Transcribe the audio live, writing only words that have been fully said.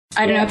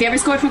I don't know. Have you ever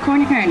scored from a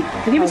corner, Karen?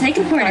 Have you ever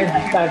taken a corner?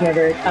 I've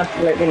never,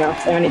 absolutely not.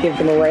 I only give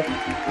them away.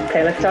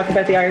 Okay, let's talk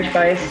about the Irish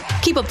guys.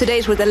 Keep up to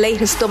date with the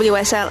latest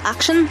WSL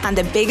action and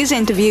the biggest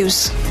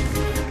interviews.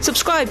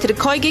 Subscribe to the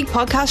Koi Gig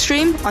podcast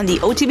stream on the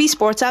OTB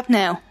Sports app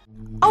now.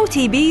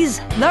 OTB's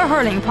The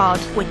Hurling Pod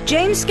with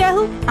James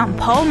Skehill and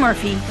Paul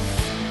Murphy.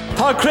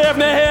 Tá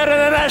craobhna here in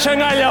an Ashan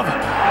Gailab.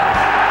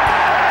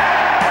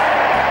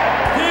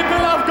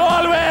 People of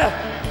Galway,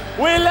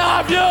 we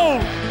love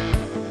you.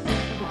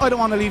 I don't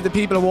want to leave the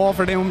people of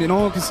Waterford down, you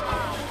know, because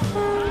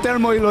they're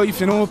my life,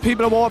 you know.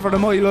 People of Waterford are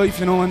my life,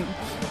 you know, and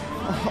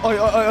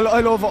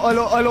I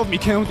love me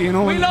county, you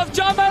know. We love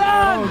John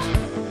Malone.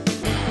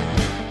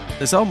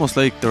 It's almost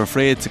like they're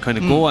afraid to kind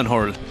of go and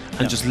hurl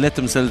and just let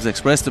themselves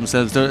express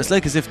themselves. It's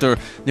like as if they're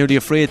nearly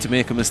afraid to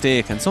make a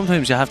mistake, and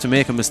sometimes you have to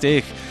make a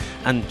mistake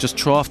and just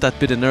throw off that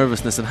bit of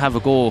nervousness and have a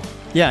go.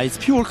 Yeah, it's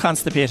pure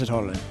constipated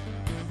hurling.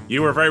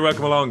 You are very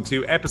welcome along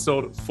to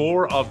episode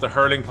 4 of the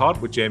Hurling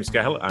Pod with James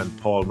Skehill and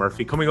Paul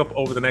Murphy. Coming up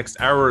over the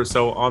next hour or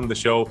so on the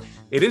show,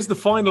 it is the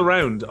final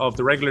round of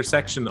the regular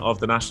section of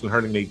the National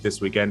Hurling League this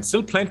weekend.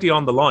 Still plenty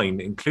on the line,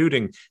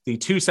 including the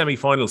 2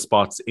 semi-final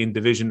spots in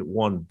Division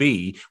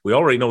 1B. We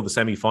already know the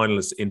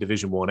semi-finalists in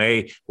Division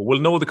 1A, but we'll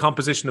know the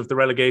composition of the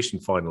relegation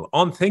final.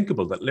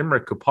 Unthinkable that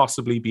Limerick could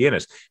possibly be in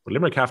it, but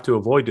Limerick have to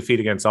avoid defeat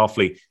against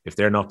Offaly if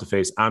they're not to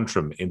face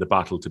Antrim in the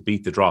battle to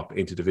beat the drop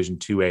into Division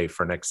 2A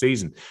for next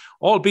season.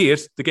 Albeit,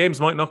 the games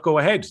might not go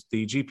ahead.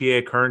 The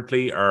GPA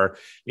currently are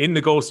in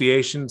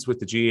negotiations with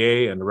the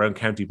GA and around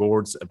county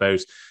boards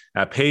about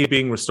pay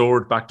being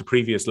restored back to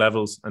previous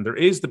levels, and there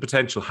is the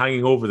potential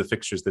hanging over the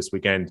fixtures this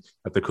weekend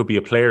that there could be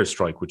a players'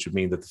 strike, which would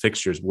mean that the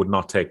fixtures would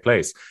not take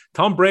place.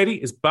 Tom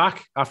Brady is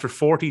back after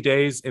 40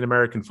 days in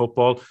American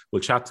football.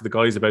 We'll chat to the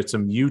guys about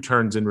some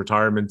U-turns in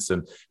retirements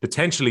and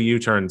potentially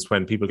U-turns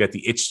when people get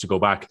the itch to go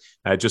back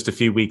just a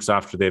few weeks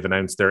after they've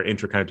announced their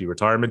inter-county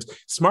retirement.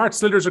 Smart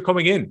slitters are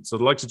coming in, so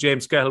the likes of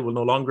James Skehill will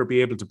no longer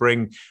be able to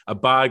bring a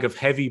bag of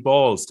heavy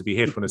balls to be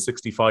hit when a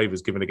 65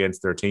 is given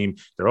against their team.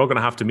 They're all going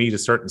to have to meet a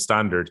certain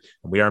standard,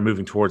 and we are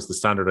moving towards the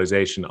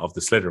standardisation of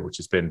the slitter, which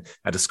has been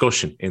a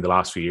discussion in the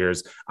last few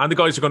years. And the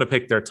guys are going to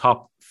pick their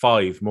top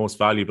 5 most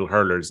valuable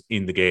hurlers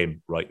in the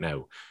game right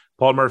now.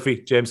 Paul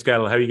Murphy, James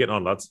Skehill, how are you getting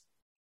on, lads?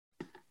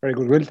 Very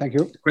good, Will. Thank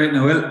you. Great,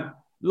 now, Will.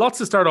 Lots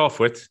to start off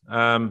with.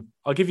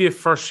 I'll give you a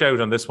first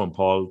shout on this one,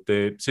 Paul.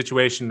 The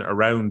situation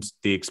around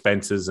the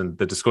expenses and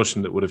the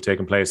discussion that would have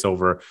taken place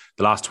over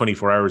the last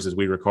 24 hours as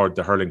we record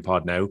the Hurling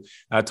Pod now.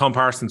 Tom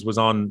Parsons was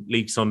on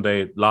League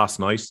Sunday last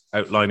night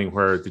outlining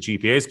where the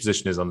GPA's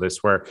position is on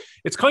this, where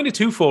it's kind of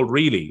twofold,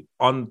 really.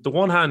 On the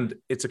one hand,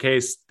 it's a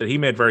case that he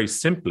made very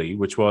simply,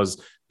 which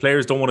was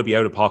players don't want to be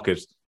out of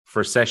pocket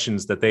for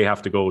sessions that they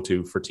have to go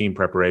to for team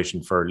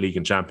preparation for League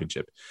and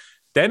Championship.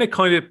 Then it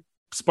kind of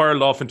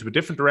spiraled off into a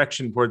different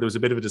direction where there was a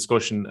bit of a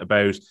discussion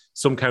about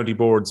some county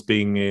boards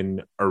being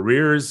in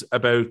arrears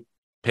about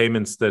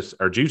payments that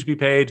are due to be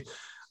paid,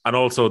 and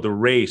also the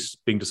rate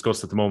being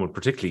discussed at the moment,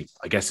 particularly,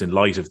 I guess, in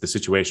light of the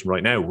situation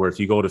right now, where if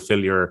you go to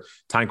fill your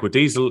tank with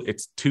diesel,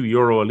 it's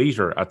 €2 a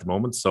litre at the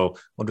moment. So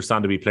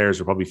understandably,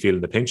 players are probably feeling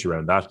the pinch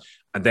around that.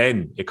 And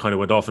then it kind of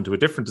went off into a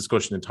different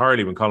discussion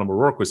entirely when Colin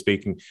O'Rourke was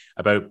speaking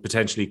about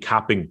potentially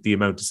capping the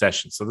amount of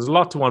sessions. So there's a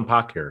lot to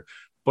unpack here.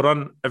 But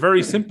on a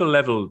very simple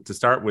level to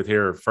start with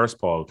here, first,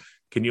 Paul,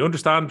 can you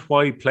understand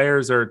why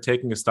players are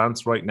taking a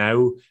stance right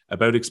now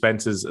about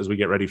expenses as we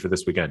get ready for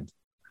this weekend?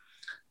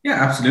 Yeah,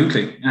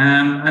 absolutely.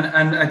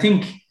 And I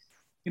think,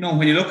 you know,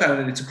 when you look at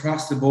it, it's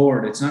across the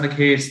board. It's not a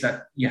case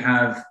that you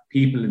have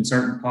people in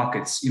certain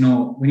pockets. You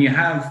know, when you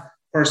have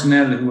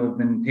personnel who have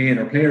been paid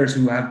or players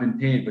who have been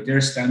paid, but they're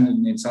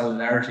standing in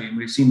solidarity, and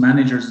we've seen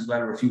managers as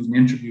well refusing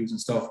interviews and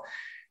stuff.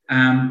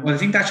 Well, I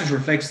think that just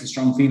reflects the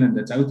strong feeling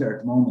that's out there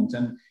at the moment.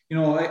 And, you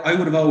know, I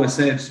would have always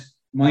said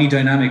my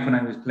dynamic when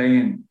I was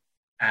playing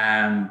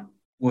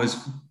was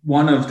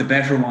one of the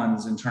better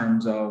ones in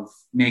terms of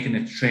making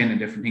it train in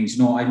different things.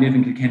 You know, I live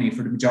in Kilkenny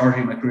for the majority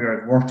of my career.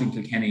 I've worked in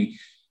Kilkenny.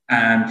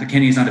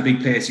 Kilkenny is not a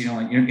big place. You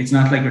know, it's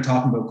not like you're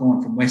talking about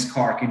going from West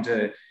Cork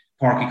into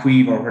Páirc Uí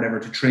Chaoimh or whatever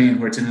to train,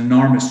 where it's an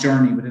enormous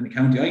journey within the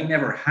county. I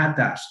never had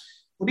that.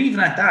 But even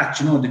at that,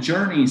 you know, the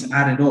journeys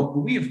added up. But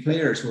we have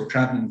players who are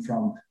travelling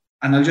from,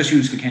 and I'll just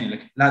use Kilkenny,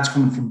 like lads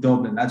coming from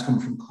Dublin, lads coming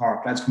from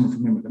Cork, lads coming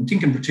from Limerick. I'm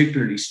thinking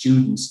particularly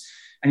students.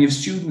 And you have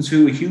students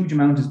who a huge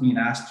amount is being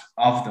asked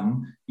of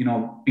them, you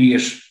know, be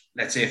it,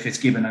 let's say,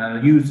 Fitzgibbon, and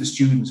I'll use the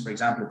students, for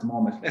example, at the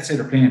moment. Let's say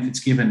they're playing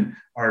Fitzgibbon,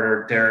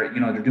 or they're, you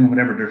know, they're doing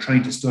whatever, they're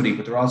trying to study,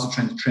 but they're also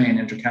trying to train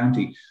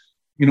inter-county.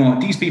 You know,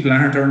 these people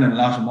aren't earning a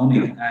lot of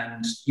money.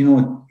 And, you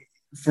know,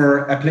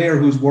 for a player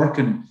who's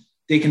working,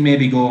 they can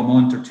maybe go a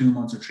month or 2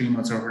 months or 3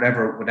 months or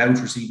whatever without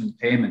receiving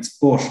payments.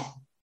 But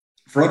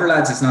for other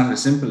lads, it's not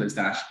as simple as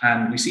that.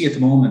 And we see at the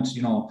moment,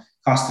 you know,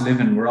 cost of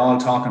living, we're all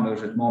talking about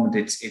it at the moment.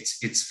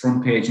 It's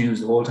front page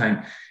news the whole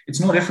time. It's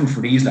no different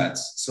for these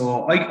lads.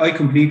 So I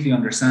completely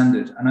understand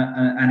it.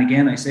 And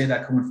again, I say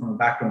that coming from a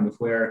background of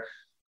where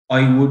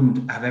I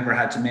wouldn't have ever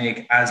had to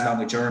make as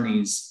long a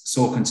journeys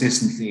so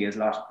consistently as a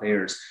lot of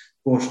players.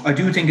 But I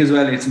do think as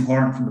well it's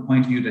important from the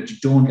point of view that you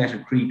don't let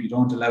it creep. You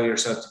don't allow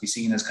yourself to be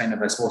seen as kind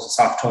of, I suppose, a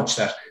soft touch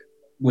that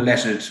will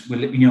let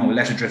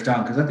it drift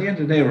on. Because at the end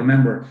of the day,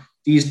 remember,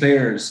 these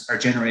players are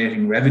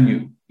generating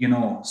revenue,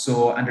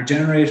 so, and they're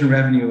generating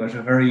revenue at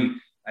a very,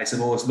 I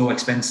suppose, low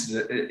expense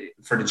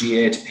for the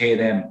GA to pay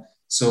them.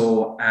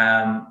 So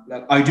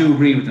I do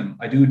agree with them.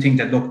 I do think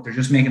that, look, they're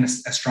just making a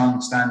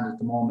strong stand at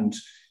the moment.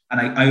 And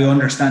I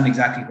understand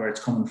exactly where it's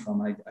coming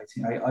from. I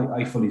think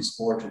I fully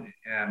support what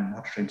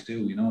they're trying to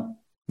do,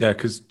 Yeah,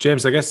 because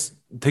James, I guess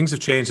things have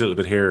changed a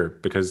little bit here,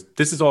 because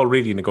this is all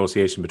really a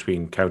negotiation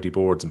between county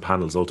boards and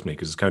panels ultimately,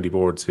 because it's county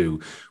boards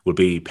who will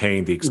be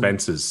paying the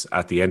expenses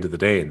at the end of the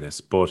day in this.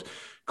 But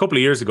a couple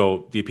of years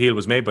ago, the appeal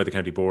was made by the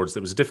county boards.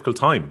 It was a difficult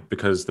time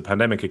because the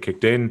pandemic had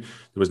kicked in.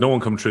 There was no one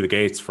coming through the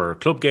gates for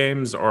club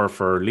games or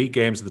for league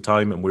games at the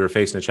time, and we were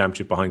facing a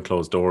championship behind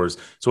closed doors.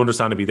 So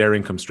understandably, their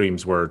income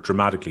streams were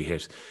dramatically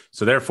hit.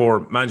 So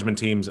therefore, management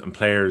teams and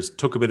players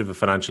took a bit of a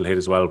financial hit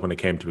as well when it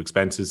came to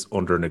expenses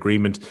under an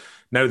agreement.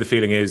 Now the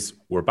feeling is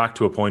we're back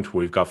to a point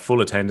where we've got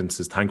full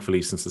attendances,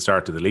 thankfully, since the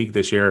start of the league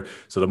this year.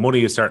 So the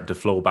money is starting to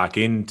flow back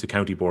into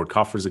county board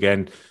coffers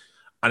again.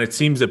 And it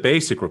seems a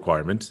basic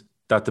requirement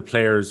that the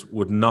players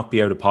would not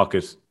be out of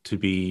pocket to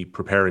be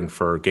preparing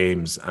for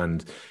games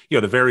and,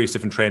 the various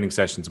different training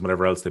sessions and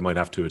whatever else they might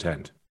have to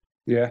attend.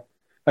 Yeah.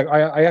 Like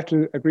I have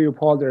to agree with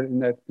Paul there in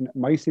that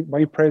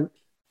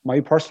my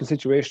personal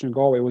situation in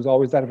Galway was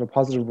always that of a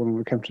positive one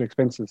when it came to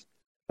expenses.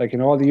 Like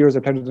in all the years I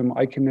played with them,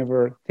 I can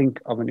never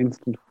think of an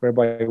instant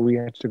whereby we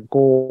had to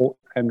go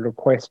and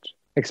request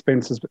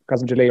expenses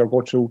because of delay or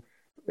go through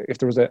if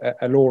there was a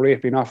low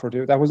rate being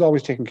offered. That was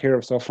always taken care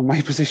of. So from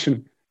my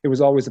position, it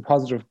was always a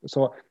positive.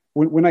 So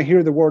when I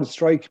hear the word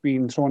strike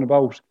being thrown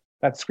about,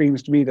 that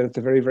screams to me that it's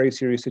a very, very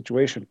serious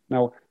situation.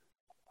 Now,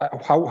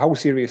 how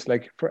serious?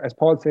 Like, as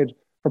Paul said,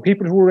 for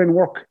people who are in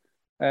work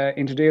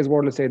in today's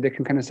world, let's say they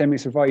can kind of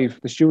semi-survive.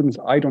 The students,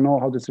 I don't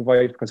know how to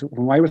survive, because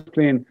when I was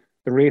playing,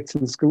 the rates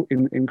in school,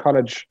 in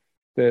college,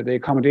 the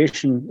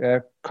accommodation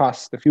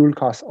costs, the fuel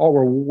costs, all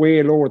were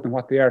way lower than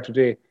what they are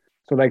today.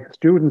 So, like,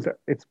 students,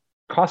 it's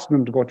costing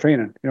them to go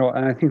training,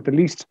 and I think the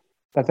least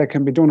that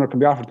can be done or can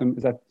be offered them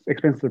is that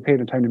expenses are paid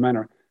in a timely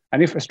manner.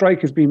 And if a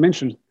strike is being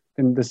mentioned,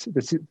 then the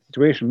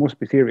situation must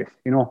be serious,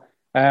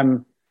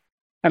 And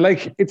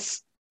like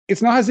it's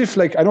not as if,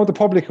 like, I know the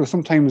public will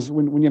sometimes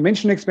when you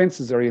mention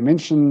expenses or you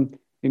mention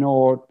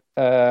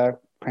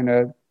kind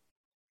of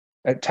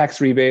a tax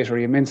rebate or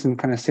you mention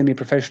kind of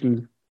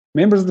semi-professional,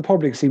 members of the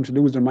public seem to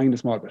lose their mind a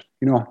small bit.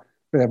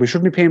 We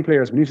shouldn't be paying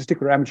players. We need to stick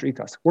with our amateur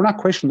ethos. We're not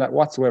questioning that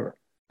whatsoever.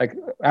 Like,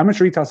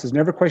 amateur ethos is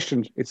never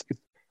questioned. It's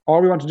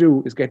all we want to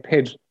do is get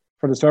paid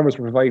for the service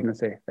we're providing, let's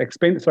say.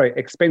 Expense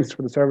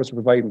for the service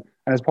we're providing.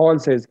 And as Paul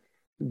says,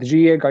 the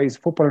GA guys,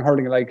 football and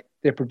hurling alike,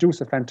 they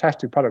produce a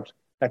fantastic product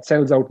that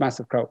sells out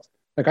massive crowds.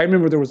 Like, I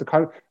remember there was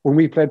when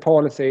we played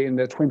Paul, let's say, in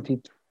the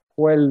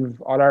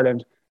 2012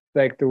 All-Ireland,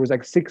 like, there was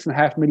like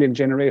 6.5 million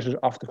generated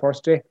off the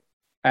first day.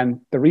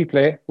 And the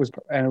replay it was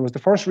the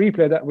first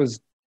replay that was,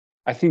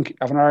 I think,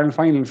 of an Ireland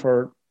final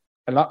for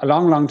a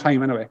long, long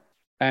time anyway.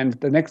 And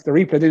the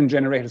replay didn't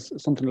generate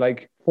something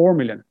like 4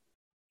 million.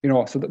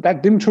 So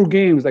that them two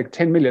games, like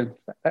 10 million,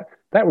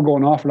 that would go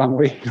an awful long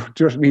way. Do you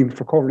know what I mean?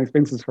 For covering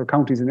expenses for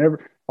counties and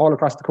all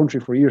across the country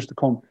for years to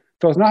come.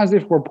 So it's not as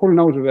if we're pulling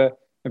out of a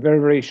very,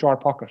 very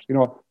short pocket.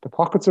 The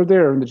pockets are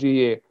there in the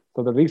GA.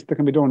 So the least that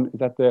can be done is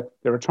that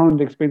they return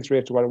the expense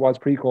rate to what it was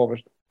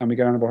pre-COVID, and we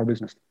get on about our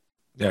business.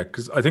 Yeah,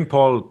 because I think,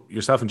 Paul,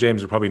 yourself and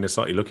James are probably in a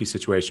slightly lucky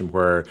situation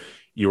where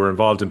you were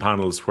involved in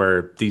panels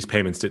where these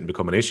payments didn't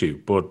become an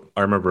issue. But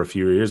I remember a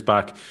few years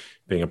back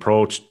being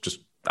approached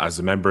just as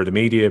a member of the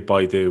media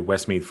by the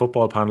Westmeath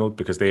football panel,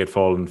 because they had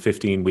fallen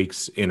 15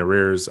 weeks in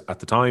arrears at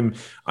the time,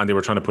 and they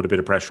were trying to put a bit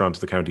of pressure onto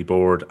the county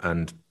board.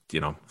 And,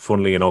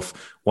 funnily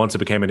enough, once it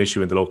became an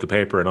issue in the local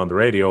paper and on the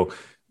radio,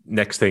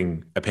 next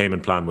thing, a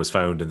payment plan was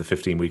found and the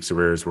 15 weeks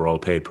arrears were all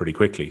paid pretty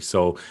quickly.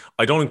 So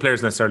I don't think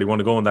players necessarily want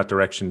to go in that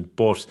direction,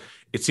 but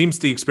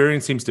the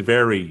experience seems to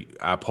vary,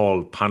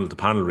 Paul, panel to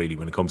panel, really,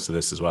 when it comes to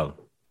this as well.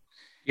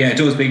 Yeah, it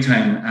does big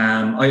time.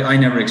 I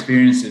never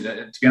experienced it.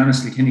 To be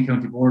honest, the Kenny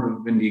County Board would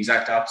have been the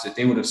exact opposite.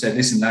 They would have said,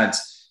 listen,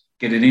 lads,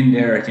 get it in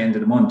there at the end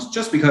of the month,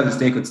 just because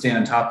they could stay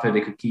on top of it,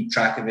 they could keep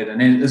track of it.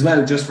 And as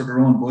well, just for their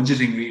own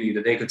budgeting, really,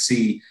 that they could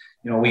see,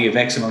 we have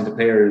X amount of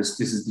players.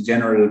 This is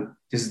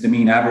the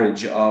mean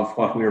average of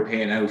what we were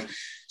paying out.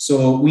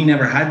 So we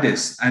never had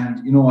this.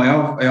 And,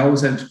 I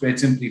always had great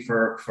sympathy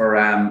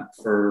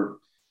for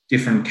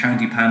different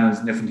county panels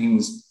and different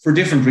things for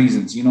different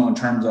reasons, in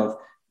terms of,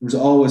 there was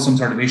always some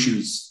sort of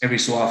issues every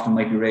so often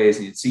might be raised,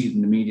 and you'd see it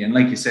in the media. And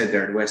like you said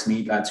there, the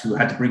Westmeath lads who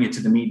had to bring it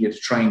to the media to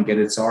try and get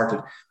it sorted.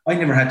 I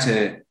never had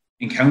to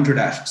encounter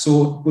that.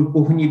 So, but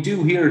when you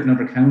do hear it in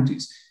other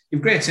counties, you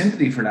have great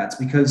sympathy for lads,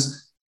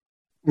 because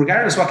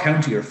regardless what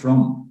county you're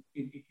from,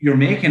 you're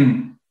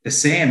making the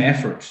same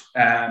effort,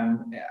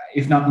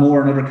 if not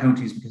more, in other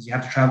counties, because you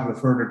have to travel a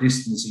further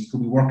distance. So you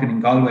could be working in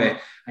Galway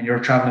and you're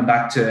traveling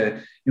back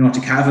to, to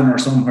Cavan or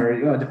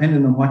somewhere,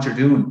 depending on what you're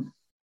doing.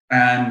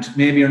 and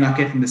maybe you're not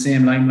getting the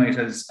same limelight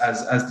as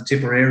the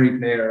Tipperary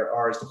player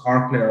or as the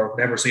Cork player or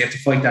whatever. So you have to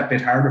fight that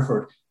bit harder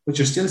for it. But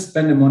you're still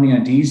spending money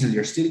on diesel.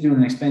 You're still doing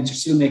an expense. You're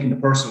still making the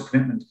personal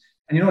commitment.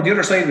 And the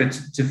other side of it,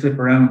 to flip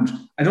around,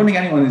 I don't think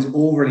anyone is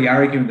overly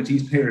arguing that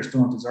these players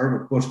don't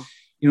deserve it. But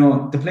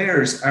the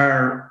players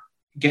are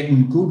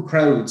getting good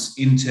crowds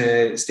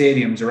into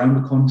stadiums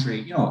around the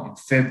country. In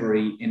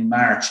February, in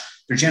March,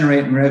 they're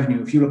generating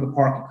revenue. If you look at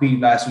Páirc Uí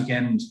Chaoimh last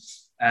weekend,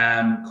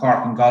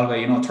 Cork and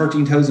Galway,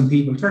 13,000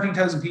 people.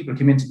 13,000 people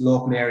came into the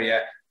local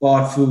area,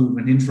 bought food,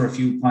 went in for a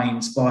few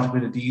pints, bought a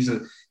bit of diesel.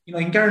 You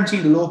can guarantee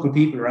the local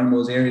people around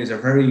those areas are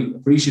very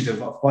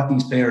appreciative of what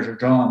these players are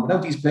drawing.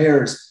 Without these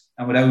players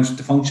and without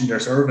the function they're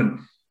serving,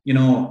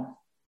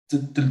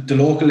 the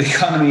local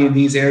economy in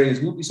these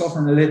areas will be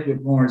suffering a little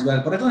bit more as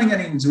well. But I don't think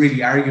anyone's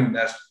really arguing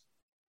that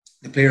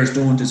the players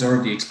don't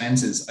deserve the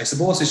expenses. I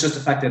suppose it's just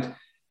the fact that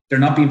they're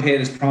not being paid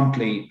as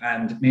promptly,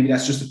 and maybe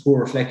that's just a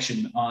poor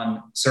reflection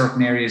on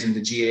certain areas in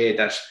the GA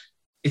that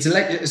it's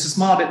a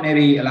small bit,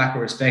 maybe a lack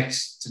of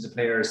respect to the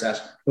players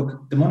that,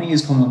 look, the money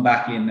is coming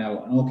back in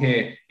now. And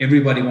okay,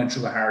 everybody went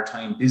through a hard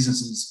time.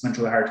 Businesses went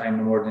through a hard time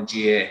no more than the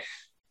GA.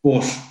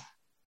 But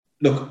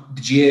look,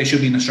 the GA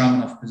should be in a strong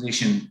enough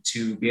position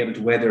to be able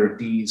to weather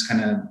these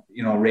kind of,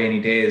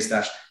 rainy days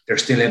that they're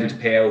still able to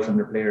pay out on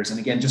their players. And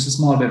again, just a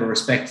small bit of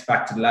respect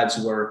back to the lads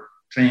who are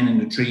training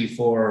the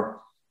 3-4,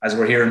 as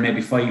we're hearing,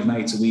 maybe 5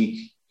 nights a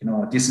week.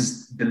 This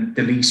is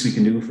the least we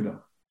can do for them.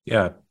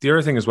 Yeah. The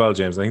other thing as well,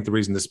 James, I think the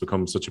reason this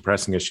becomes such a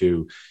pressing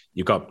issue,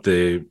 you've got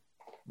the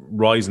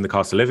rise in the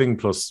cost of living,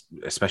 plus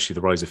especially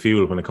the rise of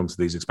fuel when it comes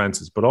to these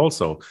expenses. But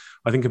also,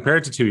 I think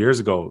compared to 2 years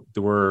ago,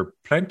 there were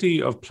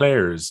plenty of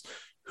players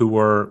who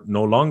were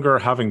no longer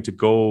having to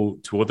go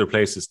to other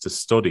places to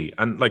study.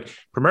 And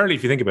primarily,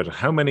 if you think about it,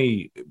 how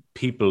many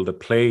people that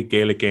play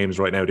Gaelic games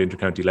right now at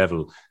intercounty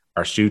level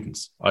are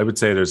students? I would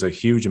say there's a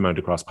huge amount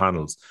across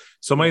panels.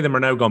 So many of them are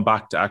now gone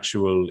back to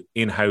actual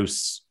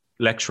in-house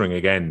lecturing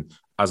again,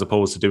 as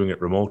opposed to doing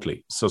it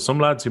remotely. So some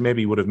lads who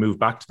maybe would have moved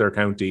back to their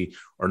county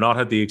or not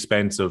had the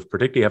expense of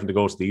particularly having to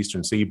go to the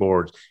Eastern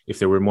Seaboard if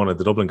they were in one of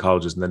the Dublin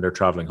colleges and then they're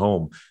travelling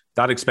home,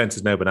 that expense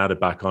has now been added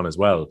back on as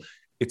well.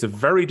 It's a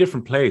very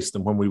different place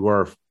than when we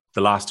were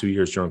the last 2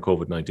 years during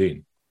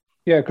COVID-19.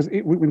 Yeah, because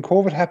when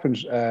COVID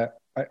happened,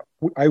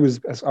 I was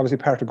obviously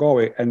part of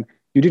Galway, and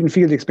you didn't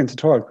feel the expense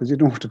at all because you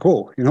don't have to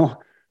go,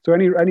 So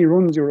any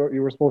runs you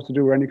were supposed to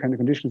do or any kind of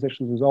conditioning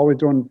sessions was always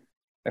done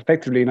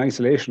effectively in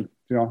isolation,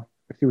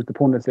 If you was the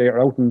pundits say,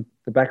 or out in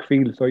the back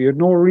field. So you had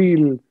no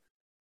real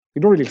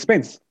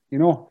expense,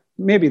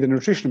 maybe the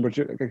nutrition, but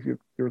you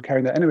were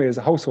carrying that anyway as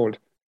a household.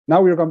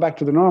 Now we're going back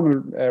to the normal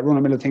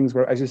run-of-mill things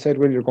where, as you said,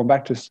 you're going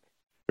back to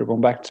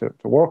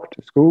work,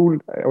 to school,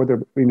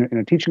 whether in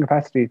a teaching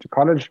capacity, to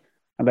college.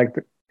 And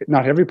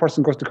not every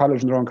person goes to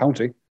college in their own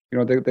county.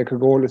 They could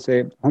go, let's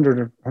say, 100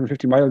 or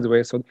 150 miles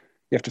away. So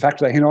you have to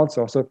factor that in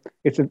also. So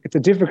it's a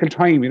difficult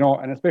time,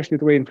 and especially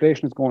the way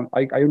inflation is going.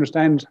 I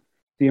understand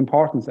the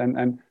importance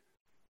and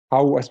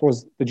how, I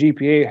suppose, the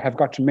GPA have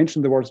got to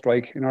mention the word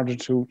strike in order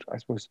to, I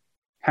suppose,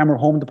 hammer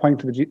home the point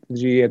to the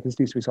GA. This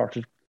needs to be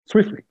sorted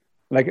swiftly.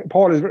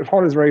 Paul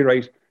is very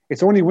right.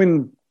 It's only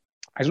when,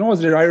 I don't know,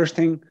 is it an Irish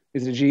thing?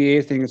 Is it a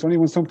GA thing? It's only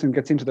when something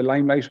gets into the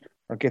limelight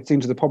or gets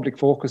into the public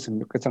focus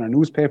and gets on a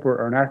newspaper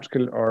or an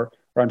article or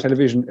on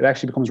television, it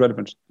actually becomes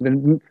relevant.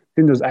 Then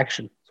there's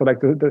action. So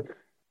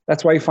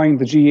that's why I find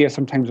the GA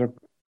sometimes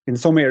in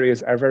some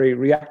areas are very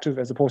reactive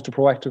as opposed to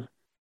proactive.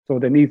 So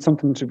they need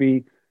something to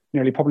be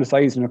nearly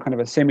publicised in a kind of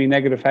a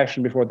semi-negative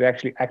fashion before they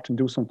actually act and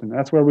do something. And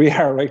that's where we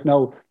are right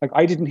now.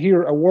 I didn't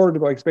hear a word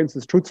about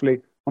expenses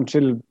truthfully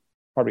until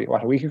probably,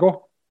 a week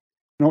ago?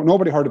 No,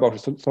 nobody heard about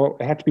it. So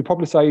it had to be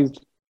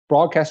publicised,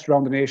 broadcast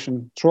around the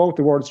nation, throw out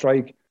the word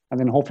strike, and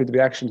then hopefully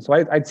there'll be action. So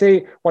I'd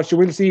say what you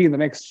will see in the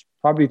next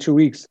probably 2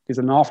 weeks is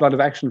an awful lot of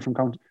action from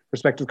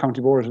respective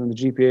county boards and the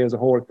GPA as a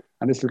whole,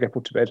 and this will get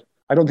put to bed.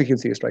 I don't think you'll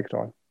see a strike at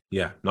all.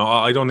 Yeah, no,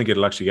 I don't think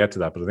it'll actually get to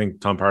that, but I think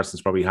Tom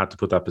Parsons probably had to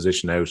put that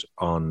position out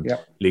on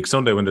League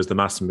Sunday when there's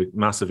the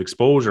massive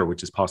exposure,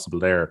 which is possible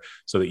there,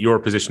 so that your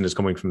position is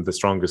coming from the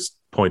strongest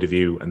point of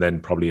view, and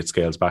then probably it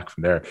scales back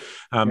from there.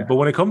 But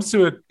when it comes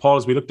to it, Paul,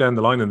 as we look down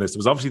the line on this, there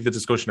was obviously the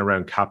discussion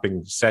around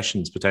capping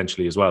sessions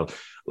potentially as well.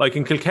 Like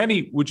in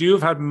Kilkenny, would you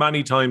have had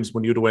many times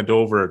when you'd have went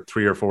over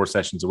 3 or 4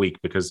 sessions a week?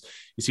 Because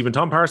you see, when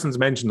Tom Parsons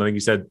mentioned, I think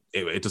he said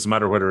it doesn't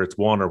matter whether it's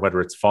 1 or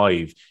whether it's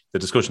 5. The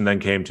discussion then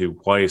came to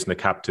why isn't it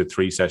capped to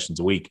 3 sessions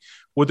a week?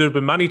 Would there have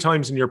been many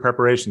times in your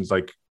preparations,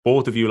 like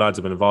both of you lads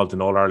have been involved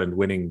in All-Ireland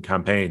winning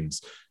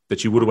campaigns,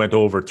 that you would have went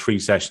over 3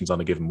 sessions on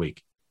a given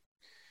week?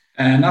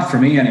 Not for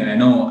me anyway,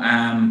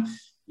 no.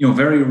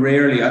 Very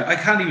rarely. I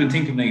can't even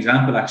think of an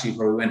example actually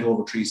where we went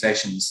over 3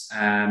 sessions.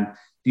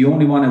 The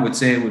only one I would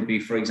say would be,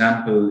 for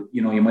example,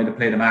 you might have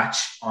played a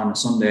match on a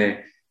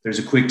Sunday. There's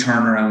a quick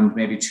turnaround,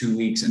 maybe 2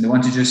 weeks, and they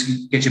want to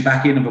just get you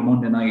back in of a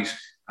Monday night,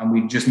 and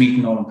we just meet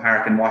in Nolan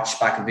Park and watch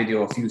back a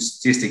video, a few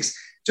statistics,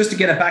 just to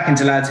get it back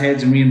into lads'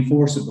 heads and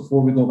reinforce it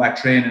before we go back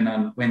training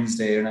on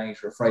Wednesday night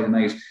or Friday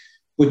night.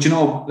 But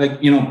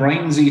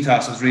Brian's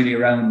ethos is really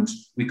around,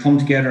 we come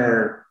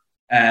together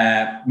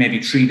maybe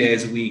 3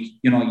 days a week.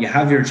 You know, you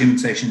have your gym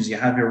sessions, you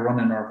have your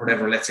running or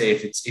whatever. Let's say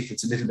if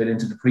it's a little bit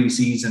into the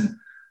pre-season,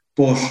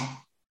 but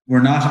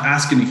we're not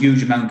asking a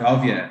huge amount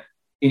of you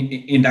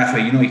in that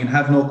way. You know, you can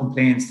have no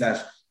complaints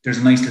that there's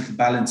a nice little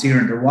balance here,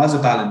 and there was a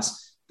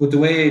balance. But the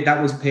way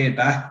that was paid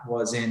back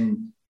was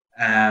in,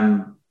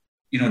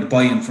 you know, the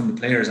buy-in from the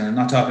players. And I'm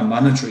not talking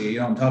monetary. You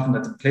know, I'm talking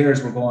that the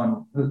players were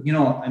going, you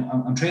know,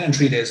 I'm training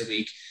 3 days a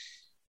week.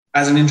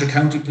 As an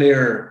inter-county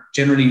player,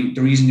 generally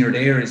the reason you're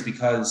there is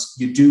because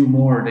you do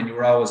more than you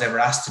were always ever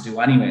asked to do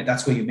anyway.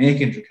 That's why you make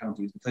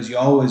inter-counties, because you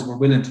always were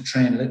willing to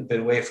train a little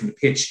bit away from the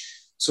pitch.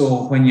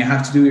 So when you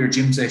have to do your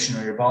gym session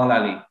or your ball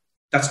alley,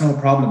 that's no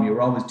problem. You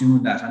were always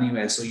doing that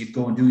anyway. So you'd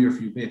go and do your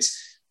few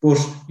bits. But,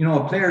 you know,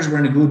 players were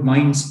in a good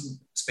mind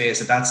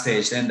space at that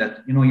stage then,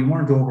 that, you know, you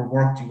weren't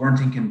overworked. You weren't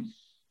thinking,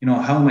 you know,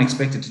 how am I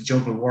expected to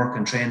juggle work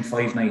and train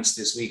 5 nights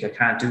this week? I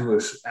can't do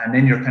it. And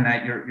then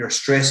you're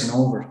stressing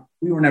over it.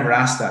 We were never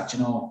asked that, you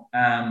know.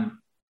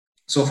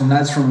 So from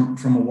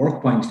a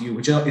work point of view,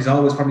 which is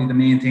always probably the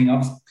main thing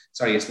of,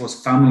 I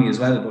suppose family as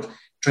well, but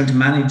trying to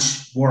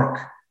manage work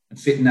and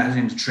fitting that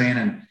into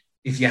training.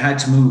 If you had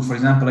to move, for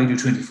example, I do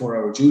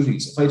 24-hour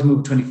duties. If I had to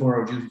move a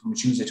 24-hour duty from a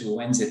Tuesday to a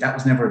Wednesday, that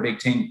was never a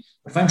big thing.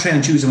 But if I'm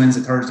training Tuesday,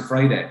 Wednesday, Thursday,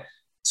 Friday,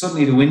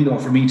 suddenly the window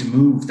for me to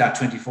move that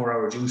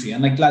 24-hour duty,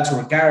 and like lads who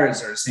are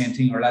guards are the same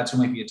thing, or lads who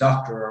might be a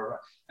doctor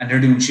and they're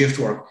doing shift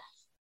work,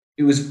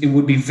 it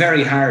would be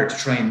very hard to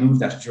try and move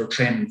that if you're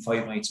training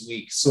 5 nights a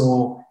week.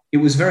 So it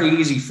was very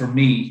easy for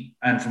me,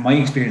 and from my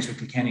experience with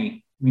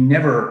Kilkenny, we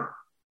never,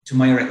 to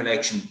my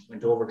recollection,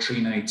 went over 3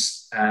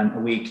 nights a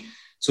week.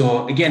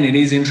 So again, it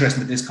is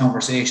interesting that this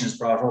conversation is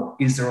brought up.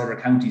 Is there other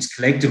counties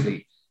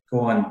collectively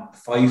going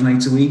 5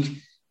 nights a week?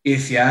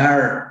 If you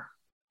are,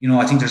 you know,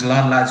 I think there's a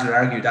lot of lads who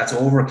argue that's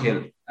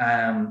overkill.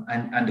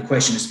 And the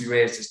question is to be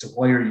raised as to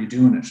why are you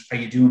doing it? Are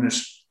you doing it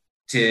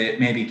to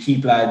maybe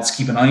keep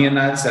an eye on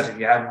lads that if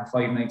you have them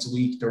 5 nights a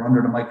week, they're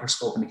under the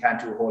microscope and they can't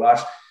do a whole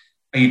lot?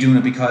 Are you doing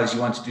it because you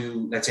want to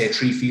do, let's say,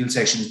 3 field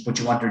sessions, but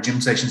you want their gym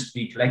sessions to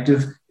be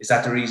collective? Is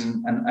that the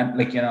reason? And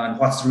like, you know, and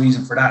what's the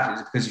reason for that?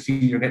 Is it because you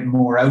feel you're getting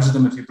more out of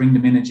them if you bring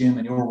them in a gym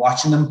and you're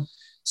watching them?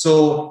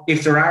 So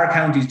if there are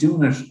counties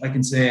doing it, I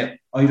can say,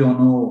 I don't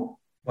know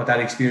what that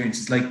experience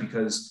is like,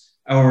 because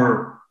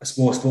our, I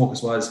suppose,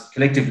 focus was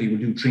collectively we'll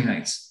do 3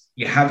 nights.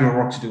 You have your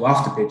work to do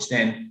off the pitch.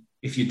 Then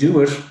if you do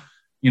it,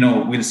 you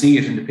know, we'll see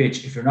it in the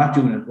pitch. If you're not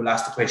doing it, we'll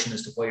ask the question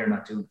as to why you're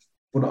not doing it.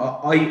 But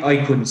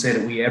I couldn't say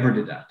that we ever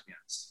did that, to be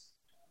honest.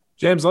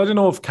 James, I don't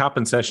know if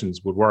capping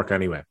sessions would work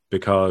anyway,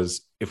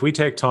 because if we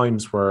take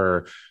times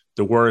where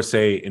there were,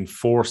 say,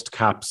 enforced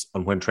caps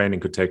on when training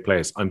could take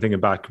place, I'm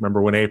thinking back,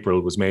 remember when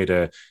April was made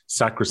a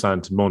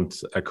sacrosanct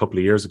month a couple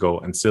of years ago,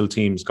 and still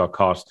teams got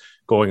caught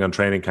going on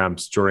training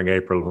camps during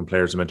April when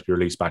players are meant to be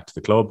released back to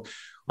the club.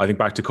 I think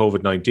back to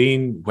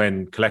COVID-19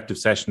 when collective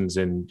sessions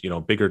in, you know,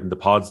 bigger than the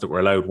pods that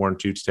were allowed weren't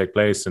due to take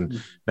place.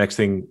 And next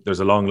thing, there's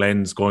a long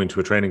lens going to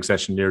a training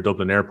session near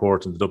Dublin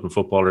Airport, and the Dublin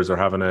footballers are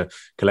having a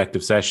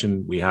collective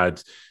session. We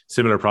had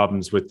similar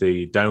problems with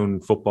the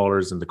Down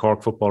footballers and the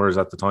Cork footballers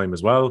at the time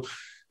as well.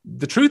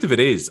 The truth of it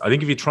is, I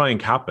think if you try and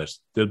cap it,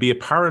 there'll be a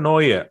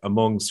paranoia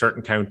among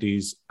certain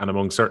counties and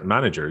among certain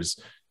managers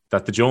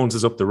that the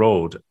Joneses up the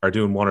road are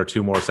doing 1 or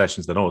 2 more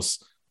sessions than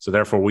us. So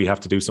therefore we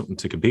have to do something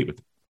to compete with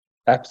them.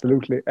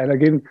 Absolutely. And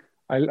again,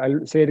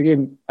 I'll say it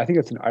again, I think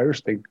it's an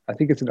Irish thing. I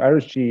think it's an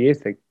Irish GAA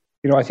thing.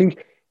 You know, I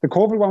think the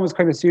COVID one was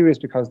kind of serious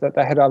because that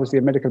had obviously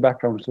a medical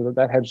background, so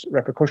that had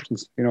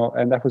repercussions, you know,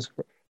 and that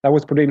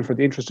was put in for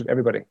the interest of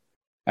everybody.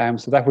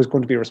 So that was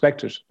going to be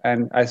respected.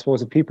 And I suppose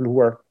the people who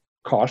were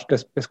caught,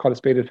 let's call it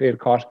spade a spade,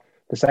 caught,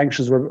 the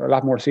sanctions were a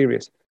lot more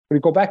serious. But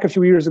you go back a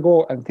few years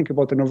ago and think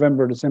about the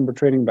November, December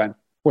training ban.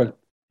 Well,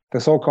 the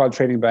so-called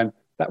training ban,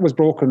 that was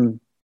broken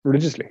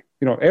religiously.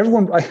 You know,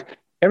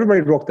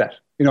 everybody broke that.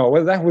 You know,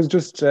 whether that was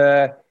just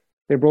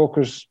they broke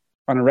it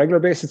on a regular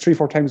basis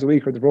 3-4 times a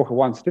week, or they broke it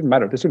once, it didn't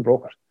matter. They still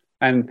broke it.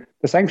 And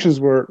the sanctions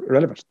were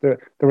irrelevant. There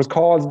was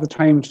calls at the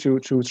time to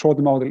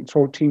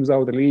throw teams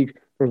out of the league.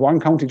 There was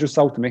one county just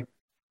south of me,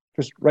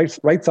 just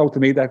right south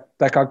of me that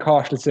got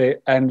caught, let's say,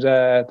 and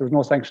there was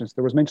no sanctions.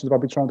 There was mentions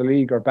about being thrown out of the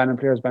league or banning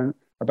players, or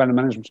banning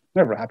management.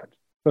 Never happened.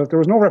 So if there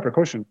was no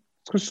repercussion,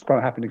 it's just going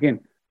to happen again.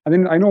 And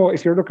then I know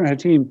if you're looking at a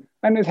team,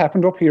 and it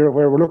happened up here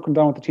where we're looking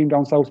down at the team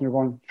down south and you're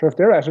going, sure, if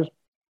they're at it,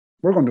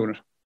 we're going to do it.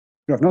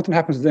 You know, if nothing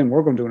happens to them,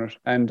 we're going to do it.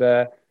 And,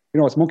 you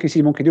know, it's monkey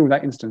see, monkey do in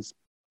that instance.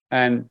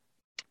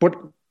 But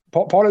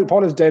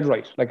Paul is dead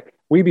right. Like,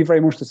 we'd be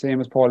very much the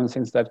same as Paul in the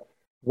sense that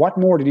what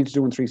more do you need to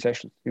do in 3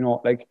 sessions? You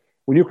know, like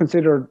when you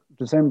consider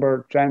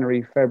December,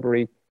 January,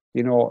 February,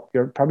 you know,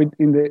 you're probably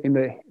in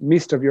the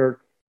midst of your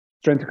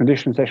strength and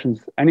conditioning sessions.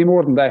 Any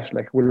more than that,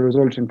 like, will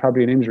result in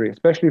probably an injury,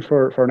 especially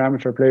for an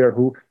amateur player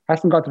who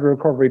hasn't got the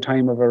recovery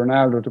time of a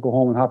Ronaldo to go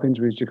home and hop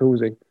into his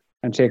jacuzzi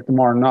and take the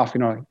morning off. You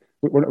know,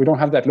 we don't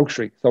have that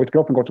luxury, so we get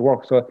up and go to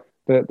work. So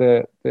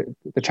the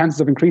chances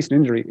of increasing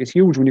injury is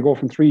huge when you go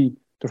from 3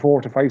 to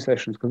 4 to 5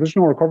 sessions, because there's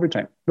no recovery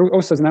time.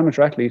 Us as an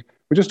amateur athlete,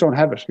 we just don't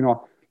have it. You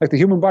know, like the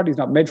human body is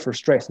not meant for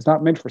stress. It's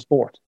not meant for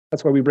sport.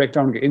 That's why we break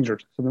down and get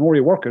injured. So the more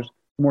you work it,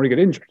 the more you get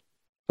injured.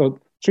 So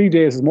 3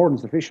 days is more than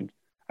sufficient.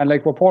 And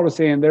like what Paul was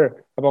saying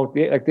there about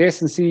the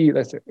S&C,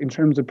 in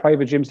terms of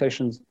private gym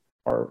sessions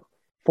or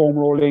foam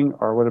rolling,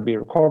 or whether it be a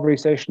recovery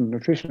session,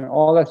 nutrition,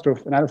 all that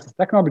stuff, analysis,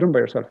 that can all be done by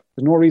yourself.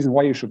 There's no reason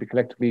why you should be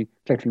collectively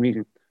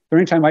meeting. The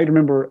only time I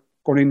remember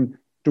going in,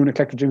 doing a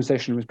collective gym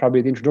session was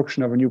probably the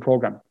introduction of a new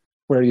program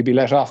where you'd be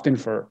let off then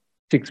for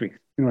 6 weeks.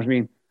 You know what I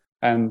mean?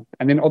 And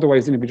then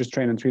otherwise, then it'd be just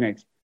training 3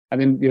 nights.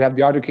 And then you'd have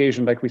the odd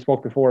occasion, like we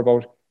spoke before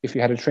about if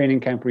you had a training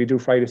camp where you do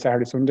Friday,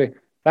 Saturday, Sunday.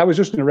 That was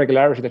just an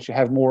irregularity that you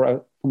have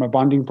more from a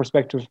bonding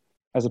perspective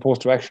as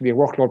opposed to actually a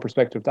workload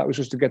perspective. That was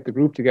just to get the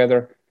group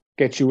together,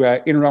 get you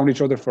in around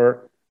each other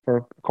for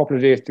a couple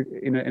of days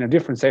in a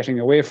different setting,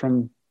 away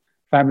from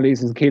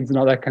families and kids and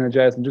all that kind of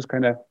jazz, and just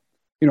kind of,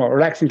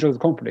 relaxing each other's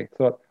company.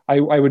 So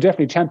I would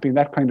definitely champion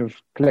that kind of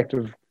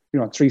collective,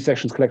 3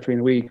 sessions collectively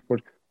in a week.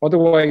 But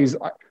otherwise,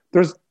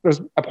 there's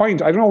a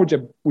point. I don't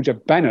know, would you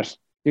ban it?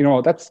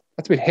 That's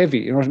a bit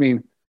heavy. You know what I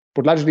mean?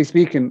 But logically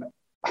speaking,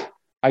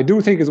 I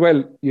do think as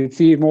well, you'd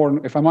see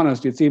more, if I'm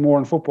honest, you'd see more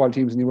in football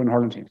teams than you would in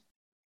hurling teams.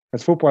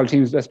 Because football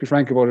teams, let's be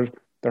frank about it,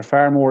 they're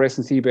far more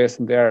S&C based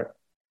than they're,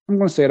 I'm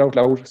going to say it out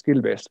loud, skill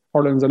based.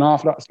 Hurling's an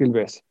awful lot of skill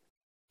based.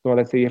 So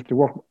let's say you have to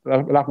work a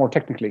lot more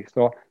technically.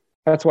 So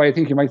that's why I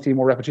think you might see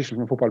more repetition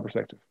from a football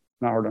perspective,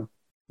 not hurling.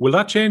 Will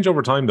that change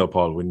over time though,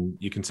 Paul, when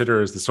you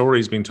consider as the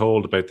story's been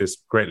told about this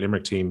great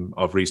Limerick team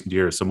of recent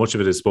years? So much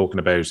of it is spoken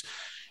about,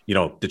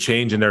 the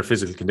change in their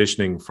physical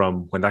conditioning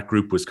from when that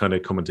group was kind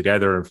of coming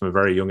together, and from a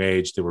very young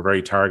age, they were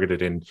very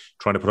targeted in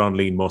trying to put on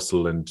lean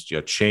muscle and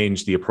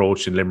change the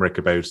approach in Limerick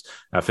about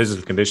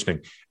physical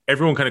conditioning.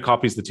 Everyone kind of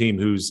copies the team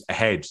who's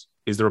ahead.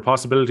 Is there a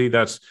possibility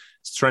that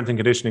strength and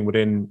conditioning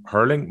within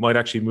hurling might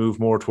actually move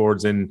more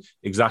towards in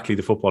exactly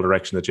the football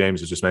direction that James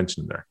has just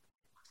mentioned there?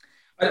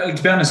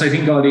 To be honest, I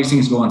think all these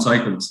things go in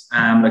cycles.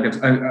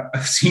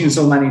 I've seen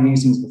so many of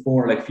these things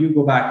before. Like if you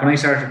go back, when I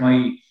started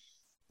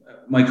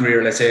my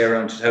career, let's say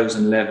around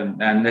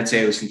 2011, and let's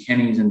say it was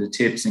Kilkenny's and the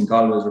Tips and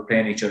Galways were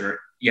playing each other.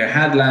 You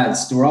had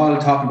lads, they were all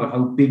talking about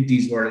how big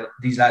these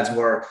lads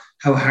were,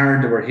 how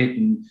hard they were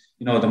hitting,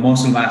 the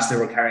muscle mass they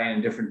were carrying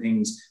and different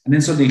things. And then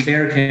suddenly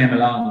Clare came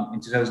along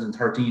in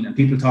 2013, and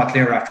people thought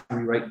Clare, after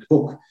rewriting the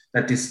book,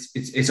 that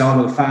it's all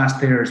about fast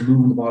players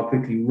moving the ball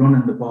quickly,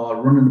 running the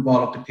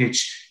ball up the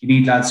pitch. You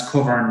need lads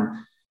covering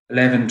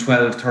 11,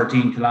 12,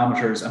 13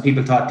 kilometres. And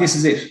people thought, this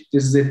is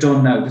it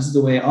done now. This is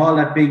the way, all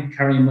that big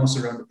carrying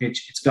muscle around the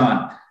pitch, it's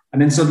gone.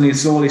 And then suddenly it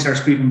slowly starts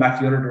creeping back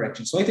the other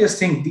direction. So I just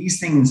think these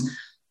things,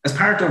 as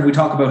part of, we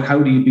talk about how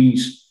do you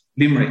beat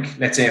Limerick,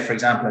 let's say, for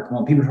example, at the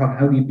moment, people are talking,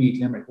 how do you beat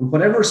Limerick? Well,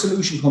 whatever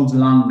solution comes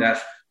along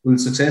that will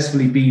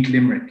successfully beat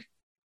Limerick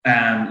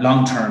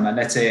long term, and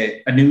let's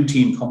say a new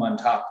team come on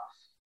top,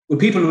 well,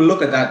 people will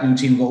look at that new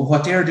team and go,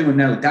 what they're doing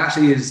now, that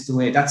is the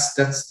way, that's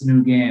the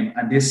new game,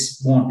 and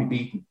this won't be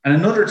beaten. And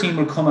another team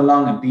will come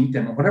along and beat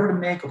them, and whatever the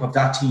makeup of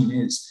that team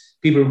is,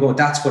 people will go,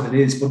 that's what it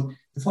is. But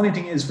the funny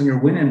thing is, when you're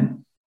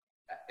winning,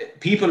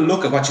 people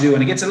look at what you do,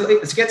 and it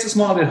gets a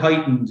small bit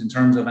heightened in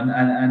terms of,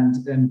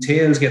 and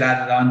tales get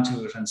added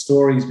onto it, and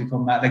stories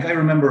become mad. Like I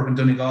remember when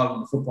Donegal won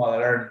the Football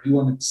at Ireland, we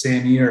won it the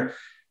same year,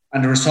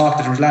 and there was talk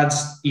that there was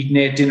lads eating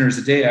 8 dinners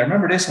a day. I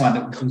remember this one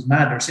that was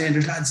mad. They're saying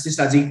this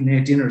lad's eating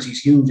 8 dinners,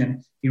 he's huge,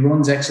 and he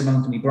runs X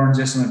amount and he burns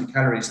X amount of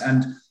calories.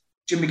 And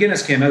Jim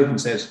McGuinness came out and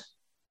said,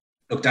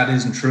 look, that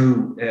isn't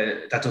true.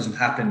 That doesn't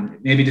happen.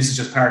 Maybe this is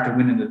just part of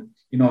winning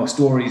the,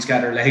 stories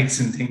gather legs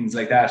and things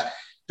like that.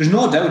 There's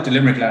no doubt the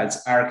Limerick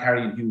lads are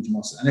carrying huge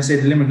muscle. And I say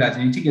the Limerick lads,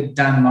 and you think of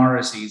Dan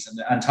Morrissey's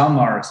and Tom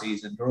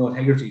Morrissey's and Gerard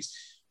Hegarty's,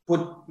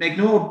 but make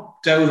no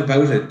doubt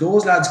about it,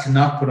 those lads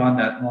cannot put on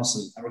that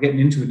muscle, and we're getting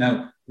into it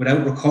now,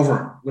 without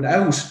recovering,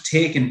 without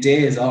taking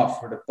days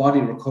off where the body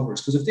recovers.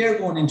 Because if they're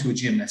going into a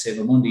gym, let's say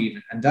on Monday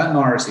evening, and Dan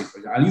Morrissey, for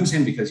example, I'll use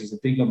him because he's a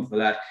big lump for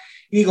that,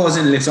 he goes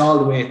in and lifts all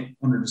the way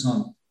under the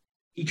sun.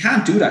 He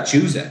can't do that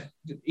Tuesday.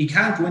 He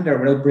can't go in there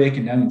without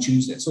breaking down on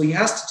Tuesday. So he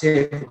has to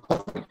take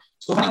recovery.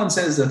 So if anyone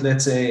says that,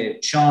 let's say,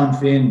 Sean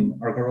Finn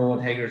or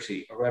Gerard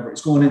Hegarty or whoever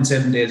is going in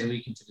 7 days a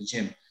week into the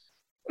gym,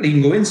 well, he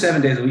can go in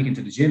 7 days a week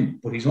into the gym,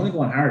 but he's only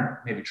going hard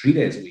maybe 3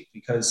 days a week,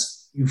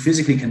 because you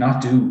physically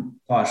cannot do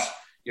what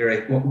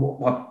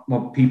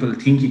people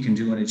think you can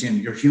do in a gym.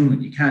 You're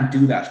human. You can't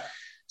do that.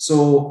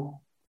 So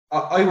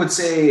I would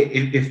say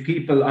if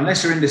people,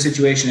 unless you're in the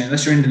situation,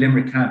 unless you're in the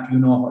Limerick camp, you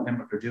know what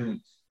Limerick are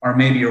doing. Or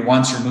maybe you're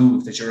once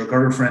removed, that you're a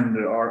girlfriend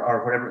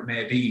or whatever it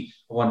may be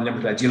of one of the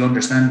Limerick lads, you'll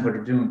understand what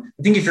they're doing.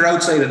 I think if you're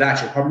outside of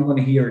that, you're probably going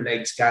to hear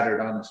legs gathered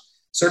on it.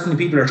 Certainly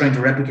people are trying to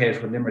replicate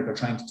what Limerick are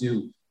trying to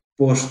do.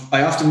 But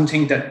I often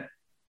think that,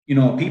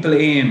 people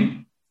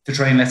aim to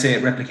try and, let's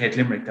say, replicate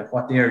Limerick, that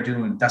what they're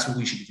doing, that's what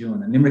we should be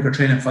doing. And Limerick are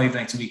training 5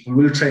 nights a week, but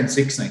we'll train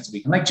 6 nights a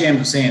week. And like James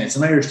was saying, it's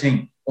an Irish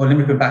thing. Oh,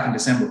 Limerick will back in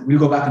December. We'll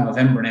go back in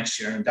November next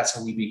year, and that's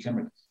how we beat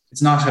Limerick.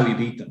 It's not how you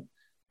beat them.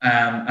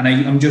 And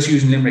I'm just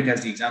using Limerick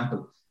as the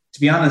example. To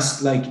be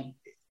honest, like,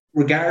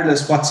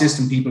 regardless what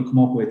system people come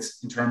up with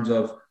in terms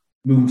of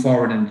moving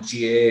forward in the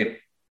GAA,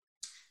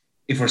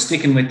 if we're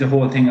sticking with the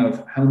whole thing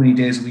of how many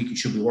days a week you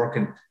should be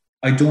working,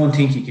 I don't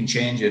think you can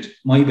change it.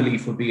 My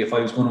belief would be, if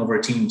I was going over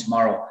a team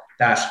tomorrow,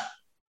 that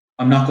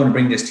I'm not going to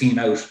bring this team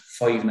out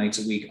 5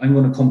 nights a week. I'm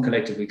going to come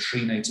collectively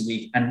 3 nights a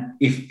week. And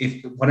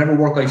if whatever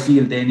work I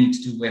feel they need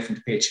to do away from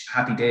the pitch,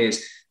 happy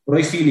days. But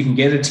I feel you can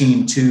get a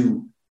team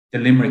to the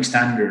Limerick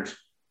standard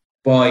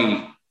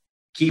by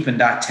keeping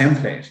that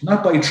template,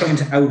 not by trying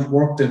to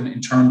outwork them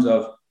in terms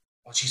of,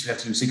 oh, geez, we have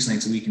to do 6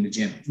 nights a week in the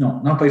gym. No,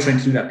 not by trying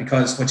to do that,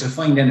 because what you'll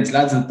find then is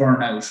lads will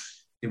burn out.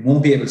 They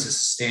won't be able to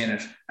sustain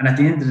it. And at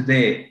the end of the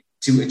day,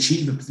 to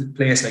achieve a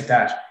place like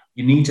that,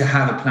 you need to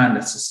have a plan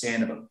that's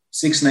sustainable.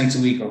 6 nights a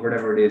week or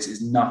whatever it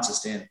is not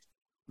sustainable.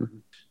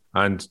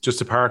 And just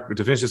to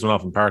finish this one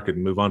off and park it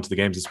and move on to the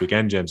games this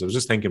weekend, James, I was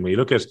just thinking, when you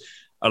look at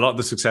a lot of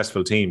the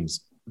successful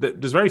teams,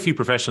 there's very few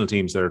professional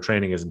teams that are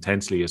training as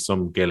intensely as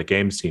some Gaelic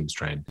Games teams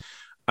train.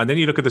 And then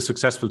you look at the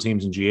successful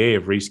teams in GA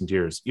of recent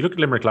years. You look at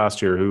Limerick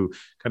last year, who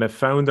kind of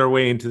found their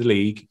way into the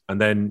league and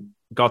then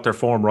got their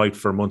form right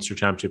for Munster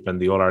Championship and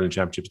the All-Ireland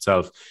Championship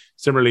itself.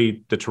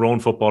 Similarly, the Tyrone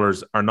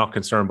footballers are not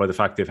concerned by the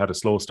fact they've had a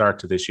slow start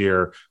to this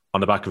year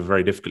on the back of a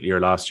very difficult year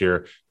last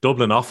year.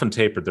 Dublin often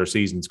tapered their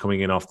seasons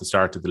coming in off the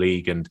start of the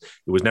league, and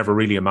it was never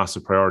really a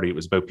massive priority. It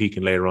was about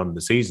peaking later on in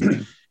the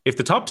season. If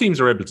the top teams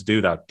are able to do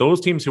that,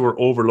 those teams who are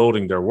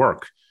overloading their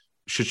work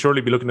should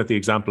surely be looking at the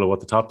example of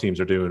what the top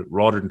teams are doing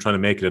rather than trying to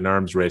make it an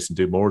arms race and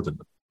do more than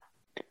them.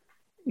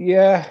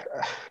 Yeah,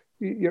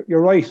 you're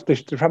right. They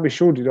probably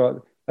should, you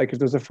know. Like if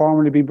there's a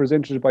formula being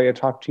presented by a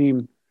top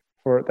team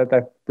for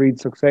that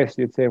breeds success,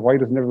 you'd say, why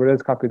doesn't everybody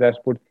else copy that?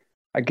 But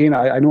again,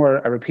 I know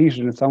I repeat it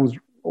and it sounds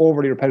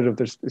overly repetitive.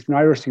 It's an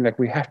Irish thing, like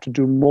we have to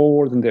do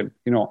more than them,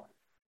 you know.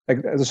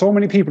 Like there's so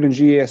many people in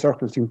GAA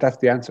circles think that's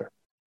the answer.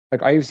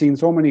 Like I've seen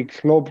so many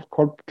club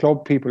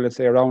people, let's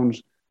say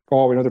around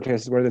Galway and other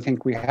places, where they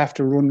think we have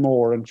to run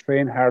more and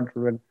train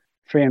harder and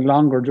train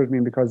longer, do you know what I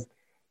mean? Because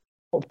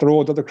up the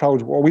road, other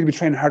crowds, we'll be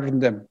training harder than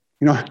them.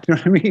 You know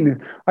what I mean?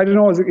 I don't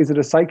know, is it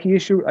a psyche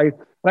issue?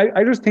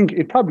 I just think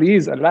it probably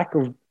is a lack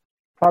of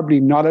probably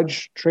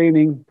knowledge,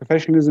 training,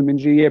 professionalism in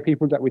GAA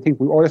people that we think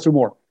we let's do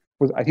more.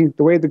 But I think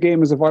the way the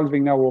game is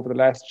evolving now over the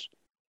last,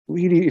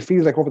 really, it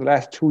feels like over the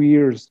last 2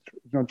 years,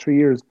 3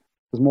 years,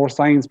 there's more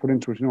science put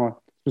into it, you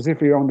know,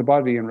 specifically around the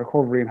body and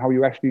recovery and how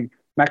you actually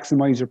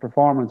maximize your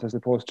performance as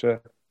opposed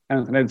to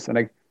anything else.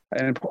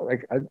 And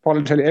Paul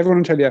will tell you, everyone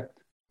will tell you,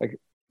 like,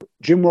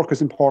 gym work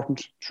is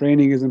important,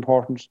 training is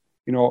important,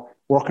 you know,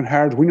 working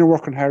hard, when you're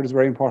working hard is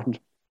very important,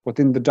 but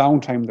then the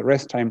downtime, the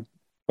rest time,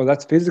 whether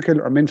that's physical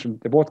or mental,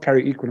 they both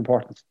carry equal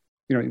importance.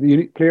 You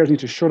know, players need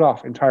to shut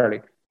off entirely.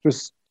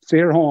 Just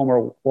stay at home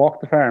or walk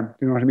the farm,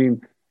 you know what I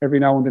mean? Every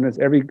now and then, it's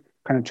every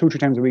kind of 2 or 3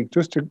 times a week,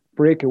 just to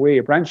branch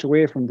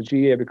away from the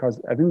GAA, because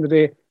at the end of the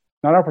day,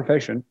 it's not our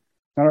profession,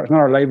 it's not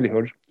our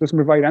livelihood. It doesn't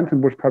provide anything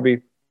but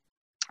probably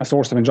a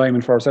source of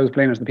enjoyment for ourselves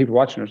playing it and the people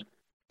watching it.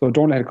 So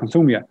don't let it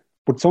consume you.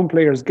 But some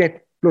players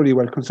get bloody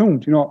well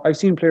consumed. You know, I've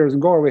seen players in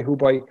Galway who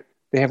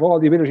they have all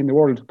the ability in the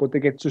world, but they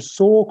get just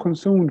so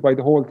consumed by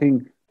the whole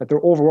thing that they're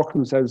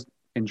overworking themselves,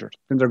 injured.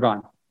 Then they're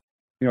gone.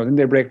 You know, then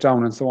they break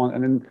down and so on,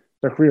 and then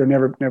their career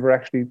never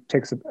actually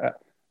takes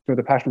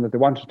the passion that they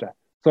wanted to.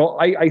 So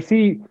I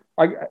see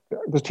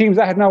there's teams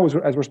ahead now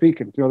as we're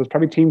speaking. You know, there's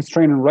probably teams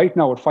training right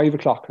now at 5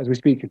 o'clock as we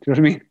speak. Do you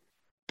know what I mean?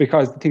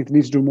 Because they think they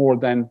need to do more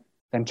than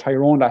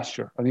Tyrone last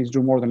year, or they need to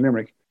do more than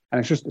Limerick. And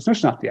it's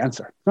just not the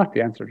answer. It's not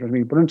the answer. Do you know what I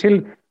mean? But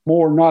until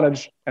more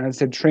knowledge and, as I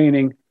said,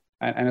 training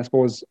and I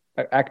suppose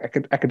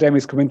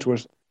academics come into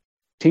it,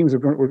 teams are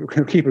going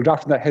to keep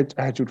adopting that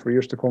attitude for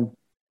years to come.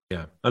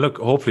 Yeah. And look,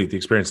 hopefully the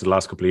experience of the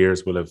last couple of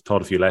years will have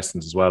taught a few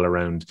lessons as well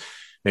around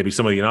maybe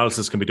some of the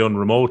analysis can be done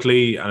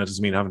remotely, and it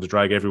doesn't mean having to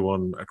drag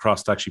everyone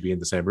across to actually be in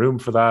the same room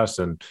for that.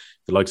 And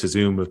the likes of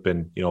Zoom have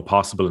been, you know,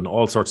 possible, and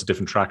all sorts of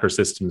different tracker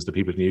systems that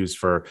people can use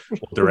for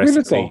their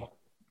SSC.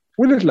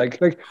 Will it like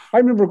I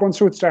remember going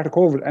through at the start of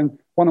COVID, and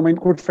one of my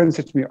good friends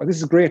said to me, "Oh, this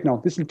is great now.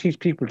 This will teach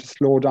people to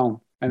slow down,"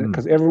 and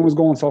because everyone was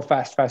going so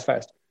fast.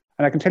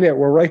 And I can tell you,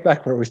 we're right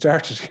back where we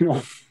started. You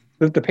know,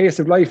 the pace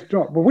of life. You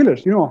know, but will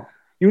it? You know,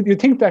 you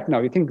think that now.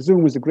 You think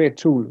Zoom was a great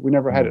tool. We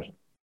never had it,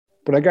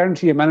 but I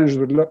guarantee you, managers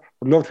would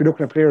love to be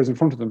looking at players in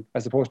front of them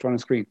as opposed to on a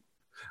screen.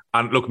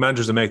 And look,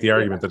 managers will make the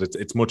argument that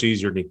it's much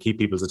easier to keep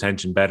people's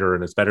attention better,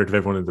 and it's better to have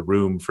everyone in the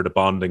room for the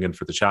bonding and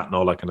for the chat and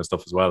all that kind of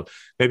stuff as well.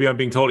 Maybe I'm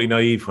being totally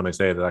naive when I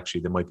say that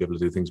actually they might be able to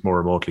do things more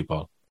remotely,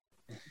 Paul.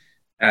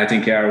 I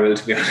think you are, Will,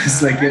 to be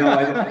honest. Like, you know,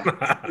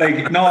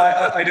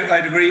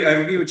 I'd agree. I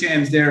agree with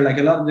James there. Like,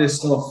 a lot of this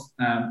stuff,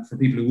 for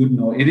people who wouldn't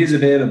know, it is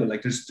available.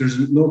 Like, there's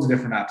loads of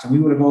different apps, and we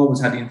would have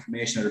always had the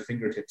information at our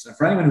fingertips. And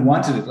for anyone who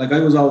wanted it, like, I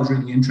was always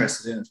really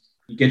interested in it.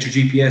 You get your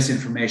GPS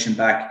information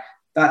back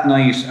that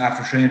night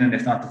after training,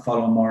 if not the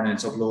following morning,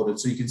 it's uploaded.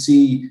 So you can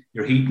see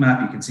your heat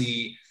map, you can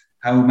see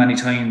how many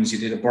times you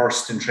did a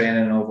burst in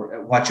training,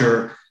 over what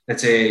your,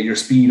 let's say, your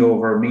speed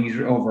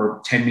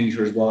over 10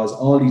 meters was,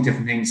 all these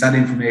different things. That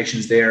information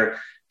is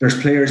there.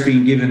 There's players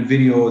being given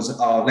videos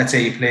of, let's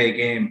say you play a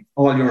game,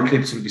 all your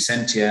clips will be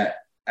sent to you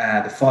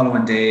the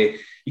following day.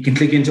 You can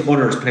click into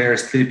other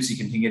players' clips, you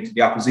can click into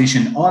the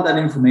opposition. All that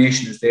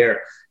information is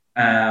there.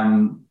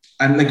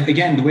 And like,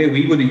 again, the way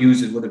we would have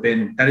used it would have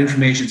been that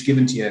information is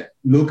given to you,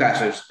 look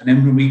at it, and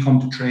then when we come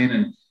to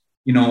training,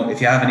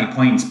 if you have any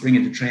points, bring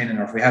it to training,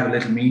 or if we have a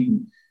little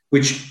meeting,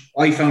 which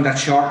I found that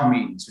shorter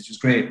meetings, which was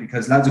great,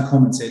 because lads would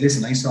come and say,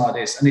 listen, I saw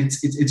this, and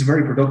it's a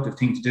very productive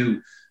thing to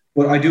do.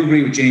 But I do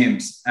agree with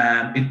James.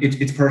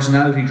 It's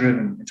personality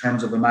driven in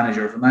terms of a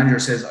manager. If a manager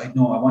says, I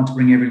want to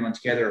bring everyone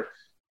together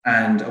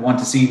and I want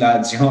to see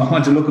lads, I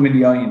want to look them in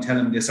the eye and tell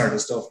them this sort of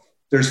stuff.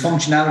 There's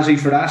functionality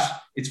for that.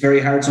 It's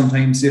very hard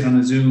sometimes to sit on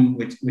a Zoom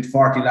with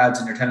 40 lads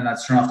and you're telling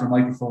lads to turn off their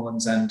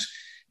microphones and,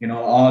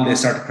 all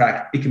this sort of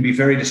crack. It can be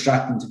very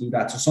distracting to do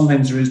that. So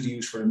sometimes there is the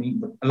use for a meeting.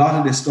 But a lot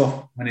of this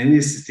stuff, when it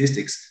is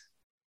statistics,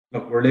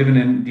 look, we're living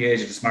in the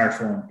age of the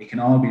smartphone. It can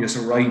all be just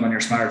arrive on your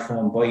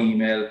smartphone, by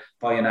email,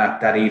 by an app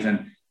that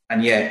even.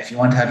 And yeah, if you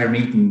want to have your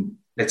meeting,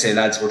 let's say,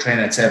 lads, we're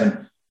training at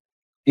 7,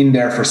 in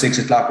there for 6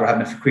 o'clock, we're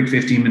having a quick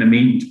 15-minute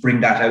meeting to bring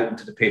that out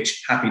into the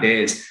pitch. Happy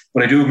days.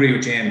 But I do agree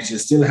with James. You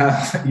still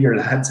have your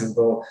lads who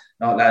go,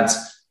 no,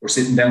 lads, we're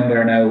sitting down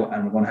there now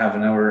and we're going to have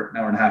an hour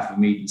and a half of a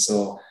meeting.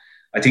 So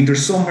I think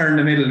there's somewhere in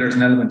the middle, there's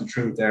an element of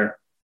truth there.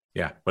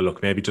 Yeah, well,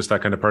 look, maybe just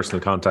that kind of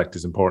personal contact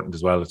is important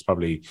as well. It's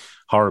probably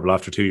horrible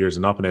after 2 years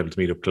of not being able to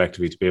meet up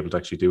collectively to be able to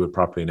actually do it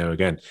properly now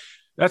again.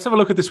 Let's have a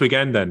look at this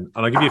weekend then.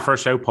 And I'll give you a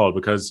first shout, Paul,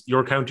 because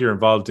your county are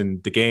involved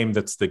in the game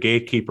that's the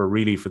gatekeeper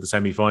really for the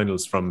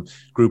semi-finals from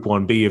Group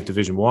 1B of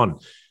Division 1.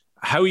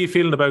 How are you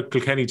feeling about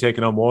Kilkenny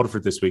taking on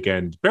Waterford this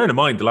weekend? Bearing in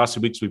mind, the last 2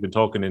 weeks we've been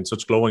talking in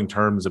such glowing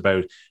terms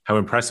about how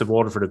impressive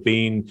Waterford have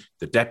been,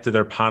 the depth of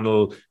their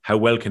panel, how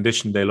well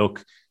conditioned they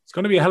look. It's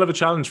going to be a hell of a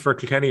challenge for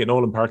Kilkenny at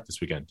Nolan Park this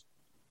weekend.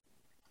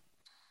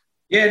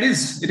 Yeah, it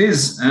is. It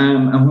is.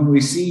 And when we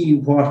see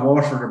what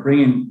Waterford are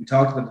bringing, we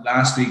talked about it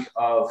last week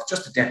of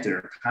just the depth of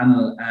their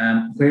panel,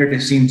 where they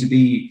seem to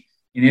be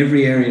in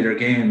every area of their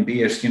game,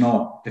 be it,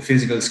 the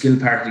physical skill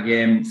part of the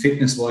game,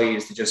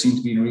 fitness-wise, they just seem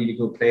to be in a really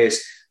good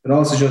place, but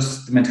also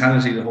just the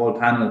mentality of the whole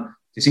panel.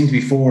 They seem to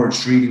be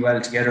forged really well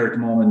together at the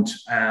moment.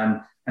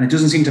 And it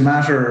doesn't seem to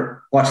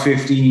matter what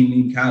 15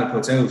 Liam Cal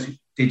puts out.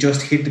 They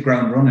just hit the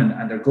ground running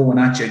and they're going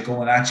at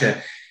you.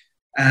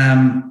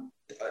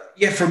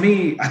 Yeah, for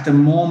me, at the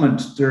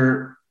moment,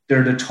 they're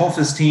the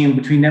toughest team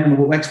between them and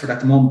Wexford at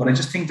the moment. But I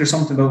just think there's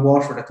something about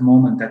Waterford at the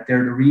moment that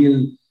they're the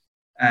real,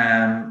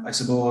 I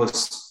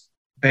suppose,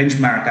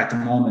 benchmark at the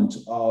moment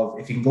of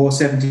if you can go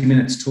 70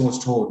 minutes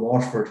toe-to-toe with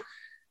Waterford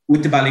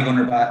with the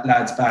Ballygunner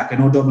lads back. I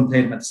know Dublin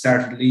played them at the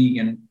start of the league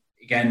and,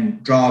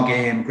 again, draw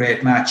game,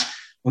 great match.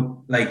 But,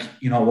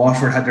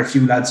 Waterford had their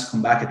few lads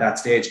come back at that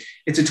stage.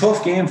 It's a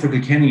tough game for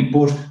Kilkenny,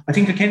 but I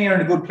think Kilkenny are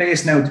in a good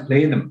place now to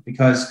play them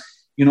because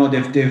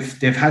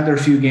they've had their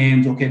few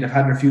games. Okay, they've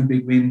had their few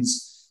big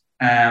wins,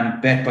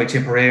 bet by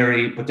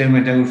Tipperary, but then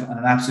went out on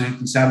an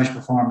absolutely savage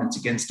performance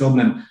against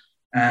Dublin.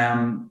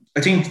 I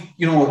think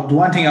the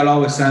one thing I'll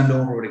always stand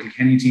over with a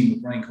Kilkenny team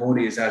with Brian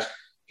Cody is that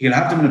he'll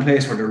have them in a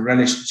place where they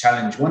relish the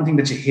challenge. One thing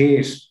that you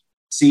hate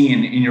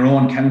seeing in your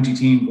own county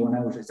team going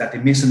out is that they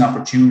miss an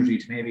opportunity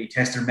to maybe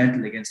test their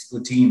mettle against a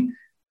good team.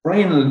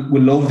 Brian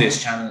will love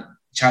this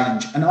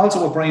challenge, and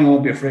also what Brian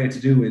won't be afraid to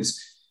do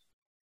is.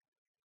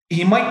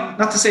 He might,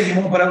 not to say he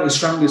won't put out as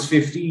strong as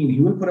 15, he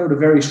will put out a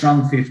very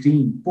strong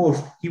 15, but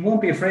he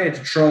won't be afraid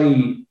to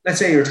try, let's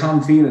say you're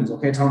Tom Phelan's,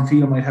 okay, Tom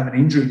Phelan might have an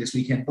injury this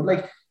weekend,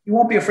 but he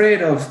won't be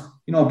afraid of,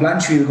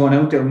 Blanchfield going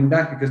out there wing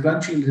back because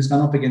Blanchfield has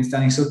gone up against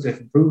Danny Sutcliffe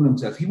and proven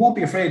himself. He won't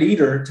be afraid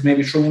either to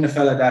maybe throw in a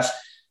fella that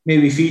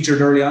maybe featured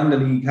early on in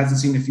the league, hasn't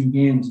seen a few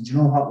games, and you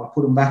know what, we'll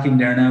put him back in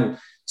there now.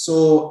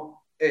 So,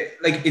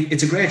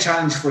 it's a great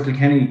challenge for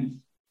Kilkenny.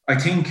 I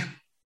think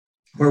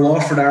where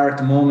Waterford are at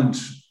the moment,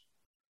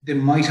 they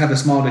might have a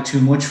small bit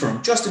too much for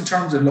them. Just in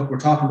terms of, we're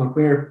talking about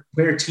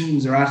where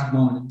teams are at the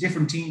moment.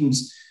 Different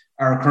teams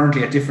are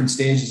currently at different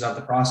stages of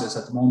the process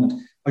at the moment.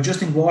 I just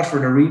think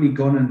Waterford are really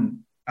gunning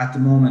at the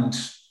moment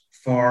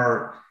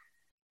for,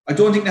 I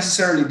don't think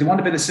necessarily, they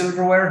want a bit of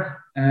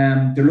silverware.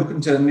 They're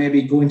looking to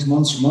maybe go into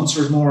Munster.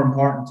 Munster is more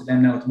important to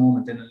them now at the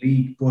moment than a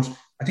league. But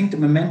I think the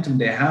momentum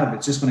they have,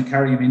 it's just going to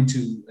carry them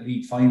into a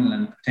league final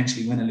and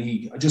potentially win a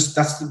league.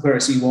 That's where I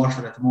see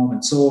Waterford at the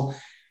moment. So,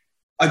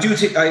 I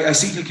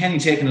see Kilkenny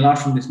taking a lot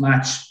from this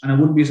match, and I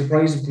wouldn't be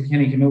surprised if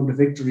Kilkenny came out with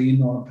a victory in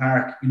Nolan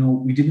Park.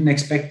 We didn't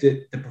expect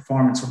the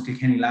performance from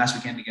Kilkenny last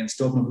weekend against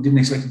Dublin. We didn't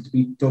expect them to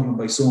beat Dublin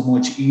by so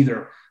much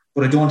either.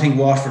 But I don't think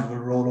Waterford will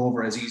roll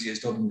over as easy as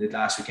Dublin did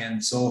last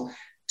weekend. So,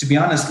 to be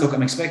honest, look,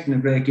 I'm expecting a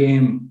great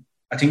game.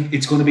 I think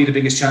it's going to be the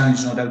biggest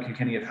challenge, no doubt,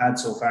 Kilkenny have had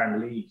so far in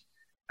the league.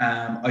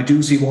 I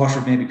do see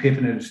Waterford maybe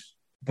pipping it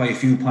by a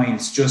few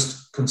points,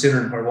 just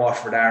considering where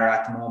Waterford are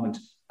at the moment.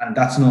 And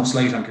that's no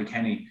slight on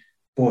Kilkenny.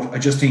 But I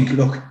just think,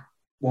 look,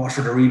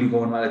 Waterford are really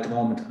going well at the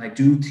moment. And I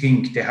do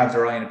think they have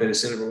their eye on a bit of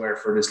silverware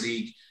for this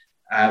league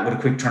with a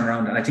quick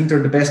turnaround. And I think they're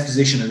in the best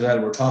position as well.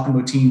 We're talking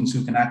about teams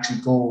who can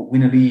actually go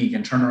win a league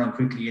and turn around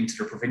quickly into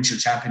their provincial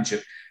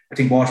championship. I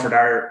think Waterford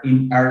are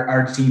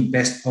the team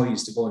best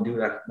poised to go and do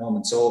that at the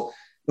moment. So,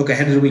 look,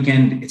 ahead of the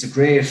weekend, it's a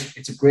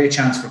great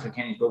chance for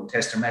Kilkenny to go and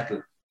test their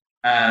mettle.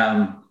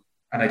 And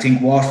I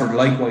think Waterford,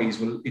 likewise,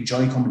 will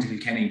enjoy coming to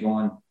Kilkenny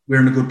going, we're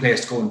in a good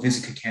place to go and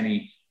visit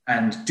Kilkenny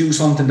and do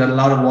something that a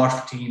lot of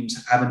Waterford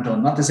teams haven't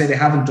done. Not to say they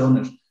haven't done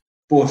it,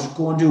 but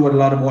go and do what a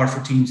lot of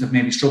Waterford teams have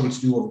maybe struggled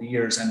to do over the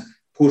years and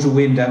put a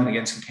win down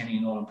against Kilkenny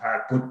in Nolan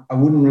Park, but I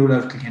wouldn't rule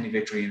out Kilkenny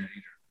victory in it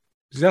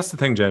either. That's the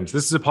thing, James.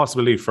 This is a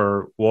possibility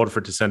for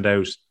Waterford to send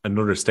out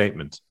another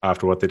statement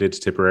after what they did to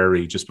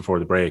Tipperary just before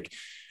the break.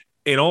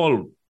 In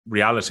all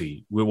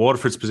reality, with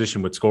Waterford's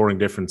position with scoring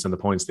difference and the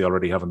points they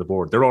already have on the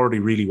board, they're already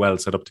really well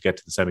set up to get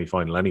to the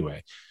semi-final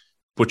anyway.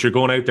 But you're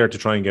going out there to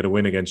try and get a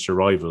win against your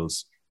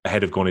rivals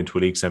ahead of going into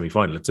a league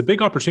semi-final. It's a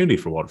big opportunity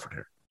for Waterford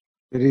here.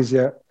 It is,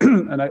 yeah.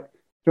 And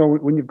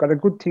when you've got a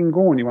good team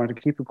going, you want to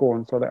keep it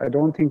going. So I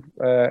don't think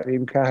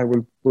even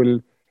Cahill will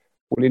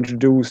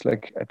introduce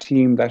like a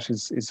team that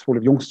is full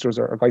of youngsters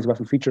or guys who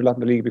haven't featured a lot in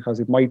the league, because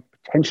it might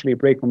potentially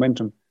break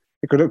momentum.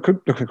 It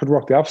could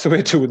work the opposite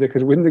way too. They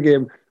could win the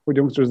game with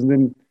youngsters and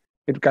then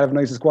it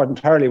galvanise the squad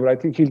entirely. But I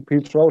think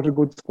he'll throw out a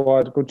good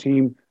squad, a good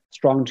team,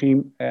 strong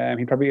team.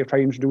 He'll probably try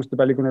to introduce the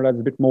Ballygunner lads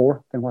a bit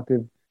more than what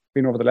they've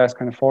been over the last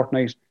kind of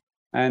fortnight,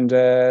 and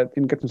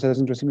then get themselves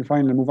into a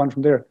semi-final and move on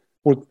from there.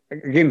 But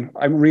again,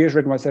 I'm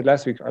reiterating what I said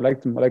last week. I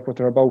like them. I like what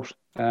they're about.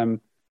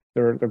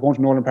 They're going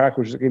to Nolan Park,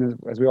 which again,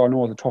 as we all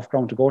know, is a tough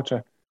ground to go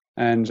to,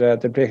 and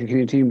they play a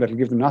Kilkenny team that'll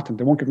give them nothing.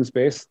 They won't give them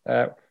space.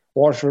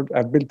 Waterford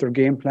have built their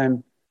game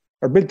plan,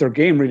 or built their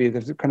game really.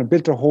 They've kind of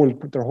built their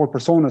whole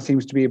persona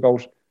seems to be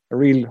about a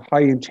real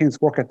high intense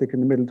work ethic in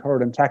the middle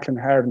third and tackling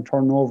hard and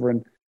turning over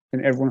and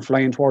everyone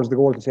flying towards the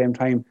goal at the same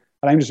time.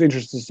 And I'm just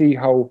interested to see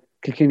how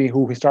Kilkenny,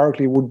 who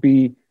historically would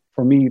be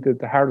for me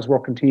the hardest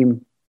working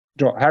team,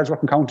 hardest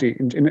working county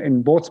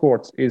in both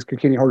sports, is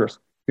Kilkenny hurlers.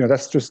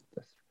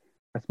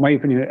 That's my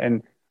opinion,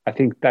 and I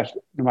think that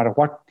no matter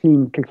what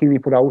team Kilkenny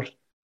put out,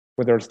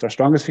 whether it's their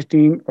strongest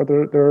 15 or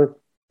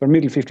their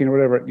middle 15 or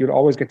whatever, you'll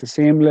always get the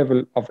same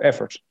level of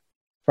effort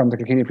from the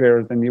Kilkenny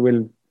players than you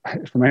will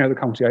from any other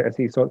county I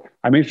see. So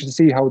I'm interested to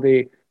see how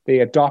they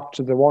adopt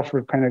to the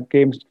Waterford kind of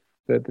games,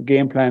 the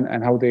game plan,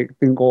 and how they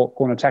then go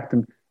and attack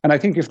them. And I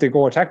think if they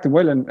go attack them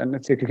well, and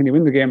let's say Kilkenny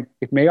win the game,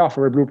 it may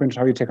offer a blueprint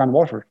how you take on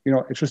Waterford.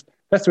 It's just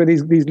that's the way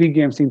these league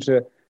games seem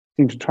to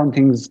turn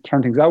things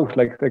out.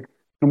 Like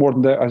no more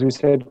than as we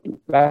said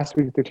last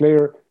week,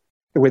 the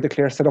way the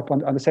Clare set up on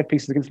the set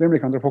pieces against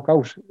Limerick on their hook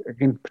out,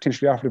 again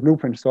potentially offered a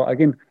blueprint. So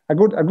again, a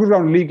good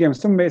round of league games.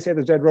 Some may say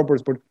they're dead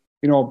rubbers, but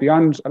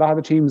beyond a lot of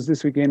the teams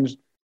this weekend,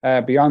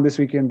 beyond this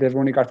weekend, they've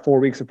only got 4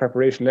 weeks of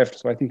preparation left.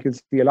 So I think you'll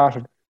see a lot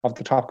of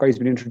the top guys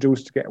being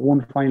introduced to get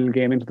one final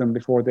game into them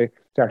before they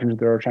start into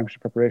their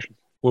championship preparations.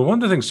 Well,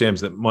 one of the things,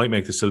 James, that might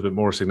make this a little bit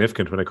more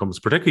significant when it comes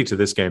particularly to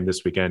this game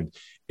this weekend,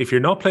 if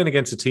you're not playing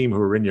against a team who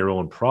are in your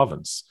own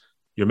province,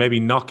 you're maybe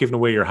not giving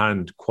away your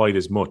hand quite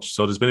as much.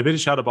 So there's been a bit of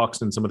shadow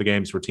boxing in some of the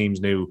games where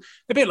teams knew,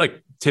 a bit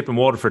like Tip and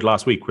Waterford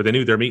last week, where they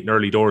knew they're meeting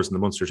early doors in the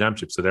Munster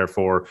Championship. So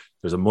therefore,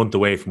 there's a month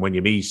away from when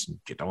you meet.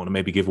 You don't want to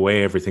maybe give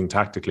away everything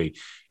tactically.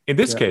 In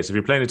this case, if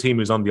you're playing a team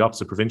who's on the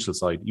opposite provincial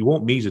side, you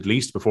won't meet at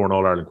least before an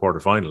All-Ireland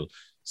quarter-final.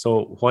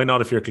 So why not,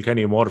 if you're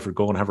Kilkenny and Waterford,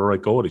 go and have a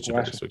right go at each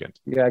other this weekend?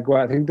 Yeah, go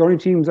ahead. I think the only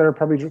teams that are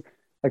probably,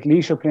 like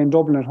Laois are playing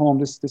Dublin at home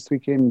this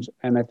weekend,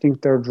 and I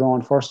think they're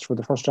drawn first for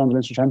the first round of the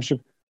Leinster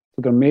Championship.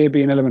 So there may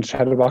be an element of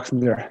shadow boxing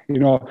there,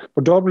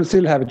 But Dublin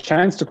still have a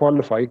chance to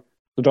qualify.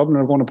 So Dublin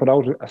are going to put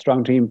out a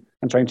strong team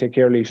and try and take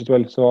care of Laois as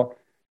well. So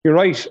you're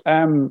right.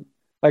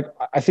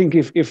 I think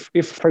if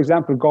for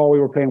example Galway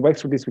were playing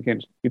Wexford this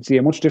weekend, you'd see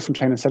a much different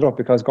kind of setup,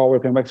 because Galway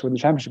are playing Wexford in the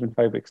Championship in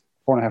 5 weeks,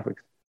 4.5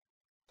 weeks.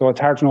 So it's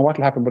hard to know what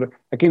will happen. But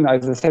again,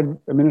 as I said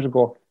a minute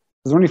ago,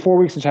 there's only 4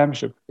 weeks of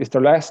Championship. It's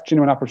their last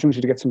genuine opportunity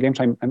to get some game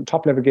time and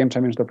top level game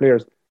time into their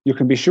players. You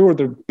can be sure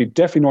there'll be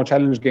definitely no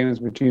challenge games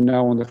between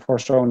now and the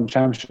first round of the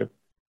Championship,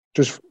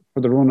 just for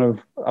the run of,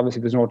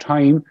 obviously there's no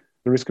time,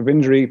 the risk of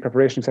injury,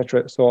 preparation,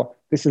 etc. So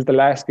this is the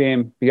last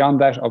game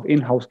beyond that of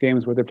in-house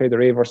games where they play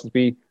their A versus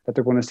B, that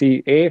they're going to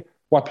see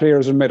what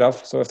players are made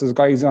of. So if there's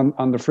guys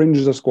on the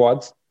fringes of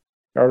squads,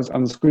 or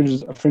on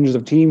the fringes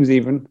of teams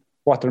even,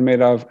 what they're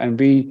made of, and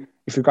B,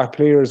 if you've got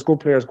players, good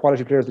players,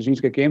 quality players that you need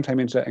to get game time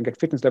into and get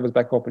fitness levels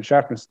back up and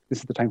sharpness, this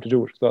is the time to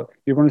do it. So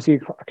you're going to see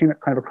kind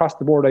of across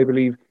the board, I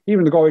believe,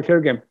 even the Galway Clare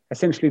game,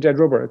 essentially dead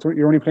rubber.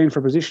 You're only playing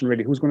for position,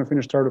 really. Who's going to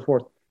finish third or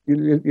fourth?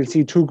 You'll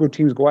see two good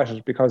teams go at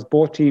it, because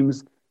both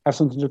teams have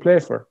something to play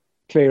for.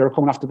 Clare are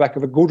coming off the back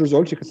of a good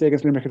result, you could say,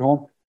 against Limerick at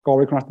home.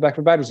 Galway coming off the back of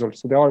a bad result.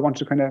 So they all want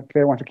to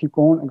Clare want to keep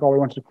going and Galway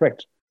want to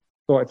correct.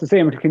 So it's the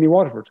same with Kilkenny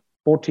Waterford.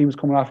 Both teams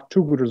coming off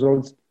 2 good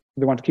results.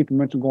 They want to keep the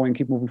momentum going,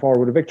 keep moving forward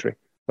with a victory.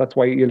 That's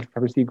why you'll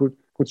probably see good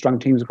strong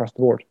teams across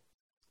the board.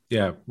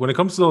 Yeah, when it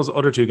comes to those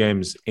other 2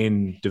 games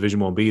in Division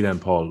 1B then,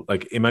 Paul,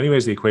 like in many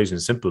ways the equation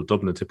is simple.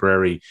 Dublin and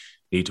Tipperary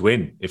need to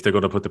win if they're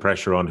going to put the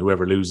pressure on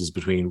whoever loses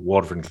between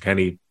Waterford and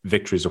Kilkenny.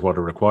 Victories are what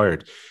are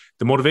required.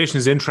 The motivation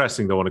is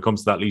interesting though when it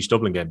comes to that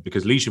Laois-Dublin game,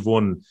 because Laois have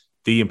won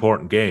the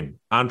important game.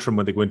 Antrim,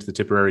 when they go into the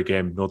Tipperary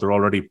game, they're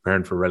already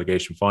preparing for a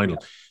relegation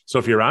final. So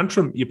if you're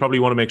Antrim, you probably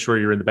want to make sure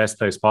you're in the best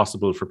place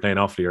possible for playing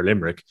Offaly or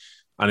Limerick.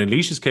 And in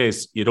Laois's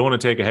case, you don't want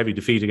to take a heavy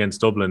defeat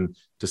against Dublin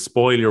to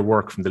spoil your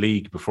work from the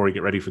league before you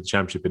get ready for the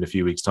championship in a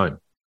few weeks' time.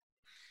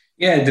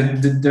 Yeah,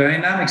 the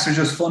dynamics are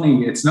just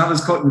funny. It's not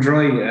as cut and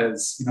dry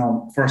as,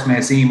 first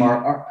may seem.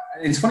 Or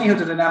it's funny how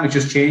the dynamic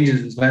just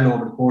changes as well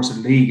over the course of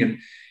the league. And,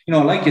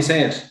 like you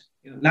said,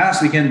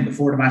 last weekend,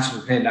 before the match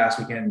was played last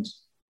weekend,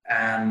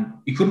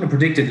 You couldn't have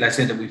predicted, let's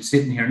say, that we're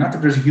sitting here, not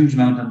that there's a huge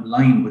amount on the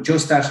line, but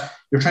just that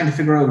you're trying to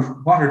figure out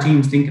what our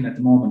team's thinking at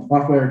the moment,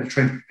 what way are they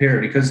trying to prepare,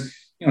 because,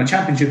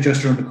 championship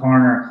just around the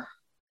corner,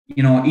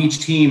 each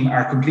team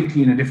are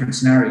completely in a different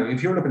scenario.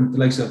 If you're looking at the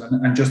likes of,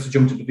 and just to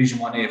jump to Division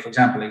 1A, for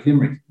example, like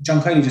Limerick,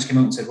 John Kiley just came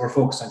out and said, we're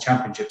focused on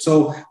championship.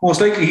 So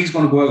most likely he's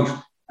going to go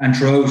out and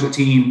throw out a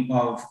team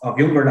of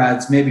younger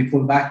lads, maybe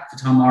pull back the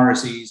Tom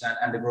Morrisseys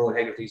and the Grow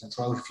Hegarty's and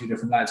throw out a few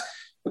different lads.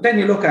 But then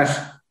you look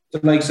at the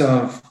likes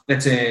of,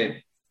 let's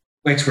say,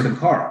 Wexford and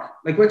Cork.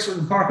 Like Wexford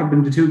and Cork have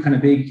been the two kind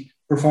of big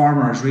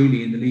performers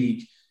really in the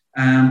league.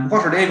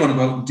 What are they going to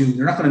go out and do?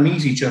 They're not going to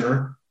meet each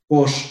other,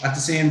 but at the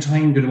same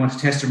time, do they want to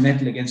test their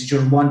mettle against each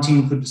other? One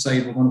team could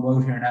decide we're going to go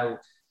out here now.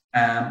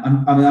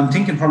 I'm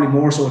thinking probably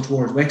more so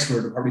towards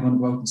Wexford. They're probably going to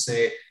go out and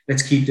say,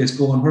 let's keep this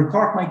going. Where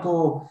Cork might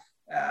go,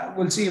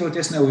 we'll see about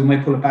this now. We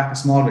might pull it back a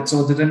small bit.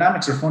 So the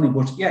dynamics are funny.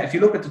 But yeah, if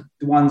you look at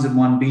the ones in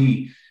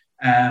 1B,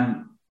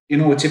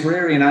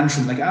 Tipperary and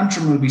Antrim, like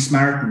Antrim will be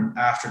smarting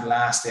after the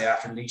last day,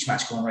 after the Laois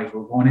match, going, right,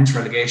 we're going into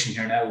relegation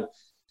here now.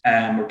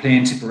 We're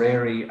playing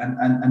Tipperary.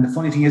 And the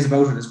funny thing is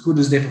about it, as good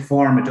as they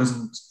perform, it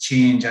doesn't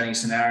change any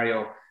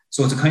scenario.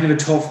 So it's a kind of a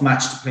tough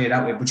match to play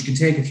that way, but you can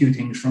take a few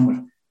things from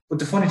it. But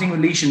the funny thing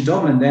with Laois and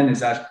Dublin then is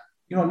that,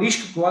 Laois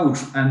could go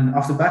out and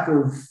off the back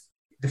of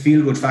the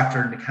feel-good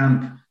factor in the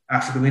camp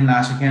after the win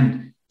last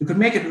weekend, they could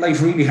make it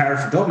life really hard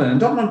for Dublin. And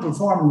Dublin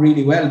performing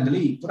really well in the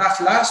league. But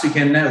after last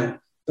weekend now,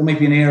 there might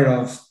be an air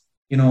of,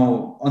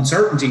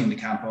 uncertainty in the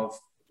camp of,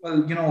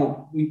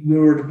 we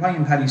were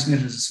deploying Paddy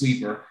Smith as a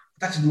sweeper,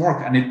 but that didn't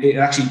work. And it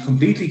actually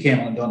completely came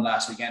undone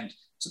last weekend.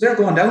 So they're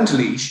going down to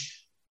Laois.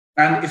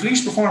 And if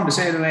Laois performed the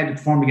same way they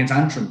performed against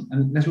Antrim,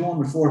 and let alone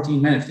with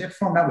 14 men, if they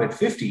performed that way at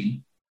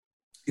 15,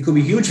 it could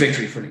be a huge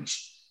victory for Laois.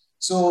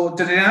 So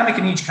the dynamic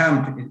in each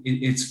camp,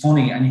 it's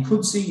funny. And you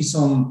could see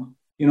some,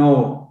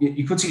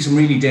 you could see some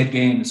really dead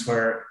games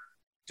where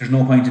there's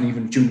no point in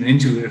even tuning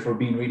into it, if we're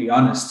being really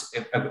honest,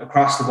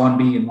 across the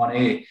 1B and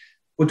 1A.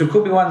 But there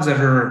could be ones that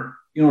are,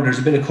 there's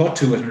a bit of cut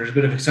to it and there's a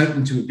bit of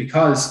excitement to it,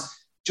 because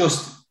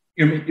just,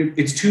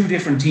 it's two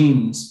different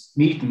teams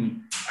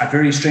meeting at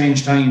very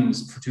strange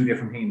times for two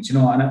different teams, and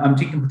I'm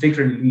thinking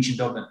particularly Laois and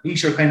Dublin.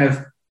 Laois are kind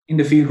of in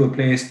the feel-good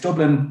place.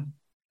 Dublin,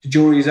 the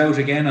jury is out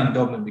again on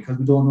Dublin because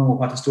we don't know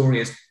what the story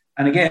is.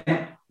 And again,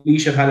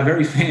 Laois have had a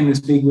very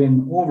famous big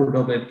win over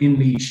Dublin in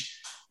Laois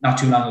not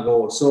too long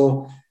ago.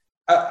 So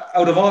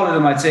out of all of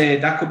them, I'd say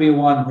that could be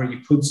one where you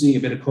could see a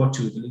bit of cut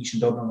to it, the Laois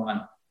and Dublin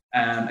one.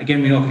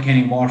 Again, we know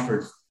Kilkenny and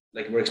Waterford,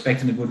 like we're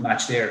expecting a good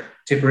match there.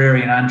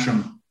 Tipperary and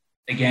Antrim,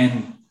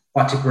 again,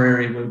 what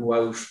Tipperary will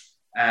go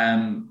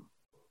out,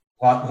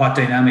 what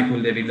dynamic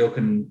will they be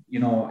looking?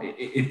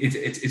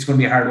 It's going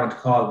to be a hard one to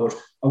call, but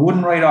I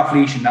wouldn't write off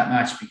Laois in that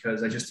match,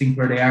 because I just think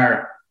where they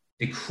are,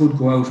 they could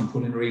go out and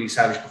put in a really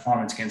savage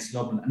performance against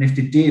Dublin. And if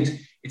they did,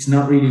 it's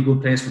not really a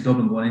good place for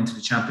Dublin going into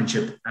the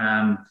championship.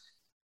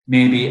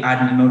 Maybe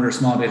adding another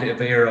small bit of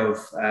air of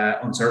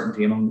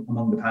uncertainty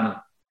among the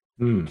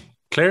panel.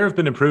 Clare have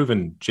been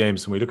improving,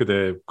 James. When we look at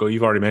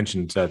you've already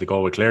mentioned the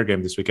Galway-Clare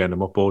game this weekend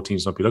and what both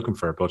teams might be looking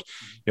for. But,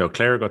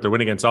 Clare got their win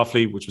against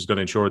Offaly, which was going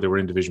to ensure they were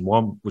in Division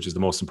 1, which is the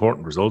most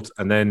important result.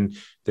 And then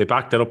they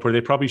backed that up where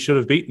they probably should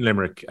have beaten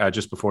Limerick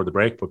just before the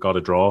break, but got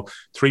a draw.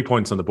 3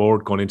 points on the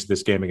board going into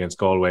this game against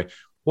Galway.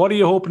 What are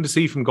you hoping to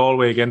see from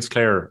Galway against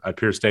Clare at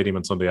Pearse Stadium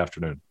on Sunday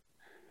afternoon?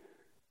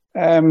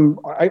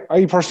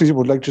 I personally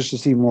would like just to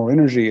see more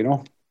energy,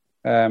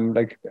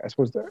 I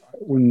suppose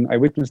when I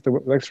witnessed the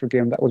Wexford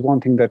game, that was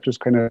one thing that just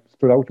kind of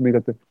stood out to me,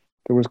 that there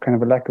was kind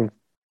of a lack of,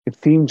 it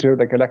seemed to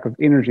like a lack of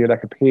energy, a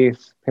lack of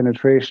pace,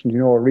 penetration,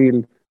 a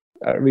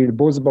real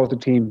buzz about the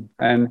team.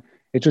 And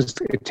it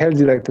tells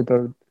you like that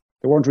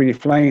they weren't really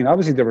flying.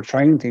 Obviously they were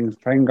trying guys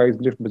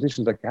in different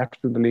positions like you have to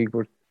do in the league,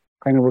 but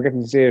kind of we're getting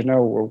to the stage now,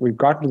 or we've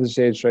gotten to the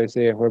stage, should I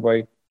say, whereby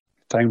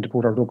it's time to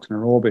put our ducks in a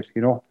row a bit,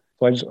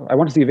 So I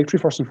want to see a victory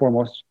first and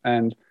foremost,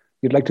 and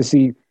you'd like to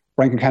see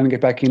Brian Concannon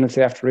get back in, let's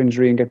say, after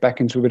injury and get back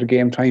into a bit of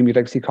game time. You'd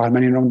like to see Cathal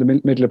Mannion around the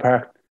middle of the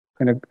park,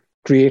 kind of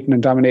creating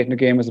and dominating the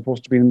game as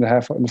opposed to being in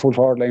the full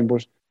forward line,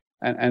 but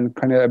and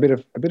kind of a bit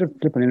of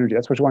flipping energy.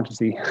 That's what you want to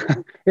see.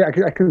 Yeah,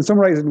 I can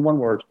summarise it in one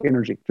word: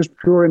 energy, just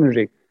pure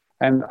energy.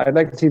 And I'd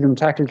like to see them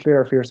tackle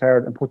Clare fierce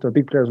hard and put their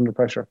big players under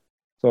pressure.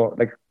 So,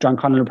 like John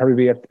Conlon will probably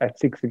be at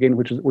 6 again,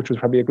 which was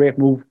probably a great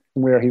move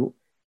from where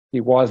he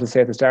was, let's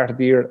say, at the start of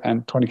the year.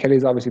 And Tony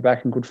Kelly's obviously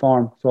back in good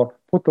form. So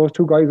put those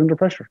two guys under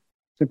pressure.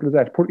 Simple as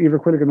that. Put Eva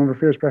Quilligan under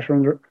fierce pressure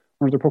under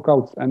the puck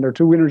outs. And they're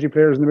two energy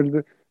players in the middle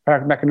of the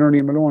park, McInerney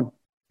and Malone.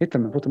 Hit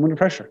them and put them under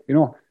pressure,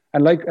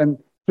 And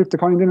flip the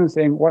coin in and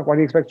saying, what do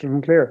you expect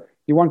from Clare?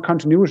 You want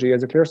continuity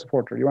as a Clare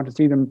supporter. You want to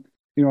see them,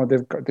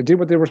 they did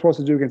what they were supposed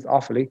to do against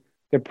Offaly.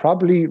 They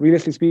probably,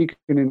 realistically speaking,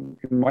 in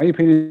my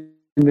opinion,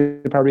 they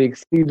probably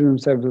exceeded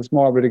themselves a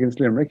small bit against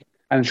Limerick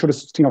and should have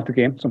seen out the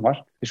game somewhat.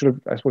 They should have,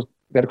 I suppose,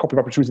 they had a couple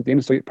of opportunities at the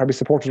end, so probably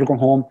supporters were going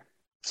home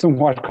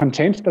somewhat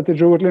content that they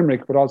drew at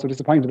Limerick, but also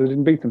disappointed they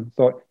didn't beat them.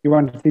 So you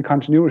want to see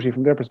continuity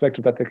from their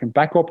perspective, that they can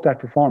back up that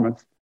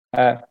performance,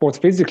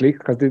 both physically,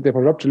 because they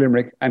put it up to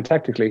Limerick, and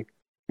tactically,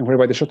 and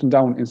whereby they shut them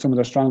down in some of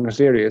their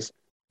strongest areas.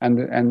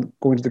 and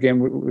going to the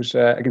game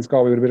against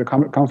Galway with a bit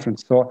of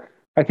confidence. So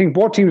I think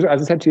both teams,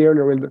 as I said to you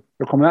earlier,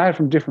 they're coming at it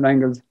from different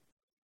angles.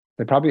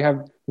 They probably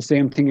have the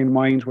same thing in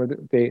mind, where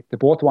they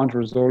both want a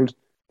result.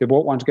 They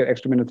both want to get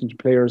extra minutes into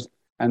players,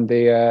 and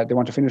they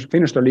want to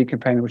finish their league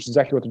campaign, which is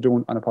exactly what they're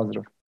doing on a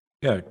positive.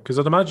 Yeah, because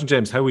I'd imagine,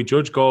 James, how we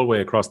judge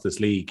Galway across this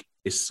league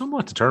is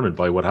somewhat determined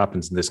by what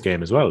happens in this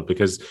game as well.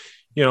 Because,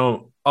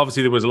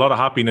 obviously there was a lot of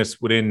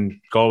happiness within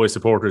Galway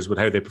supporters with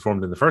how they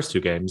performed in the first 2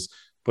 games.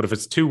 But if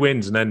it's 2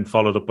 wins and then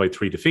followed up by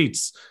 3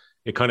 defeats,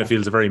 it kind of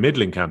feels a very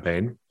middling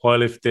campaign.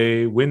 While if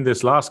they win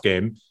this last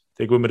game,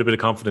 they go in with a bit of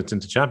confidence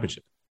into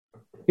championship.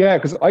 Yeah,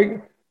 because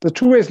there's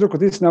 2 ways to look at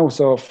this now.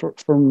 So for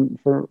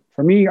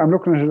me, I'm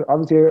looking at it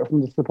obviously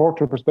from the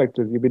supporter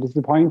perspective. You'd be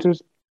disappointed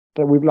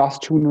that we've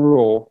lost 2 in a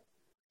row.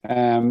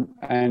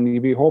 And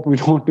you'd be hoping we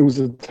don't lose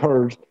a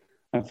third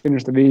and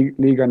finish the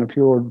league on a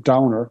pure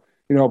downer,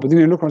 But then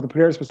you're looking at the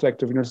players'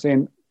 perspective, and you're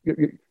saying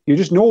you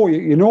just know,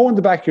 in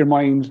the back of your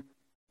mind,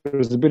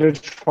 there's a bit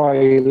of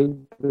trial,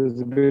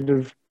 there's a bit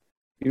of,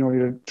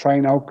 you're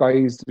trying out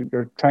guys,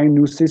 you're trying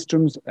new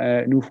systems,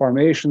 new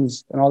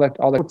formations, and all that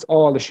puts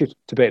all the shit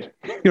to bed.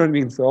 You know what I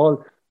mean?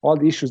 So all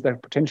the issues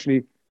that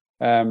potentially,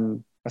 I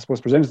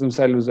suppose, presented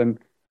themselves, and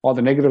all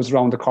the negatives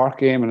around the Cork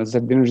game, and as I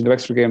said, the energy in the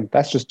Wexford game,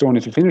 that's just done.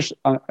 If you finish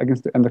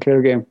against the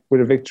Clare game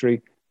with a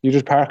victory, you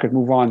just park it,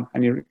 move on,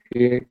 and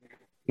you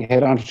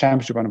head on to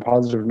championship on a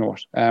positive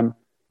note.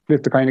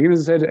 Flip the coin again,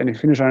 as I said, and you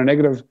finish on a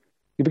negative,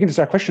 you begin to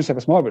start questioning yourself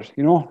a small bit,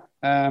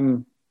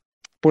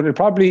 But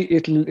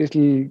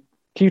it'll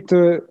keep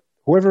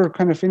whoever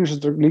kind of finishes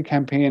the league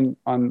campaign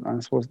on, I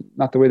suppose,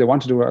 not the way they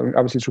want to do it,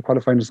 obviously through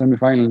qualifying the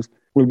semi-finals,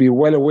 will be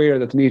well aware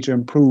that they need to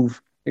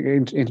improve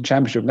into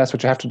championship, and that's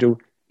what you have to do.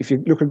 If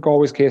you look at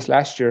Galway's case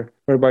last year,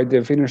 whereby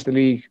they finished the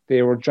league,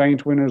 they were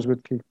giant winners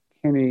with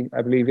Kilkenny,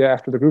 I believe,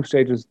 after the group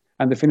stages,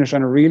 and they finished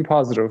on a real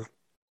positive,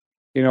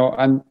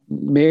 and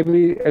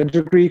maybe a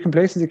degree of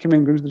complacency came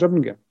in going to the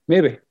Dublin game,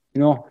 maybe,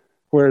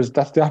 whereas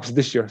that's the opposite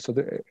this year. So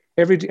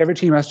every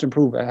team has to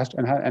improve,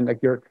 and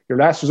like your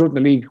last result in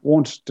the league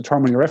won't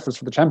determine your efforts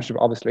for the championship,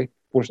 obviously,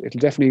 but it'll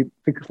definitely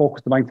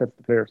focus the mindset of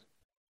the players.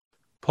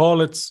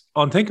 Paul, it's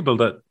unthinkable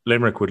that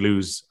Limerick would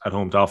lose at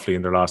home to Offaly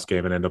in their last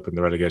game and end up in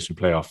the relegation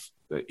playoff,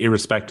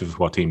 irrespective of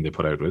what team they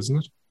put out, isn't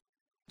it?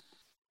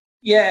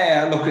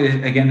 Yeah, look,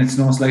 again, it's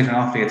no slight on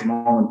Offaly at the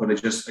moment, but I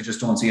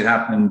just don't see it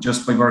happening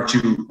just by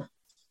virtue.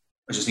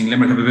 I just think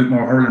Limerick have a bit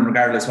more hurling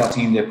regardless what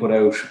team they put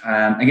out.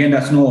 Again,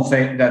 that's no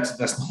offence.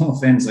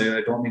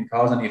 I don't mean to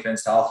cause any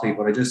offence to Offaly,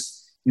 but I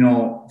just,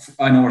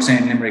 I know we're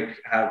saying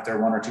Limerick have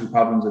their 1 or 2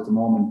 problems at the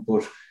moment,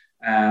 but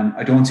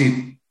I don't see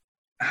it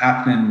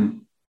happening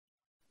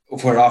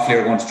where Offaly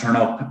are going to turn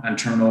up and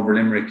turn over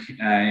Limerick in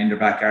their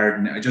back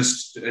garden. I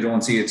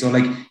don't see it. So,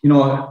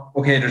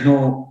 okay, there's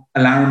no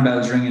alarm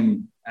bells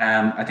ringing.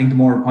 I think the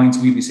more points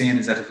we'd be saying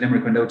is that if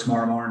Limerick went out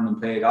tomorrow morning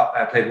and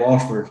played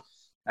Waterford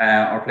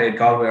or played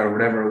Galway or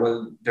whatever,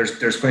 well,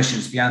 there's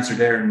questions to be answered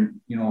there,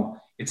 and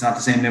it's not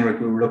the same Limerick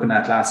we were looking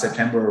at last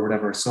September or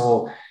whatever.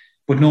 So,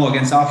 but no,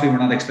 against Offaly, we're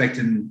not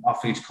expecting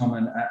Offaly to come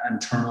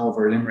and turn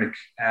over Limerick.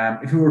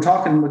 If we were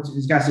talking with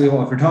if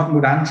we're talking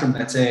about Antrim,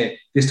 let's say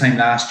this time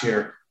last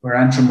year, where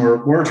Antrim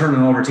were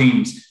turning over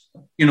teams,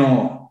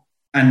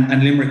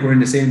 and Limerick were in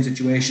the same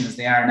situation as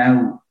they are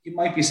now, you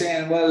might be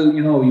saying, well,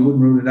 you wouldn't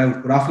rule it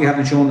out. But Offaly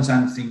haven't shown us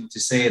anything to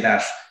say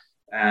that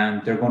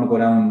they're going to go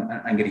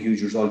down and get a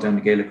huge result down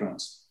the Gaelic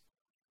grounds.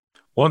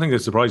 One thing that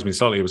surprised me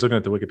slightly, I was looking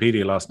at the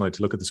Wikipedia last night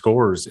to look at the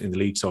scorers in the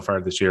league so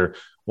far this year.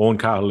 Owen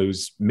Cahill,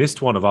 who's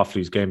missed one of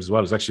Offaly's games as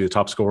well, is actually the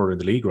top scorer in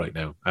the league right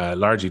now,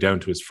 largely down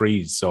to his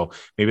frees. So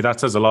maybe that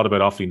says a lot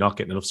about Offaly not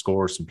getting enough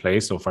scores from play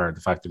so far,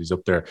 the fact that he's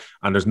up there.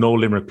 And there's no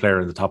Limerick player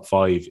in the top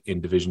 5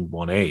 in Division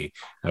 1A,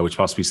 which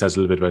possibly says a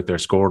little bit about their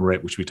scoring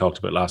rate, which we talked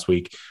about last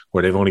week,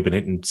 where they've only been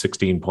hitting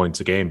 16 points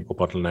a game up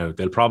until now.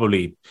 They'll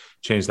probably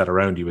change that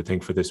around, you would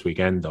think, for this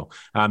weekend, though.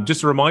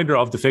 Just a reminder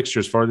of the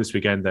fixtures for this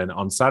weekend then.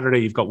 On Saturday,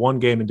 you've got one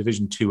game in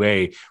Division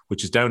 2A,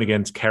 which is Down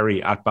against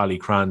Kerry at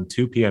Ballycran,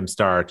 2 p.m.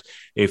 start.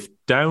 If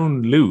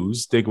Down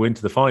lose, they go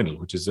into the final,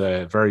 which is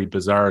a very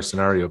bizarre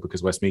scenario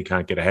because Westmeath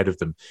can't get ahead of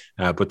them.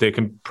 But they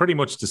can pretty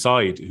much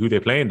decide who they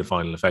play in the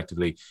final,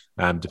 effectively,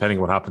 depending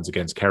on what happens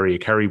against Kerry. A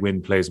Kerry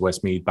win plays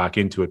Westmeath back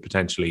into it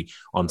potentially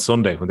on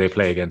Sunday when they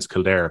play against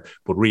Kildare.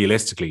 But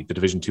realistically, the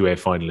Division 2A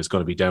final is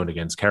going to be Down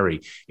against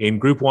Kerry. In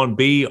Group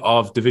 1B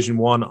of Division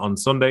 1 on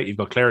Sunday, you've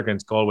got Clare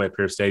against Galway at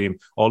Pearse Stadium.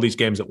 All these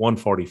games at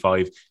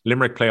 1:45.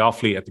 Limerick play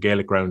Offaly at the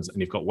Gaelic grounds,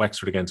 and you've got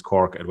Wexford against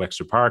Cork at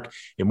Wexford Park.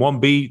 In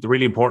 1B, the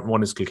really important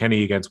one is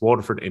Kilkenny against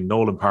Waterford in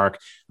Nolan Park.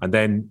 And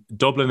then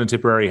Dublin and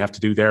Tipperary have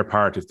to do their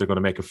part if they're going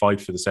to make a fight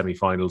for the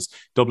semi-finals.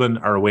 Dublin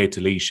are away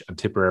to Laois, and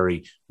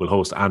Tipperary will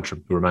host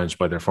Antrim, who are managed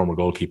by their former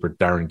goalkeeper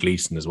Darren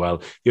Gleeson as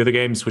well. The other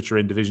games, which are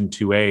in Division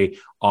 2A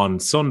on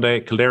Sunday,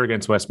 Kildare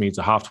against Westmeath,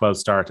 a 12:30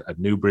 start at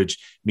Newbridge.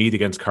 Meath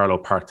against Carlow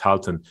Park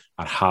Talton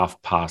at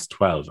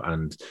 12:30.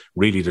 And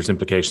really, there's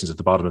implications at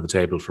the bottom of the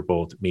table for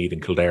both Meath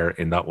and Kildare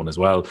in that one as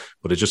well.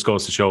 But it just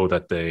goes to show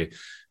that the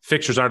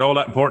fixtures aren't all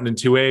that important in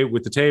 2A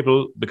with the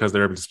table because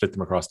they're able to split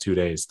them across 2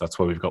 days. That's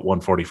why we've got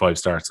 1:45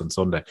 starts on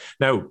Sunday.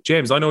 Now,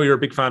 James, I know you're a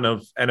big fan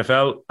of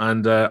NFL,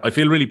 and I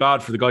feel really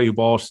bad for the guy who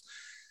bought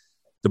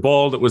the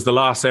ball that was the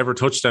last ever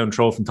touchdown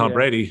throw from Tom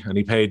Brady, and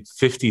he paid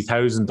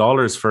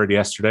 $50,000 for it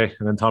yesterday.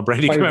 And then Tom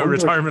Brady came out of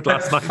retirement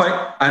last night.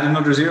 Add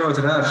another zero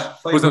to that.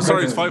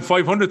 It's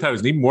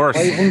 500,000, even worse.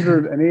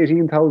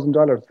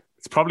 $518,000.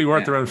 It's probably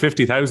worth around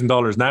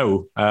 $50,000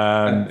 now.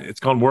 It's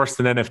gone worse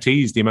than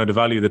NFTs, the amount of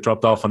value that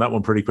dropped off on that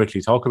one pretty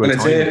quickly. Talk about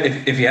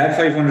if he had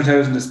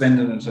 500,000 to spend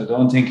on it, I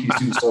don't think he's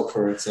too stuck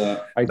for it.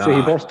 I'd say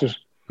he busted.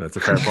 That's a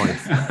fair point.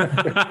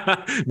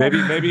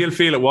 maybe you'll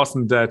feel it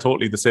wasn't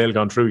totally the sale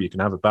gone through. You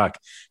can have it back.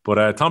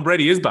 But Tom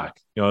Brady is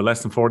back,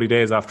 less than 40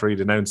 days after he'd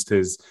announced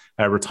his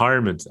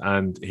retirement.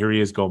 And here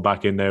he is going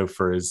back in now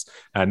for his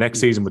next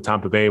season with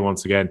Tampa Bay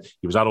once again.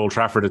 He was at Old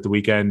Trafford at the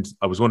weekend.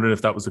 I was wondering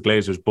if that was the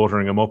Glazers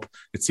buttering him up.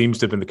 It seems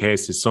to have been the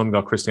case. His son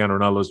got Cristiano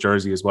Ronaldo's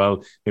jersey as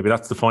well. Maybe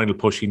that's the final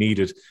push he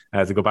needed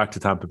to go back to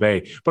Tampa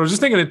Bay. But I was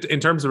just thinking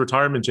in terms of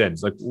retirement,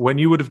 James, like when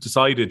you would have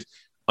decided,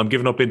 I'm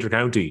giving up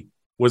inter-county,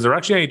 was there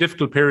actually any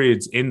difficult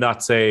periods in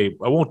that, say,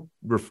 I won't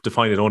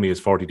define it only as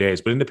 40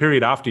 days, but in the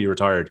period after you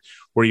retired,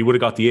 where you would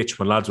have got the itch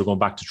when lads were going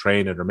back to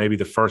training, or maybe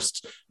the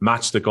first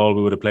match that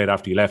Galway would have played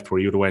after you left,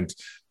 where you would have went,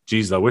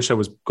 geez, I wish I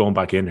was going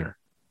back in here?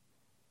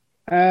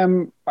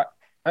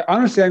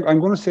 Honestly,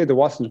 I'm going to say there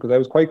wasn't, because I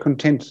was quite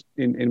content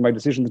in my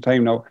decision at the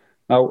time. Now,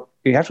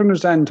 you have to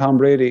understand Tom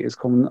Brady is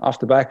coming off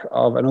the back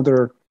of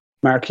another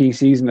marquee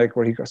season, like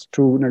where he got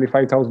through nearly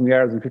 5,000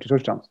 yards and 50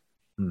 touchdowns.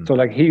 So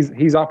like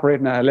he's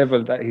operating at a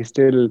level that he's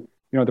still,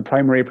 the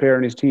primary player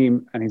in his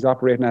team, and he's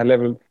operating at a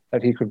level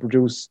that he could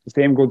produce the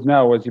same goods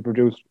now as he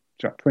produced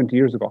 20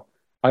 years ago.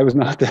 I was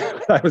not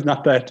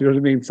that. Do you know what I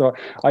mean? So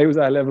I was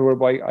at a level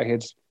whereby I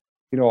had,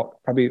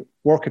 probably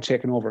work had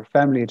taken over,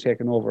 family had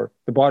taken over,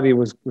 the body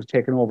was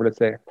taken over, let's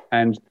say,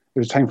 and it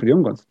was time for the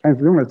young ones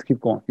to keep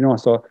going.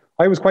 So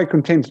I was quite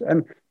content.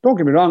 And don't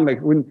get me wrong,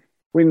 like when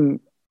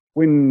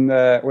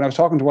I was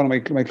talking to one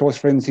of my close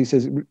friends, he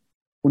says,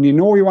 when you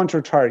know you want to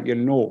retire, you'll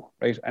know,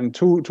 right? And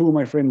two of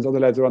my friends, other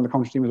lads who are on the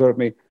country team as well with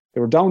me,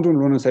 they were down doing a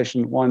running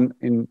session, one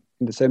in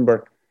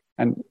December,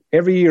 and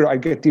every year I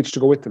get ditched to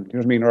go with them, you know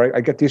what I mean? Or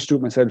I get ditched to do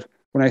it myself.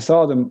 When I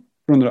saw them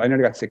running, I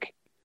nearly got sick.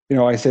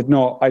 I said,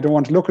 no, I don't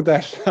want to look at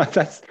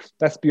that.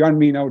 That's beyond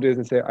me nowadays.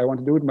 I say, I want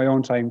to do it in my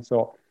own time.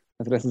 So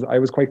I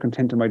was quite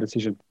content in my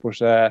decision. But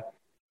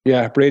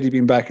Brady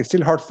being back, it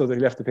still hurts though that he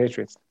left the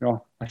Patriots.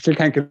 I still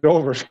can't get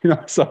over it.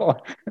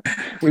 So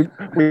we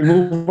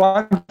move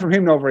on from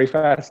him now very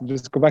fast and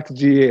just go back to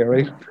GA,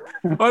 right?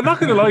 I'm not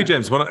going to lie,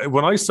 James.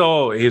 When I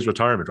saw his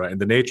retirement, right,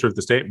 and the nature of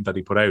the statement that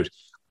he put out,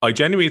 I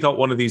genuinely thought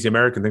one of these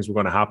American things were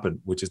going to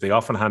happen, which is they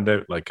often hand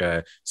out like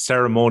a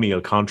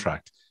ceremonial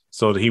contract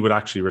so that he would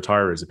actually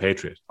retire as a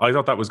Patriot. I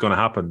thought that was going to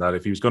happen, that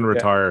if he was going to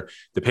retire,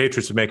 the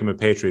Patriots would make him a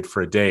Patriot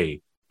for a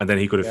day, and then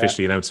he could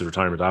officially announce his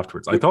retirement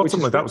afterwards. I thought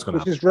something like that was going to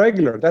happen. Which is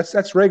regular.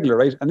 That's regular,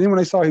 right? And then when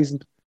I saw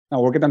now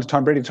we're getting on to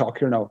Tom Brady talk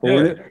here now.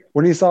 But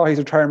when he saw his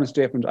retirement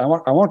statement, I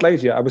won't lie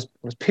to you, I was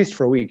pissed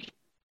for a week.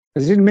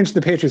 Because he didn't mention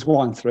the Patriots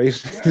once, right?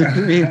 You know what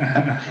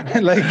I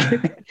mean?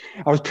 Like,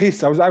 I was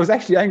pissed. I was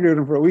actually angry with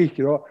him for a week,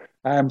 So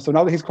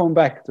now that he's coming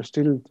back, there's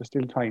still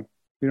time.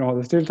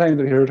 There's still time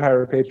that he'll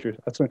retire a Patriot.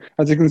 That's when,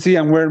 as you can see,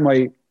 I'm wearing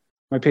my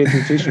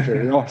Patriots t-shirt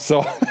here,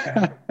 So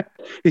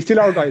he's still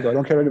our guy, though. I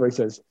don't care what anybody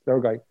says. He's our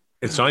guy.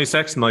 It's Johnny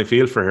Sexton I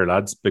feel for here,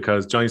 lads,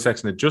 because Johnny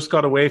Sexton had just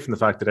got away from the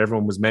fact that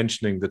everyone was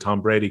mentioning the Tom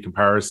Brady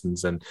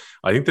comparisons. And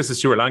I think this is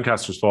Stuart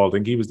Lancaster's fault. I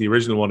think he was the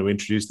original one who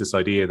introduced this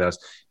idea that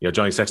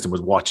Johnny Sexton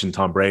was watching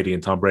Tom Brady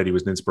and Tom Brady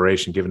was an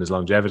inspiration given his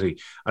longevity.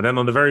 And then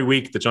on the very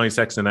week that Johnny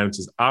Sexton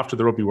announces after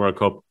the Rugby World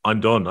Cup,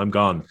 I'm done, I'm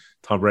gone,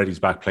 Tom Brady's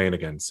back playing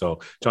again. So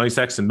Johnny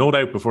Sexton, no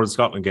doubt before the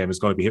Scotland game, is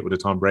going to be hit with a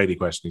Tom Brady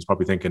question. He's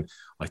probably thinking,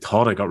 I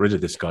thought I got rid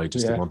of this guy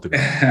just a month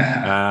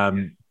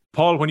ago.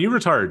 Paul, when you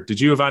retired,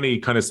 did you have any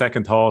kind of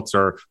second thoughts,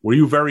 or were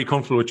you very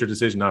comfortable with your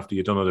decision after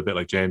you'd done it a bit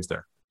like James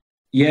there?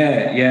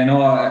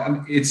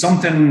 It's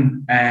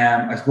something,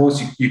 I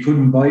suppose you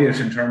couldn't buy it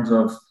in terms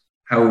of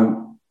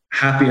how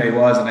happy I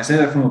was. And I say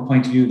that from a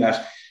point of view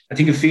that I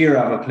think a fear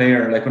of a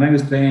player, like when I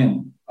was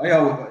playing,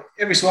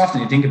 every so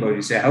often you think about it,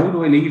 you say, how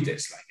do I leave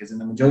this? Like, as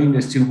in, I'm enjoying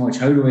this too much,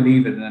 how do I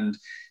leave it? And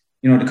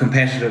the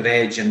competitive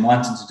edge and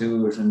wanting to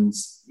do it. And,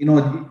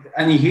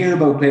 and you hear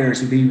about players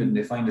who leave it and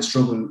they find a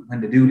struggle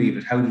when they do leave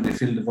it. How do they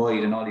fill the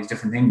void and all these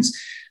different things?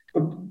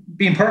 But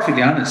being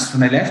perfectly honest,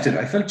 when I left it,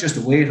 I felt just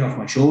a weight off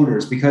my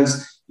shoulders,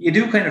 because you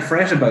do kind of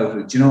fret about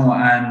it,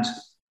 and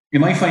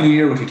in my final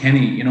year with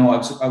Kilkenny, I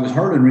was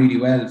hurling really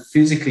well.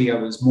 Physically, I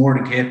was more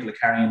than capable of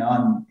carrying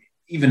on.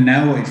 Even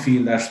now, I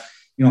feel that,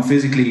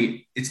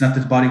 physically, it's not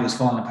that the body was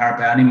falling apart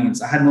by any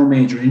means. I had no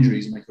major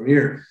injuries in my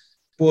career.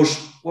 But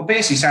what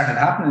basically started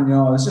happening,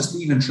 I was just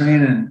leaving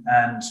training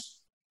and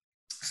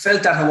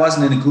felt that I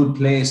wasn't in a good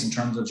place in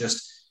terms of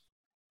just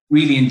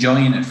really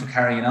enjoying it for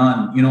carrying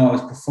on. I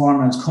was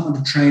performing, I was coming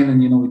to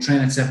training, we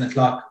train at 7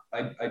 o'clock.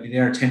 I'd be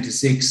there 10 to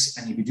 6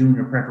 and you'd be doing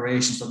your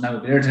preparations. But now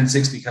I'd be there 10 to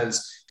 6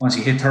 because once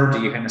you hit 30,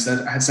 you kind of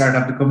started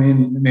having to come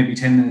in maybe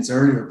 10 minutes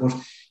earlier. But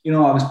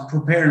I was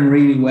preparing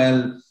really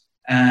well.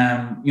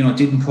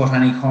 Didn't cut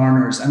any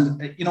corners. And,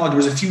 there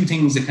was a few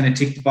things that kind of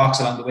ticked the box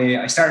along the way.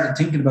 I started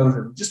thinking about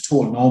it, just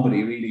told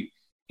nobody really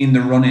in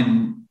the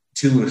run-in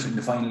to it in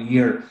the final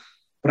year.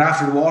 But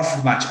after the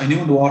Waterford match, I knew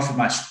in the Waterford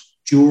match,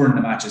 during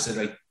the match, I said,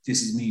 like,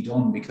 this is me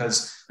done,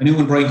 because I knew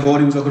when Brian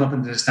Cody was looking up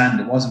into the stand,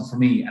 it wasn't for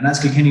me. And as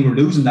Kilkenny were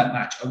losing that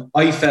match,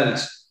 I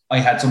felt I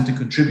had something to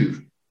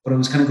contribute. But I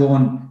was kind of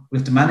going,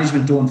 if the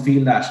management don't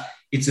feel that,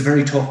 it's a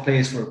very tough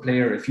place for a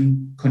player if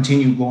you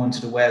continue going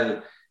to the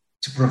well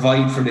to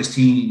provide for this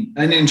team,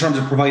 and in terms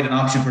of provide an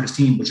option for this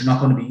team, but you're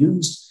not going to be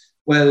used,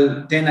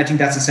 well, then I think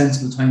that's a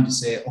sensible time to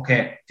say,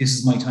 okay, this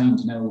is my time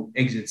to now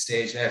exit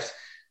stage left.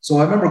 So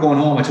I remember going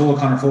home, I told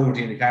Conor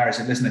Fogarty in the car, I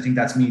said, listen, I think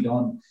that's me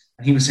done.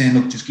 And he was saying,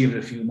 look, just give it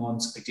a few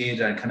months. I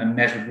did. I kind of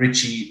met with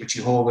Richie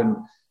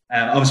Hogan.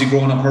 Obviously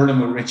growing up hurling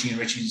with Richie, and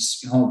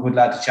Richie's a good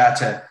lad to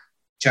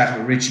chat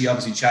with Richie,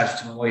 obviously chatted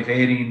to my wife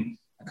Aileen.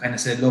 I kind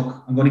of said,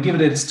 look, I'm going to give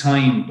it its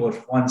time,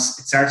 but once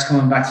it starts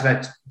coming back to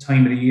that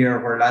time of the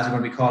year where lads are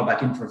going to be called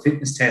back in for a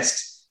fitness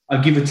test,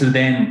 I'll give it till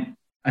then.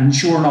 And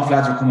sure enough,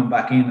 lads are coming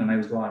back in, and I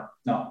was going,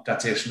 no,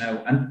 that's it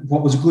now. And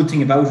what was a good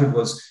thing about it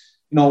was,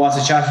 once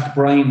I chatted to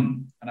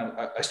Brian and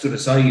I stood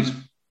aside,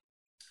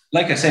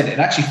 like I said, it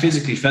actually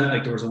physically felt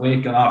like there was a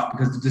weight gone off,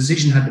 because the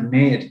decision had been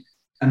made.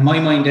 And my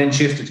mind then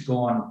shifted to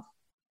going,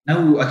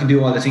 now I can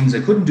do all the things I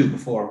couldn't do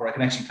before, where I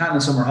can actually plan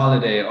a summer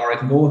holiday, or I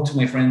can go to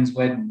my friend's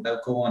wedding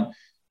without going,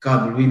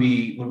 God, will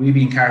we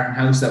be in Carton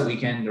House that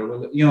weekend?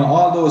 Or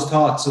all those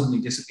thoughts suddenly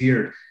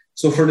disappeared.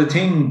 So for the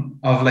thing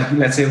of, like,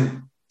 let's say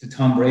the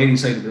Tom Brady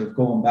side of it, of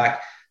going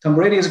back, Tom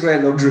Brady has a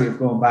great luxury of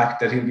going back,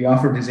 that he'll be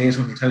offered his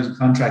 800,000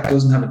 contract,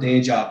 doesn't have a day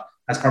job,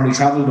 has probably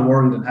travelled the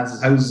world and has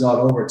his houses all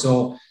over it.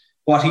 So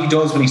what he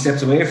does when he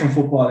steps away from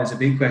football is a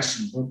big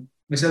question. But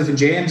myself and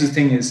James's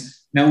thing is,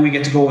 now we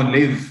get to go and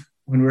live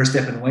when we're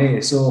stepping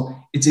away. So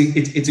it's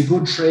a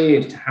good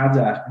trade to have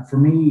that. And for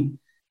me,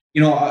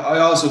 I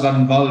also got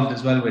involved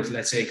as well with,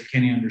 let's say,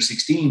 Kilkenny under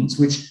 16s,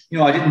 which,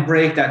 I didn't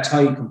break that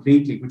tie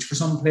completely, which for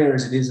some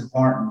players it is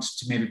important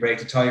to maybe break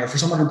the tie, or for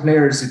some other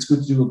players it's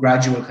good to do a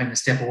gradual kind of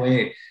step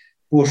away.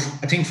 But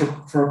I think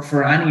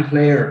for any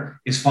player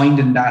is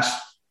finding that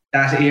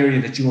area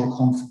that you're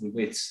comfortable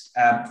with.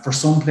 For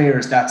some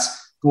players, that's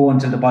going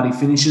till the body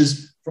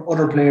finishes. For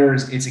other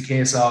players, it's a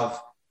case of,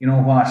 you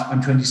know what,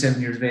 I'm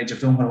 27 years of age, I've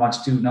done what I want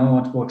to do, now I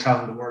want to go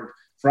travel the world.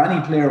 For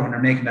any player, when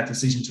they're making that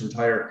decision to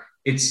retire,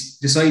 it's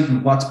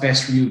deciding what's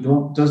best for you.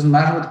 Doesn't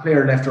matter what the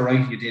player left or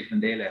right you did when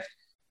they left.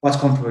 What's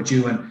comfortable with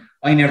you? And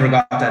I never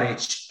got that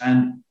itch.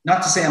 And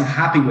not to say I'm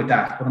happy with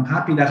that, but I'm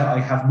happy that I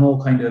have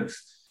no kind of,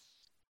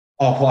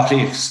 what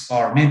ifs,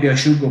 or maybe I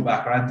should go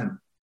back or anything.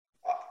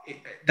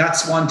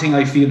 That's one thing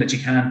I feel that you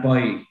can't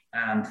buy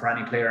for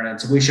any player. And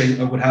it's a wish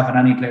I would have on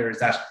any player, is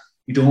that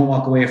you don't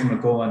walk away from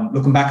it going,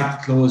 looking back at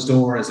the closed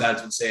door, as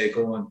lads would say,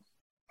 going,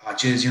 oh,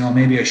 geez,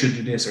 maybe I should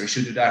do this, or I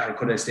should do that, or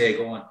could I stay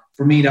going?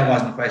 For me, that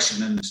wasn't a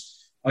question. And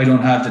I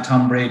don't have the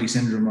Tom Brady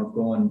syndrome of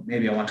going,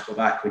 maybe I want to go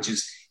back,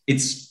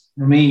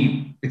 for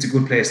me, it's a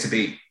good place to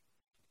be.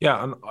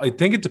 Yeah, and I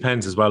think it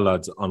depends as well,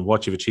 lads, on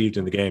what you've achieved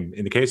in the game.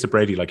 In the case of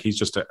Brady, like, he's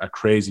just a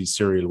crazy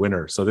serial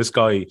winner. So this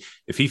guy,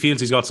 if he feels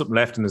he's got something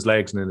left in his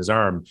legs and in his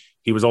arm,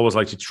 he was always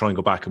likely to try and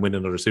go back and win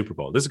another Super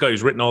Bowl. This is a guy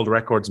who's written all the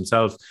records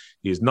himself.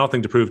 He has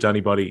nothing to prove to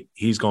anybody.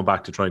 He's gone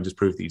back to try and just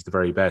prove that he's the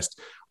very best.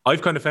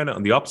 I've kind of found it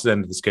on the opposite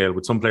end of the scale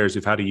with some players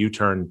who've had a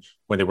U-turn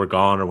when they were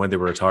gone or when they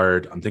were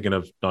retired. I'm thinking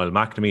of Niall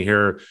McNamee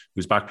here,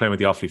 who's back playing with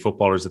the Offaly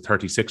footballers at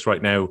 36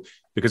 right now,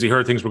 because he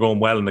heard things were going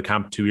well in the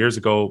camp 2 years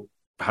ago.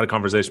 Had a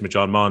conversation with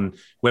John Munn,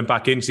 went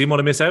back in, so he didn't want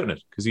to miss out on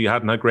it because he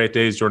hadn't had great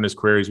days during his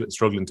career. He's with a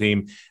struggling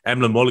team.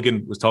 Emlyn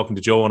Mulligan was talking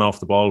to Joe on Off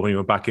the Ball when he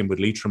went back in with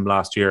Leitrim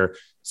last year,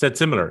 said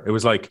similar. It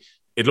was like,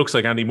 it looks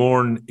like Andy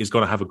Moran is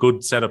going to have a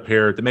good setup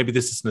here, that maybe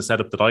this isn't a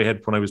setup that I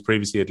had when I was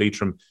previously at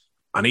Leitrim.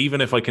 And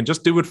even if I can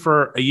just do it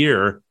for a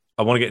year,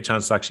 I want to get a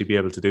chance to actually be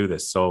able to do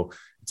this. So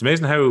it's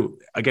amazing how,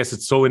 I guess,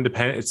 it's so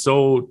independent. It's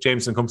so,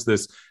 Jameson comes to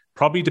this,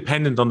 probably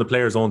dependent on the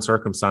player's own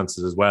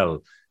circumstances as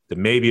well. That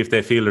maybe if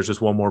they feel there's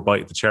just one more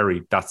bite of the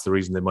cherry, that's the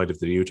reason they might have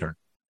the U-turn.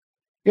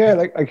 Yeah,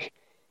 like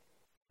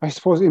I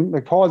suppose in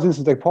like Paul's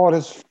instance, like Paul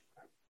is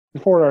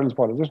before Ireland's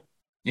Paul, is it?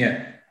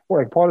 Yeah.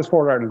 Paul is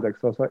for Ireland, like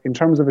so in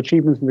terms of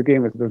achievements in the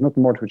game, there's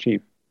nothing more to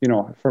achieve.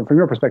 From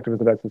your perspective,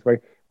 that's right.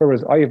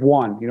 Whereas I have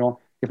won.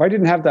 If I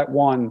didn't have that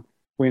one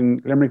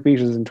when Limerick beat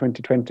us in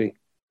 2020,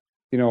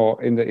 in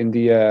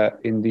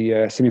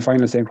the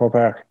semi-finals in Croke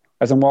Park,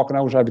 as I'm walking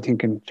out, I'd be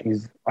thinking,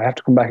 geez, I have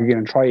to come back again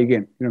and try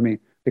again. You know what I mean?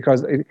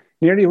 Because it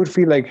nearly would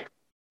feel like,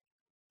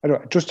 I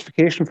don't know,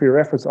 justification for your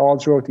efforts all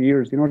throughout the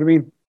years. You know what I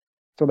mean?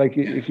 So like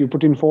if you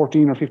put in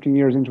 14 or 15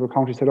 years into a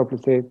county setup,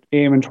 let's say,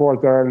 aiming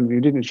towards Ireland, and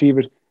you didn't achieve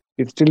it,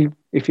 it's still,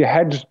 if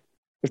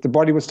the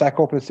body would stack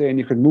up, let's say, and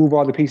you could move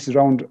all the pieces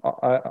around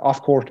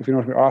off court, if you know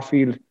what I mean, off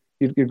field,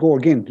 you'd go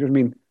again. You know what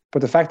I mean?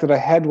 But the fact that I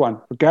had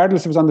one,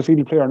 regardless if it was on the field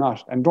to play or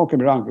not, and don't get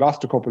me wrong,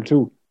 lost a couple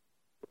too,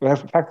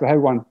 but the fact that I had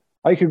one,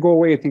 I could go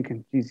away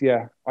thinking, geez,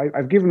 yeah,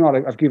 I've given all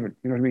I've given.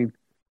 You know what I mean?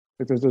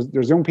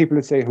 There's young people,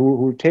 let's say,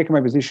 who take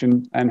my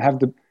position and have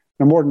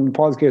more than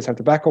Paul's case, have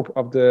the backup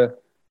of the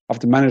of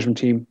the management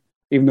team,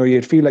 even though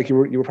you'd feel like you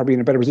were probably in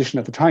a better position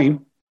at the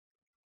time,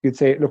 you'd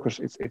say, look,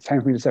 it's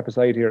time for me to step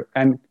aside here.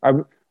 And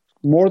I'm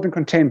more than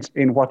content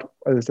in what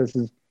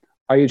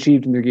I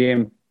achieved in the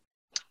game.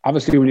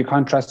 Obviously, when you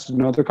contrast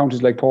to other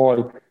counties like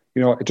Paul,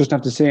 it doesn't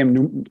have the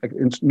same,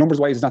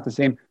 numbers-wise, it's not the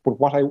same. But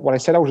what I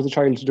set out as a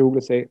child to do,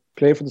 let's say,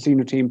 play for the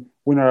senior team,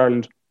 win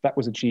Ireland, that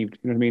was achieved.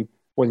 You know what I mean?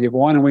 Whether you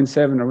go on and win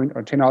 7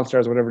 or 10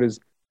 All-Stars or whatever it is,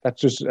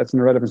 that's an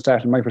irrelevant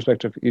stat in my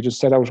perspective. You just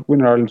set out,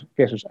 win Ireland,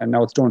 get it, and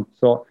now it's done.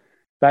 So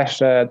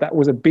that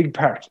was a big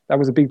part. That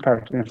was a big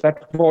part. And if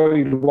that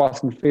void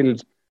wasn't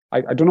filled,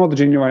 I don't know the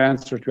genuine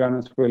answer, to be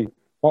honest, Will.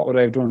 What would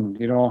I have done?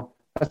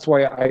 That's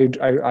why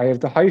I have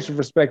the highest of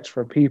respect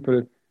for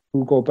people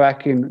who go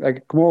back in,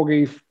 like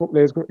camogie,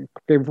 players,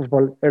 game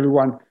football,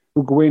 everyone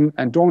who go in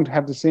and don't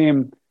have the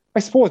same, I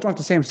suppose, don't have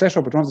the same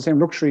setup, but don't have the same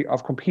luxury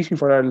of competing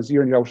for Ireland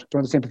year in, year out, don't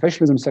have the same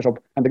professionalism setup,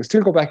 and they can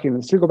still go back in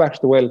and still go back to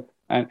the well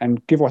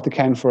and give what they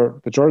can for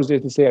the jersey,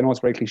 to say. I know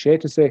it's very cliche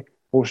to say,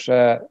 but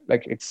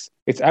it's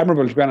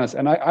admirable, to be honest.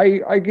 And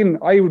I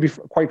would be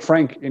quite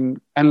frank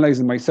in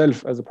analysing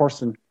myself as a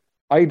person.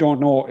 I don't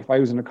know if I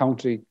was in a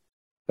county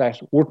that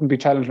wouldn't be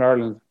challenging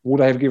Ireland,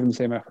 would I have given the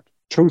same effort?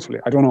 Truthfully,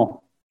 I don't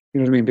know. You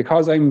know what I mean?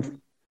 Because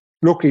I'm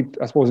lucky,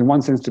 I suppose, in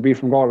one sense, to be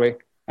from Galway,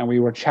 and we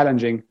were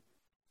challenging.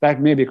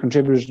 That maybe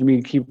contributed to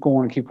me keep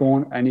going,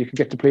 and you could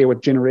get to play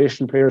with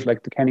generational players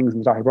like the Kennings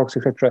and Dahi Brooks,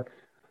 etc.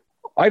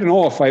 I don't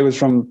know if I was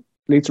from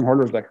Leitrim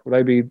hurlers, would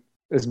I be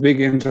as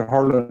big into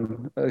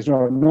hurling?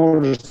 No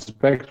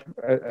respect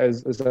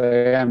as I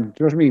am. Do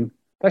you know what I mean?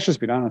 That's just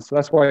being honest. So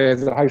that's why I have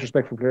the highest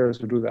respect for players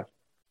who do that.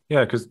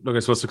 Yeah, because look, I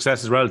suppose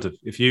success is relative.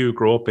 If you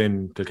grow up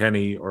in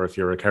Kilkenny or if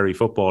you're a Kerry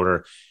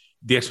footballer,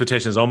 the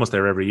expectation is almost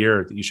there every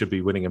year that you should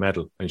be winning a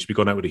medal and you should be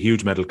going out with a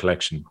huge medal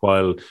collection.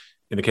 While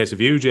in the case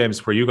of you,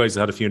 James, where you guys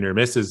had a few near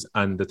misses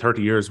and the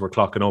 30 years were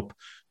clocking up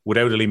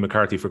without a Liam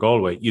McCarthy for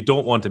Galway, you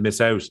don't want to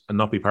miss out and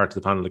not be part of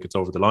the panel that gets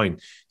over the line.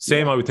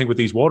 Same, I would think, with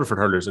these Waterford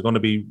hurlers are going to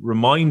be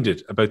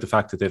reminded about the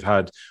fact that they've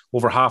had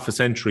over half a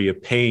century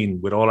of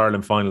pain with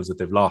All-Ireland finals that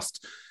they've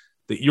lost.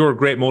 That you're a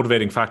great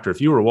motivating factor. If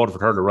you were a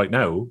Waterford hurler right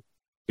now,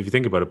 if you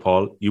think about it,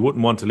 Paul, you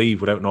wouldn't want to leave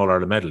without an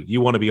All-Ireland medal.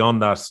 You want to be on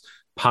that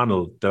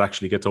panel that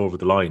actually gets over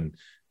the line.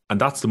 And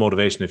that's the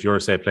motivation if you're,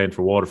 say, playing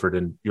for Waterford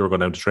and you're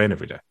going down to train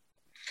every day.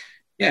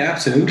 Yeah,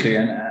 absolutely.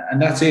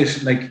 And that's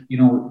it.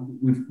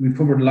 We've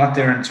covered a lot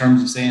there in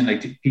terms of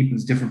saying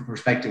people's different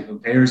perspective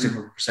and players'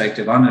 different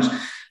perspective on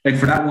it.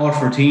 For that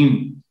Waterford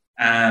team,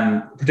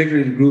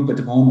 particularly the group at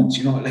the moment,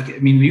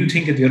 when you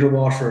think of the other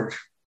Waterford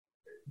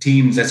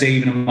teams, let's say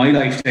even in my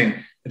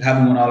lifetime, that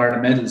haven't won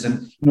All-Ireland medals.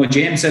 And,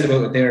 James said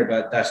about it there,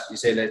 about that, you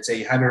say, let's say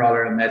you had your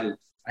All-Ireland medal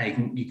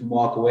and you can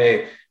walk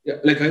away. I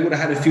would have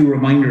had a few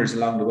reminders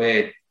along the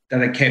way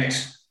that I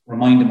kept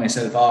reminding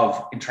myself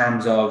of in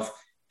terms of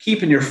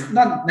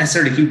not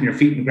necessarily keeping your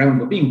feet in the ground,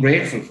 but being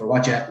grateful for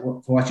what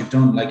you've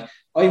done.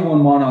 I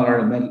won one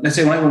All-Ireland medal. Let's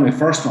say when I won my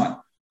first one,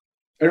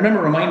 I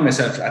remember reminding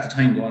myself at the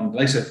time going,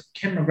 like I said,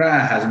 Kim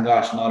McGrath hasn't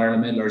got an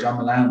All-Ireland medal, or John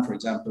Milan, for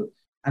example.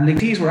 And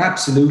these were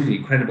absolutely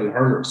incredible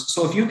hurlers.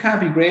 So if you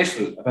can't be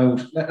grateful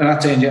about, I'm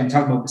not saying, I'm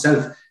talking about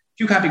myself, if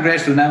you can't be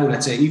grateful now,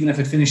 let's say, even if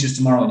it finishes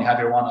tomorrow and you have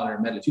your one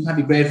All-Ireland medal, if you can't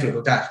be grateful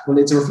about that, well,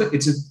 it's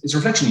a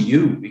reflection of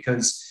you,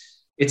 because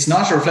it's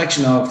not a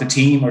reflection of the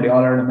team or the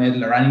All-Ireland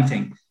medal or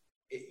anything.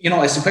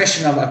 It's a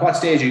question of at what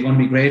stage are you going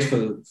to be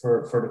grateful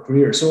for the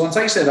career. So once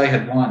I said I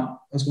had one, I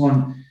was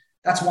going,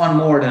 that's one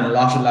more than a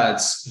lot of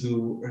lads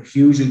who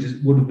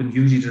would have been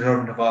hugely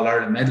deserving of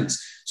All-Ireland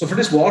medals. So for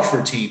this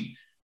Waterford team,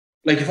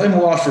 if I'm a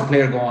Waterford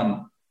player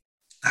going,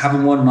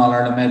 having won an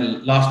All-Ireland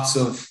medal, lots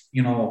of,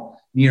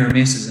 near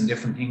misses and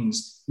different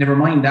things, never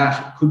mind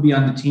that, could be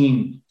on the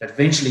team that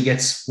eventually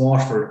gets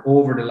Waterford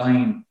over the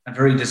line and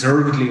very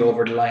deservedly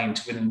over the line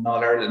to win an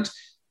All-Ireland.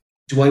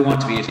 Do I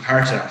want to be a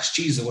part of that?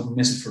 Jeez, I wouldn't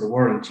miss it for the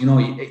world.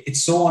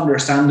 It's so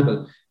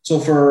understandable. So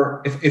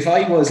if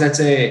I was, let's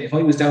say, if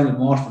I was down in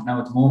Waterford now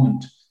at the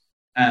moment,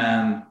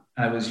 and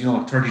I was,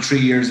 33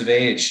 years of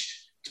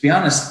age, to be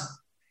honest,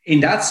 in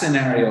that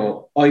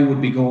scenario, I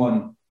would be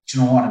going, do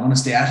you know what, I'm going to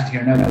stay at it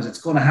here now because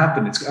it's going to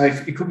happen.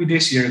 It could be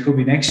this year, it could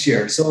be next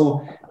year.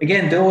 So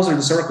again, those are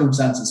the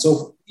circumstances.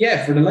 So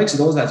yeah, for the likes of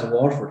those lads at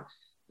Waterford,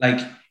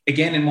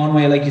 again, in one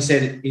way, like you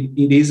said,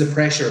 it is a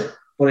pressure,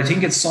 but I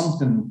think it's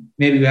something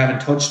maybe we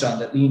haven't touched on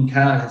that Liam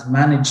Cahill has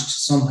managed to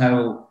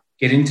somehow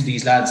get into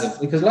these lads,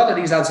 because a lot of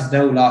these lads have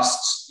now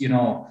lost,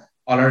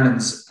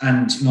 All-Irelands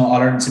and,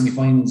 All-Ireland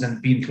semi-finals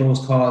and being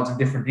close calls and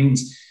different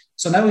things.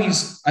 So now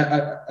he's,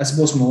 I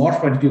suppose, from a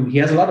Waterford point of view, he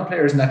has a lot of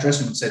players in that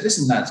dressing room who say,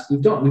 listen, lads, we've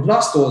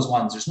lost those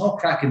ones. There's no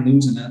crack in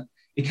losing it.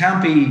 It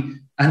can't be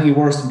any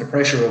worse than the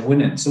pressure of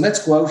winning. So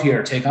let's go out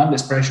here, take on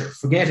this pressure,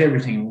 forget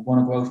everything. We're going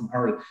to go out and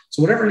hurl.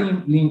 So whatever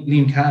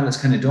Liam Cahill has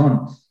kind of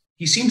done,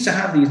 he seems to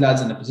have these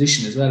lads in a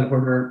position as well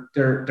where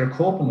they're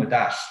coping with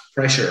that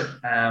pressure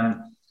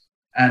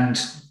and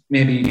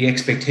maybe the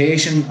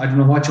expectation. I don't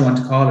know what you want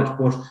to call it,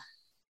 but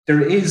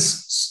there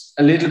is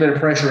a little bit of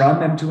pressure on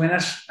them to win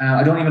it.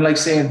 I don't even like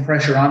saying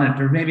pressure on it.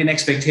 There may be an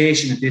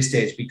expectation at this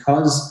stage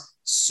because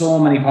so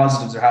many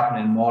positives are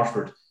happening in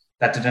Waterford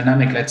that the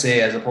dynamic, let's say,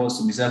 as opposed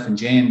to myself and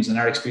James and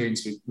our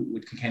experience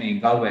with Kilkenny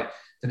and Galway,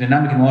 the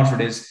dynamic in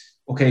Waterford is,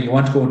 okay, you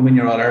want to go and win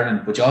your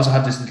All-Ireland, but you also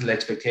have this little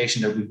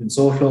expectation that we've been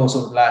so close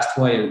over the last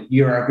while.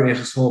 You're our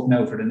greatest hope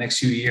now for the next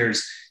few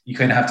years. You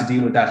kind of have to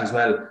deal with that as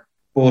well.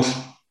 But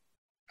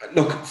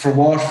look, for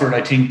Waterford,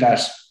 I think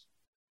that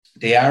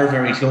they are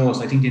very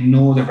close. I think they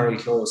know they're very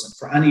close. And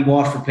for any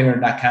Waterford player in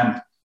that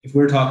camp, if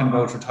we're talking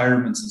about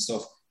retirements and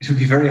stuff, it would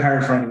be very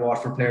hard for any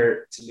Waterford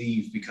player to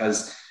leave,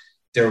 because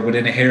they're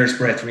within a hair's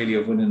breadth really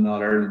of winning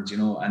All-Ireland,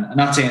 and I'm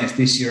not saying it's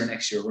this year or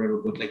next year or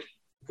whatever, but like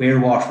where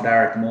Waterford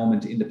are at the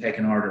moment in the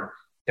pecking order,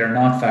 they're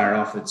not far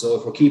off it. So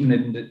if we're keeping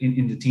it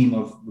in the team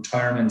of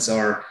retirements,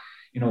 or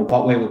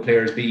what way will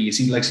players be? You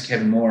see the likes of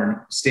Kevin Moore and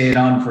stayed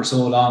on for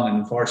so long and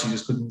unfortunately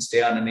just couldn't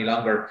stay on any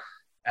longer.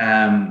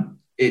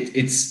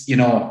 It's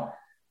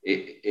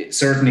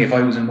certainly, if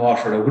I was in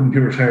Waterford, I wouldn't be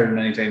retiring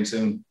anytime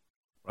soon.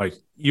 Right.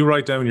 You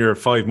write down your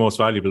 5 most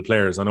valuable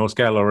players. I know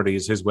Skehill already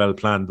is his well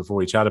planned before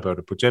we chat about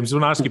it. But James, I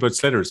want to ask you about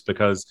slitters,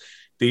 because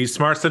these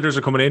smart slitters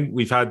are coming in.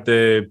 We've had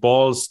the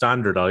balls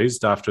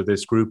standardised after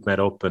this group met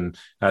up and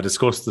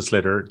discussed the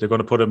slitter. They're going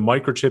to put a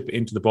microchip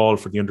into the ball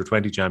for the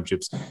under-20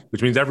 championships,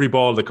 which means every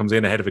ball that comes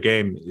in ahead of a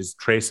game is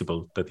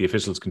traceable, that the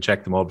officials can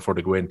check them all before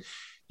they go in.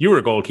 You were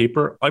a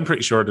goalkeeper. I'm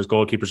pretty sure there's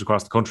goalkeepers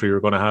across the country who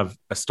are going to have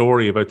a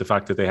story about the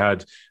fact that they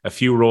had a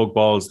few rogue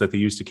balls that they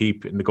used to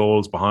keep in the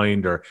goals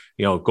behind, or,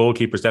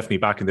 goalkeepers definitely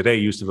back in the day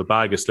used to have a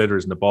bag of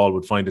slitters and the ball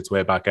would find its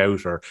way back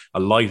out, or a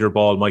lighter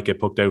ball might get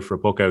pucked out for a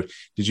puck out.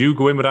 Did you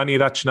go in with any of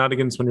that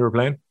shenanigans when you were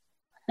playing?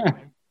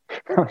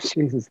 Oh,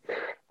 Jesus.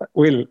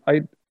 Will,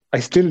 I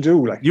still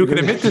do. Like, you can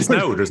admit this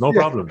now. There's no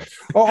problem.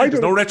 There's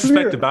no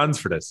retrospective bans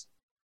for this.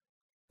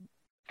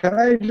 Can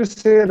I just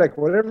say, like,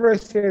 whatever I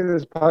say in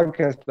this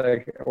podcast,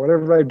 like,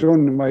 whatever I've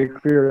done in my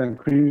career and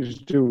continue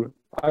to do,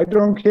 I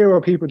don't care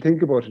what people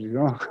think about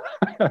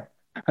it,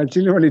 I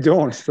genuinely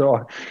don't.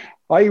 So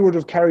I would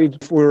have carried,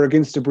 if we were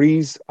against a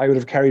breeze, I would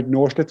have carried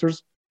no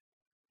slitters,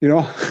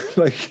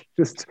 like,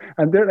 just,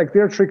 and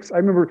they're tricks. I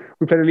remember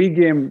we played a league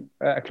game,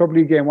 a club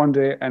league game one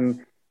day, and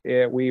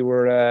we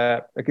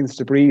were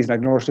against a breeze, and I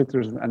had no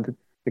slitters, and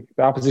the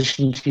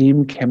opposition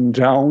team came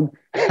down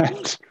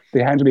and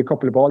they handed me a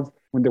couple of balls.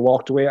 When they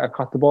walked away, I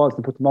caught the balls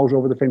and put them out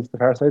over the fence to the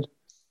far side,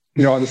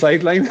 on the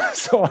sideline.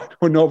 So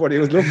when nobody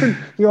was looking,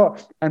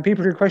 and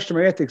people could question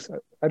my ethics.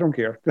 I don't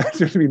care. You know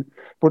what I mean?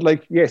 But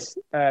like, yes,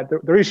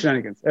 there is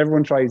shenanigans.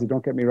 Everyone tries it.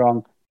 Don't get me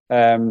wrong.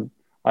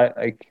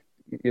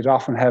 You'd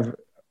often have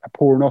a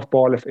poor enough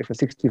ball if a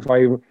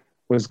 65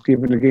 was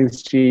given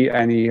against you,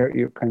 and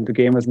the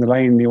game was in the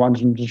line, and you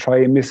wanted him to try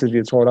and miss it,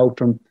 you'd throw it out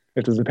to him.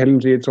 If there's a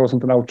penalty, you'd throw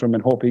something out to him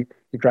and hope he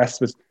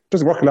grasps it.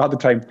 Doesn't work a lot of the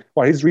time.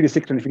 Well, he's really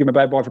sick, and if you give him a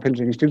bad ball for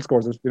penalty, he still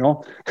scores it.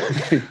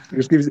 He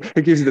just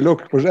gives you the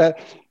look. But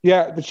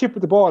the chip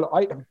with the ball.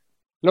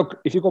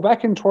 If you go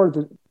back in terms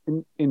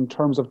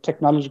of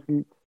technology,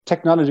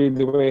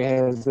 the way it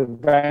has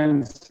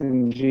advanced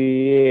in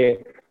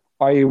GAA,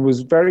 I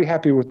was very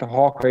happy with the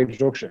Hawkeye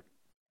introduction.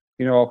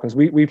 Because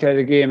we played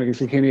a game against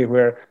Kilkenny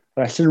where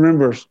I still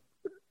remember it,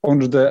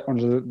 under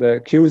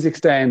the Cusick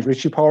stand,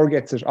 Richie Power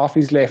gets it off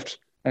his left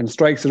and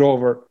strikes it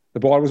over. The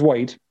ball was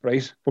wide,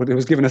 right? But it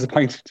was given as a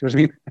point. Do you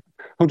know what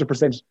I mean?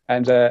 100%.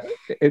 And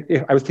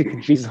I was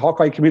thinking, Jesus,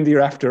 Hawkeye came in the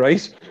year after,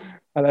 right?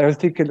 And I was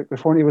thinking,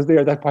 if only it was there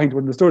at that point,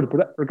 wouldn't have stood.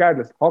 But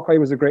regardless, Hawkeye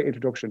was a great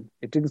introduction.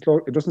 It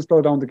doesn't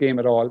slow down the game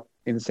at all,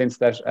 in the sense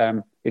that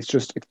it's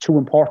too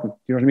important.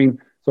 You know what I mean?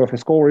 So if a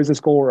score is a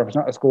score, or if it's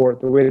not a score,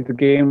 the way the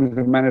game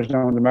is managed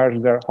down the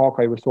margins there,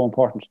 Hawkeye was so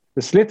important.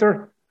 The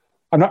slitter,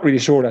 I'm not really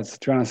sure that's,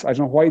 to be honest. I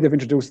don't know why they've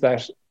introduced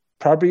that.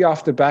 Probably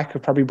off the back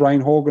of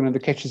Brian Hogan and the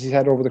catches he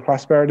had over the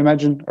crossbar, I'd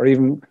imagine, or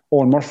even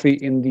Owen Murphy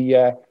in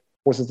the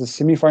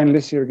semi-final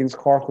this year against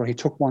Cork, where he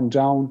took one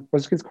down.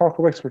 Was it against Cork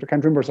or Wexford? I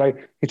can't remember. So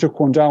he took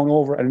one down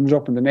over and ended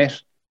up in the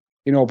net,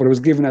 but it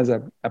was given as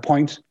a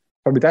point.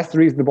 Probably that's the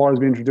reason the ball has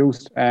been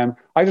introduced.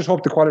 I just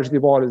hope the quality of the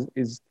ball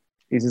is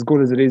as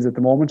good as it is at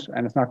the moment,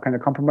 and it's not kind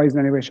of compromised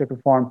in any way, shape or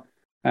form.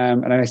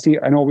 And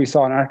I know we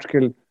saw an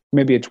article,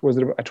 maybe it was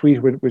a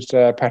tweet with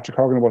Patrick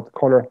Horgan about the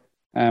colour.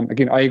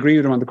 Again, I agree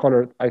with him on the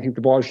colour. I think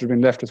the ball should have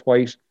been left as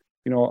white.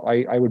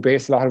 I would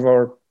base a lot of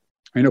our,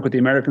 look at the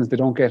Americans, they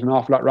don't get an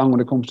awful lot wrong when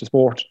it comes to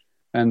sport.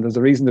 And there's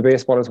a reason the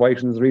baseball is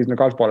white, and there's a reason the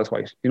golf ball is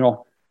white,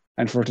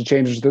 And for it to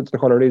change to the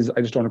colour it is,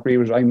 I just don't agree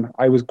with it.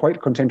 I was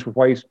quite content with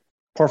white,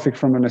 perfect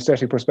from an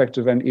aesthetic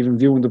perspective, and even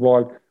viewing the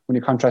ball when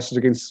you contrast it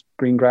against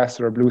green grass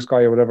or blue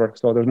sky or whatever.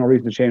 So there's no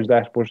reason to change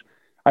that. But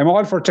I'm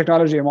all for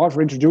technology. I'm all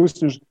for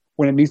introducing it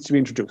when it needs to be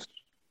introduced,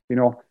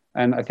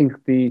 And I think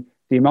the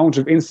amount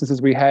of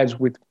instances we had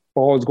with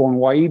balls going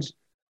wide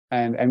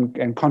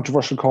and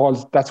controversial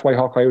calls, that's why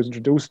Hawkeye was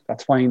introduced.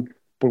 That's fine.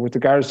 But with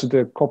regards to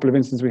the couple of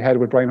instances we had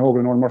with Brian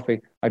Hogan and Owen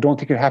Murphy, I don't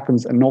think it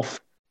happens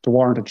enough to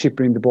warrant a chip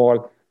in the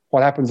ball.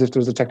 What happens if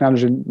there's a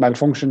technology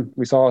malfunction?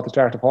 We saw at the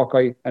start of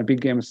Hawkeye, and big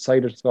games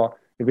decided. So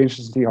it'll be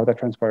interesting to see how that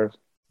transpires.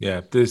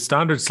 Yeah, the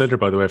standard sliotar,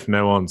 by the way, from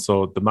now on,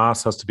 so the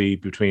mass has to be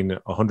between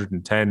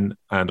 110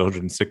 and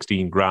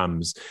 116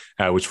 grams,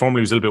 which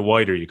formerly was a little bit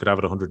wider. You could have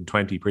it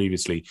 120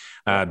 previously.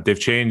 They've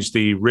changed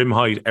the rim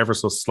height ever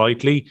so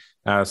slightly.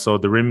 So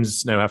the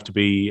rims now have to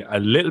be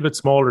a little bit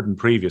smaller than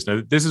previous.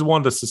 Now, this is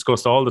one that's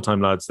discussed all the time,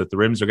 lads, that the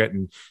rims are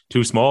getting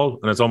too small,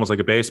 and it's almost like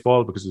a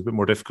baseball because it's a bit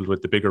more difficult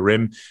with the bigger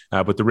rim.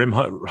 But the rim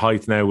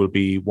height now will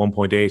be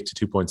 1.8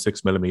 to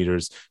 2.6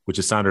 millimeters, which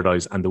is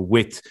standardized, and the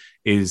width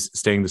is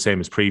staying the same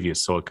as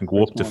previous. So it can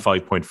go up to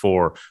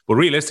 5.4. But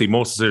realistically,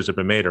 most of the scissors have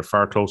been made are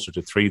far closer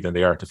to 3 than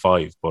they are to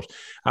 5. But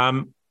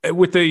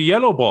with the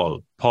yellow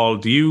ball, Paul,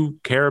 do you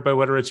care about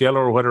whether it's yellow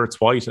or whether it's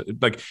white?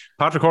 Like,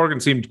 Patrick Horgan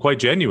seemed quite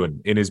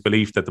genuine in his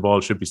belief that the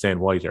ball should be staying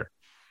whiter.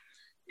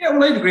 Yeah,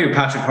 well, I'd agree with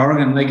Patrick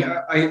Horgan. Like,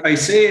 I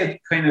say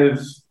it kind of,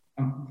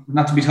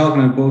 not to be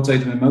talking about both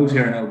sides of my mouth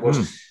here now, but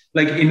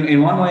like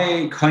in one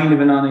way, kind of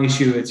a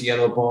non-issue, it's a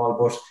yellow ball.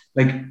 But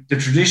like the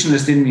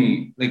traditionalist in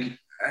me, like,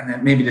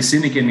 and maybe the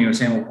cynic in me was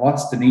saying, well,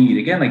 what's the need?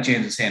 Again, like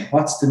James was saying,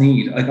 what's the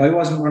need? Like, I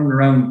wasn't running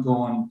around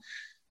going,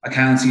 I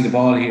can't see the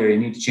ball here, you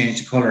need to change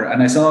the colour.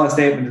 And I saw a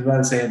statement as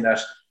well saying that,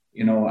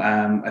 you know,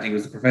 I think it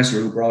was the professor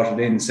who brought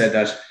it in, said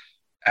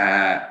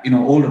that, you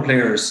know, older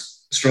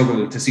players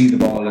struggle to see the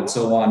ball and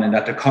so on, and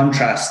that the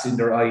contrast in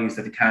their eyes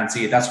that they can't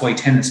see it. That's why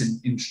tennis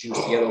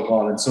introduced the yellow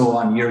ball and so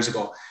on years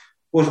ago.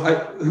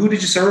 But who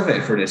did you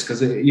survey for this?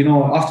 Because, you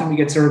know, often we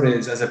get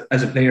surveys as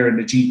a player in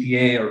the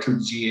GPA or through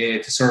the GA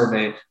to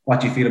survey what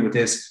do you feel about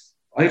this.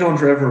 I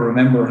don't ever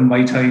remember in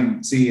my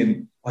time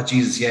seeing, oh,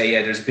 Jesus,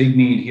 yeah, there's a big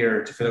need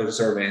here to fill out a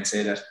survey and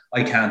say that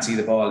I can't see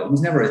the ball. It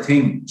was never a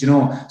thing, you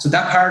know. So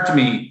that part of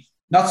me,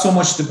 not so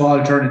much the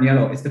ball turning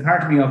yellow, it's the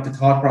part of me of the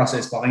thought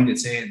process behind it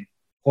saying,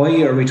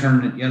 why are we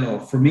turning it yellow?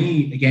 For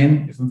me,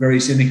 again, if I'm very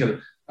cynical,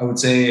 I would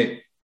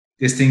say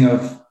this thing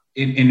of,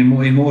 in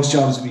most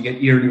jobs, we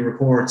get yearly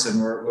reports and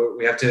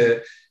we have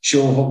to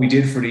show what we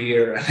did for the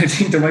year. And I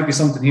think there might be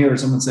something here.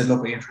 Someone said,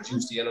 look, we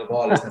introduced the yellow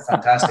ball. Isn't it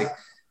fantastic?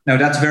 Now,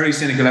 that's very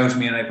cynical out of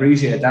me and I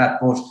appreciate that.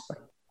 But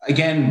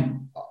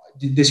again,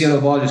 this yellow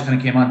ball just kind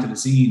of came onto the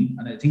scene.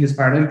 And I think it's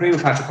part, I agree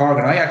with Patrick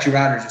Horgan. I actually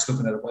rather just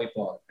looking at a white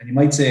ball. And you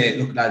might say,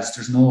 look, lads,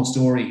 there's no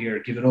story here.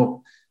 Give it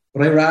up.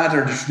 But I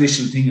rather the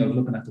traditional thing of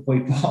looking at the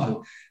white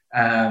ball.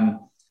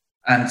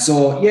 And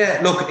so, yeah,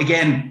 look,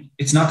 again,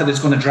 it's not that it's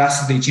going to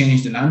drastically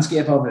change the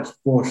landscape of it,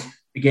 but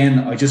again,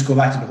 I just go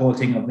back to the whole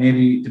thing of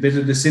maybe the bit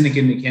of the cynic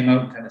in me came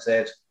out and kind of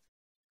said,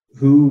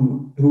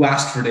 who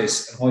asked for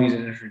this and why is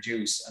it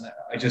introduced? And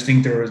I just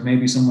think there was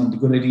maybe someone, the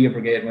Good Idea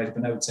Brigade might have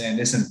been out saying,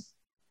 listen,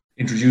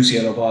 introduce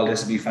yellow ball,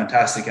 this would be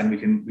fantastic and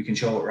we can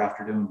show what we're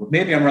after doing. But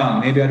maybe I'm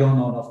wrong, maybe I don't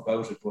know enough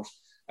about it, but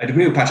I'd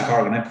agree with Patrick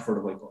Horgan, I prefer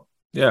the white ball.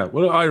 Yeah,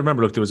 well, I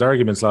remember, look, there was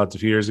arguments, lads, a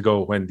few years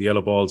ago when the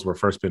yellow balls were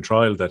first being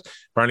trialled that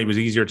apparently it was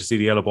easier to see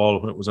the yellow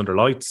ball when it was under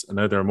lights, and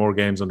now there are more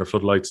games under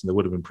floodlights than there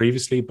would have been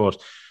previously. But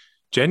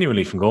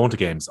genuinely, from going to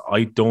games,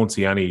 I don't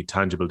see any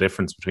tangible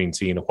difference between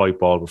seeing a white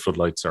ball with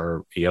floodlights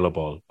or a yellow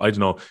ball. I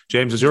don't know.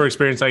 James, is your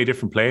experience any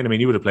different playing? I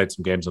mean, you would have played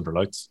some games under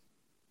lights.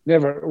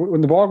 Never.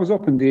 When the ball was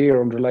up in the air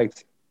under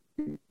lights,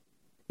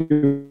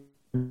 you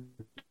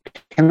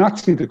cannot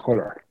see the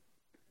colour.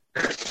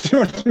 Do you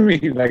know what I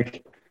mean?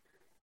 Like,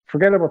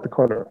 forget about the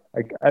colour.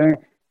 Like, I think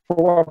for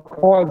what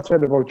Paul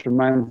said about your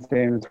man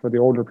saying it's for the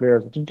older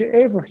players, did you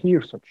ever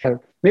hear such?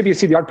 Maybe you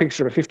see the odd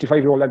picture of a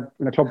 55-year-old lad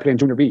in a club playing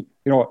junior B.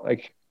 You know,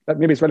 like that.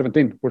 Maybe it's relevant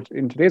then, but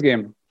in today's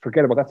game,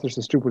 forget about that. That's just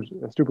a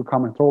stupid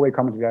comment, throwaway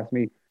comment. If you ask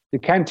me, you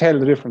can't tell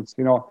the difference.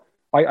 You know,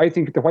 I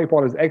think the white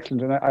ball is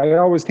excellent, and I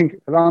always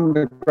think along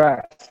the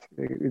grass,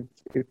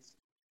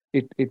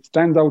 it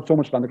stands out so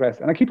much along the grass,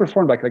 and I keep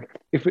referring back, like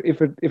if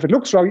it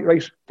looks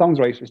right, sounds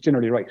right, it's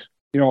generally right.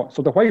 You know,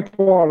 so the white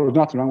ball was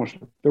nothing wrong with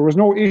it. There was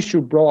no issue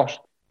brought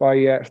by,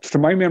 to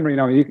my memory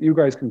now, you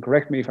guys can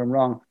correct me if I'm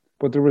wrong,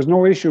 but there was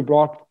no issue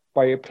brought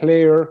by a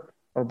player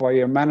or by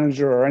a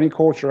manager or any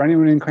coach or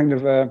anyone in kind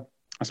of,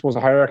 I suppose, a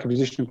hierarchy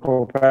position in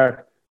Croke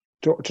Park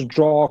to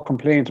draw a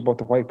complaint about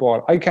the white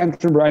ball. I can't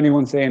remember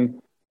anyone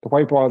saying the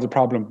white ball is a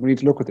problem. We need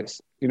to look at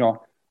this. You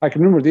know, I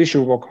can remember the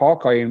issue about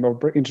Hawkeye and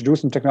about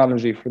introducing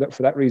technology for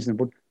that reason,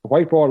 but the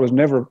white ball was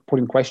never put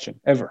in question,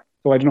 ever.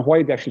 So I don't know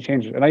why they actually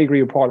changed it. And I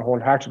agree with Paul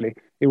wholeheartedly.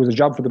 It was a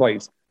job for the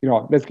boys. You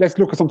know, let's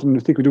look at something. I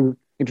think we do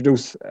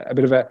introduce a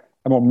bit of a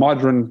more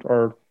modern,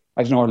 or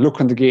I don't know, look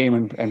in the game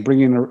and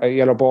bring in a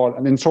yellow ball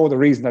and then show the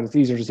reason that it's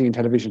easier to see in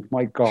television.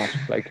 My God,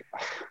 like,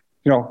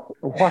 you know,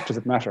 what does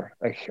it matter?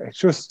 Like,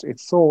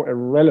 it's so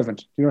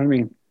irrelevant. You know what I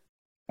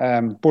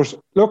mean? But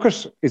look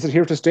at, is it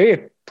here to stay?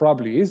 It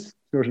probably is.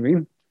 You know what I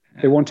mean?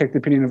 They won't take the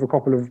opinion of a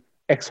couple of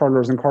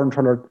ex-hurlers and current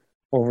hurler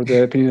over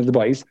the opinion of the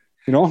boys,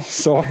 you know?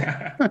 So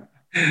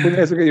we may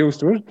as well get used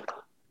to it.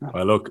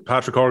 Well, look,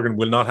 Patrick Horgan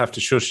will not have to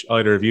shush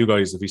either of you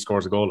guys if he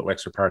scores a goal at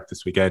Wexford Park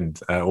this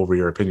weekend over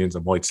your opinions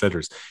on white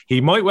sliotar's.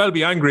 He might well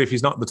be angry if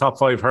he's not in the top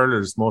 5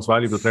 hurlers, most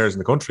valuable players in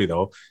the country,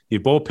 though. You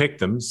both picked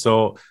them.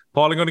 So,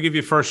 Paul, I'm going to give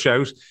you a first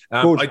shout.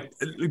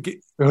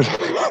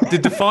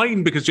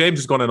 Define, because James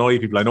is going to annoy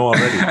people, I know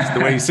already. It's the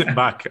way he's sitting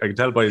back. I can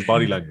tell by his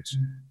body language.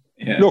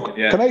 Look,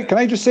 can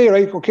I just say,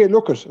 right? Okay,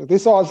 look at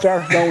this. All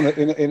started down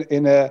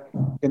in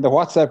the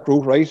WhatsApp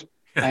group, right?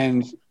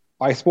 And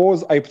I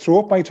suppose I threw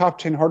up my top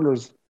 10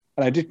 hurlers,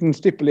 and I didn't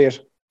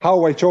stipulate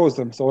how I chose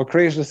them, so it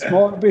created a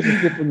small bit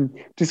of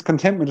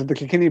discontentment of the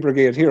Kilkenny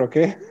Brigade here.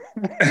 Okay,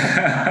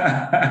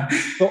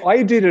 so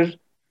I did it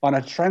on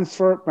a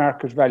transfer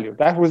market value.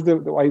 That was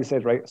the I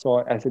said, right.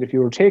 So I said, if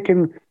you were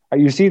taking,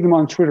 you see them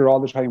on Twitter all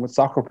the time with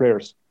soccer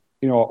players.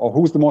 Or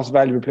who's the most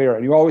valuable player?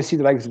 And you always see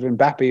the likes of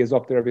Mbappe is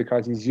up there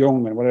because he's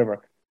young and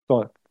whatever.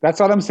 So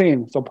that's all I'm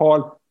saying. So,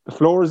 Paul, the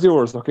floor is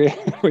yours, okay?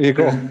 Where you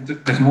go.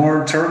 There's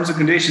more terms and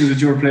conditions with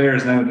your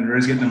players now than there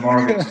is getting a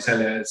mortgage, to tell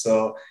you.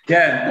 So,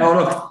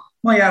 look,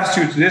 my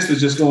attitude to this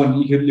was just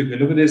going, you could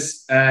look at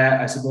this,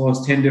 I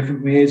suppose, 10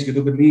 different ways. You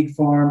could look at league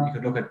form, you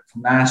could look at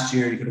from last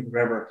year, you could look at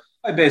whatever.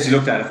 I basically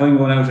looked at it. If I'm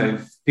going out, I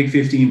pick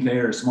 15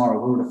 players tomorrow.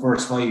 Who are the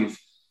first 5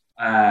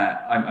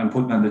 I'm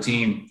putting on the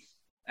team?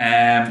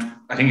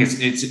 I think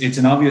it's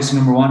an obvious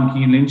number one.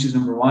 Cian Lynch is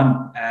number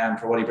one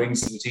for what he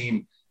brings to the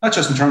team, not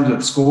just in terms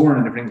of scoring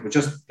and everything, but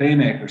just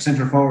playmaker,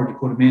 centre forward. You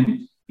put him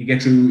in, you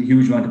get through a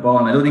huge amount of ball.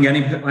 And I don't think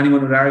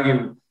anyone would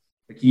argue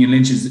that Cian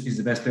Lynch is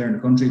the best player in the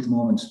country at the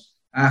moment.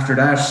 After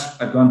that,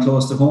 I've gone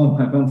close to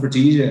home. I've gone for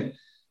TJ.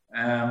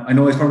 I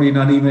know he's probably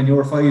not even in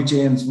your 5,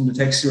 James, from the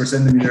text you were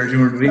sending me there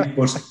during the week.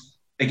 But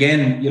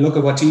again, you look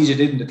at what TJ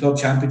did in the club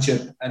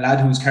championship, a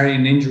lad who's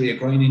carrying an injury, a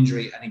groin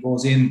injury, and he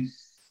goes in.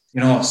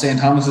 St.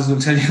 Thomas's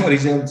will tell you what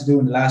he's able to do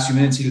in the last few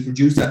minutes. He'll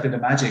produce that bit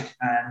of magic.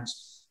 And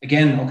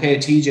again, okay,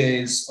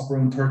 TJ is up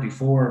around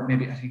 34.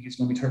 Maybe I think he's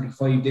going to be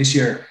 35 this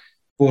year.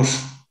 But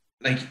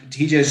like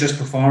TJ is just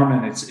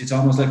performing. It's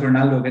almost like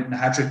Ronaldo getting a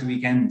hat-trick the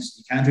weekend.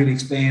 You can't really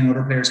explain.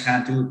 Other players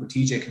can't do it, but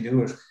TJ can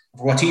do it.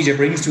 For what TJ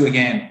brings to a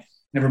game,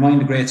 never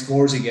mind the great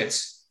scores he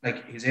gets,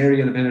 like his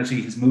aerial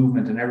ability, his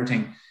movement and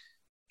everything.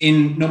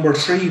 In number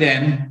 3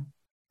 then,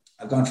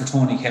 I've gone for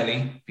Tony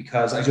Kelly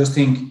because I just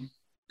think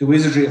the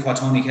wizardry of what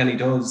Tony Kelly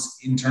does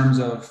in terms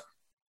of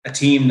a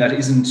team that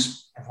isn't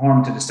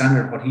performed to the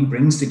standard of what he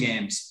brings to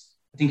games.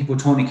 I think you put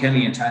Tony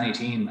Kelly into any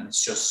team and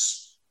it's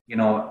just, you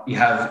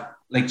have,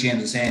 like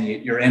James was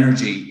saying, your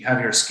energy, you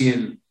have your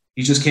skill.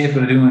 He's just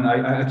capable of doing,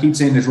 I keep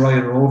saying this Royal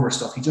Rover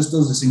stuff. He just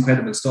does this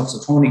incredible stuff. So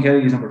Tony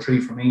Kelly is number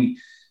 3 for me.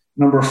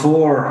 Number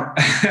 4,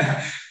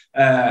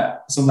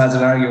 some lads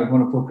would argue I'm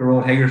going to put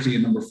Gerard Hegarty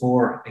in number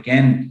 4.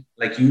 Again,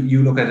 like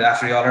you look at it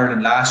after the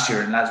All-Ireland last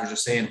year and lads were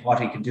just saying what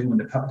he can do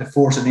and the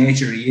force of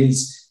nature he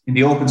is. In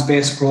the open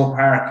space of Croke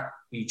Park,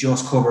 he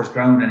just covers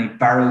ground and he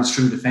barrels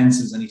through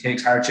defences and he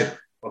takes hardship.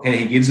 Okay,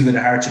 he gives a bit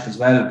of hardship as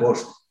well,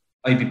 but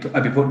I'd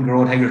be putting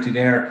Gerard Hegarty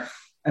there.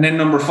 And then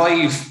number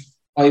 5,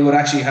 I would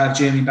actually have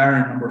Jamie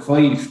Barron number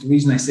 5. The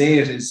reason I say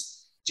it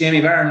is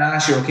Jamie Barron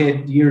last year,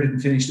 okay, the year didn't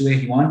finish the way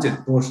he wanted,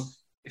 but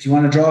if you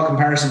want to draw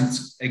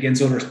comparisons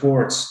against other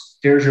sports,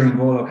 there's your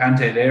N'Golo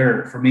Kante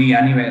there for me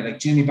anyway. Like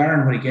Jamie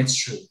Barron, what he gets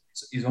through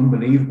is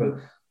unbelievable.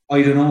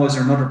 I don't know, is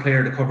there another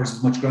player that covers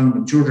as much ground?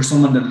 I'm sure there's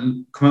someone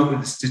that'll come out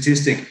with a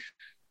statistic.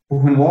 But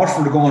when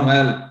Waterford are going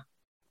well,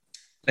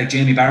 like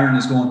Jamie Barron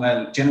is going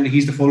well, generally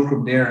he's the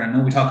fulcrum there. I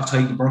know we talk about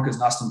Tyke Burkes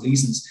and Austin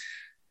Gleeson's,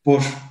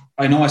 but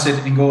I know I said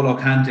N'Golo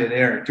Kante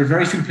there. There are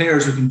very few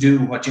players who can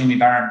do what Jamie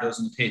Barron does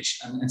on the pitch.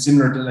 And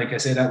similar to, like I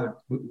said, that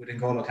with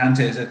N'Golo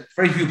Kante, is that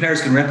very few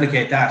players can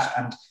replicate that.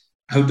 And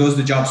how does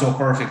the job so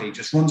perfectly.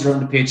 Just runs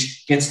around the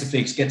pitch, gets the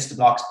flicks, gets the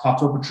blocks,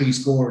 pops up with 3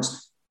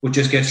 scores, but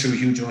just gets through a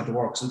huge amount of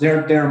work. So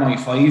they're my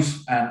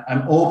 5. And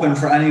I'm open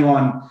for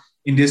anyone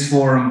in this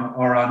forum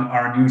or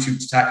on YouTube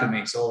to tackle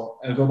me. So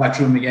I'll go back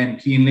through them again.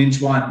 Cian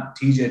Lynch 1,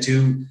 TJ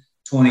 2,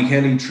 Tony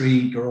Kelly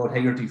 3, Gerard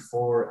Hegarty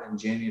 4, and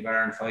Jamie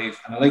Barron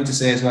 5. And I like to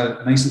say as well,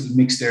 a nice little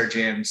mix there,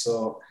 James.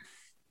 So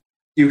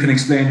you can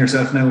explain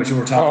yourself now with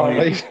your top 5.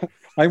 Right.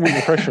 I'm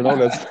under pressure now,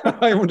 lads.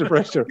 I'm under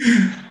pressure.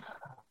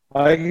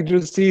 I can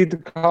just see the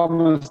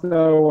comments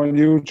now on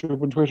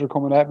YouTube and Twitter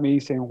coming at me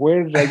saying,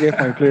 where did I get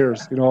my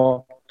players?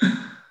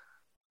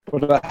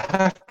 But I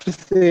have to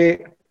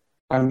say,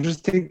 I'm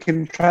just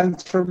thinking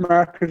transfer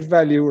market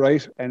value,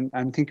 right? And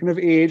I'm thinking of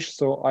age.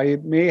 So I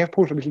may have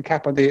put a little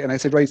cap on the, and I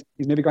said, right,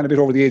 he's maybe gone a bit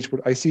over the age,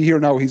 but I see here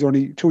now he's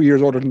only 2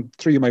 years older than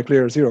 3 of my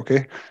players here,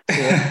 okay?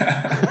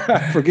 So,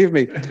 forgive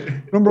me.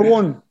 Number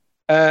 1,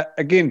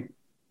 again,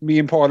 me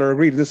and Paul are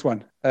agreed to this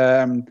one.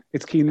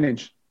 It's Cian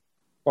Lynch.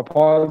 What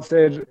Paul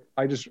said,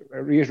 I just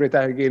reiterate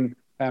that again.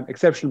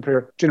 Exceptional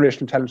player,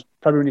 generational talent.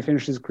 Probably when he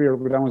finished his career,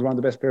 will go down as one of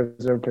the best players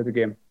who's ever played the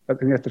game. I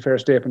think that's a fair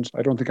statement.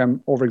 I don't think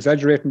I'm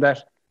over-exaggerating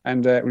that.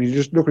 And when you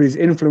just look at his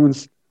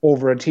influence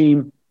over a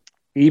team,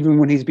 even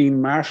when he's being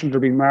marshalled or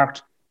being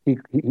marked, he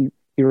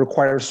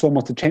requires so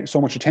much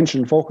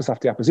attention and focus off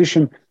the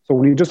opposition. So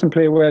when he doesn't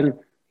play well,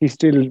 he's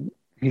still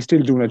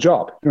doing a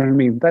job. You know what I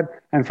mean?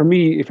 And for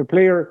me, if a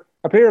player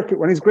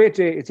when he's great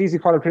day, it's easy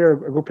to call a player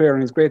a good player on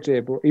his great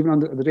day. But even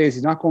on the days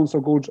he's not going so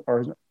good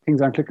or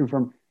things aren't clicking for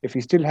him, if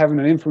he's still having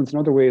an influence in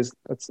other ways,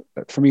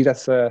 for me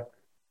that's a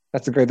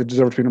guy that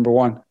deserves to be number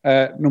 1.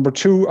 Number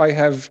 2, I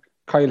have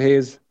Kyle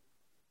Hayes,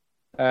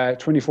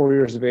 24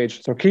 years of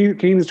age. So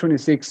Cian is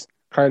 26.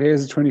 Kyle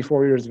Hayes is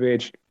 24 years of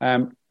age.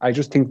 I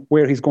just think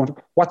where he's going to,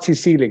 what's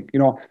his ceiling? You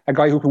know, a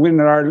guy who can win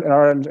in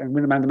Ireland and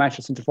win a man of the match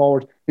at centre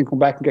forward, then come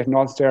back and get an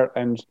All-Star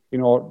and, you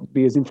know,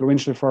 be as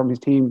influential for his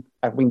team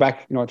at wing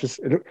back. You know,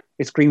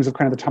 it screams of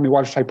kind of the Tommy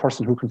Walsh type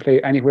person who can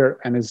play anywhere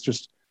and is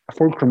just a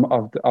fulcrum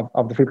of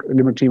the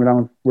Limerick team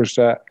along with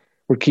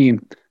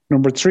Keane.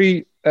 Number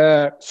 3,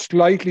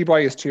 slightly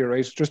biased here,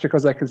 right? Just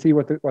because I can see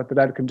what the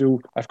lad can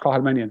do. I've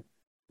Cathal Mannion.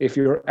 If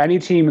you're any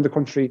team in the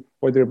country,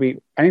 whether it be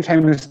any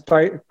kind of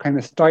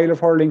style of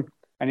hurling,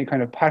 any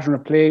kind of pattern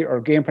of play or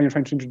game plan you're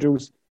trying to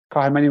introduce,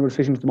 Cathal Mannion will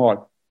fit into them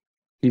all.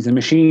 He's a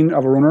machine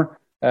of a runner.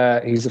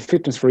 He's a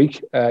fitness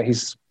freak.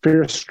 He's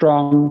fierce,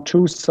 strong,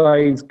 2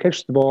 sides,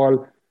 catch the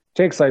ball,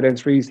 take sideline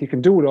threes. He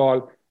can do it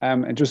all.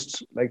 And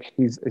just like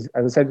as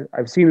I said,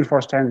 I've seen it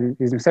firsthand.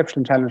 He's an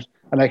exceptional talent.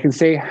 And I can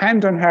say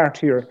hand on heart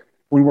here,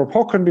 when we're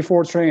pucking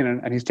before training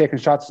and he's taking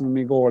shots on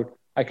the goal,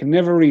 I can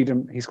never read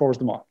him. He scores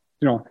them all.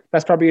 You know,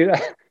 that's probably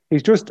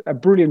he's just a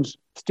brilliant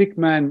stick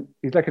man.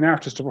 He's like an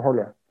artist of a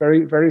hurler.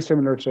 Very, very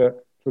similar to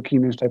a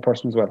Keane Lynch type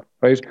person as well,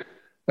 right?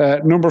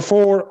 Number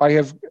 4, I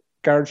have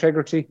Garrett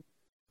Hegarty.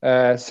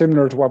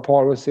 Similar to what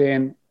Paul was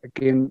saying,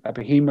 again, a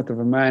behemoth of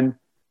a man.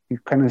 He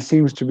kind of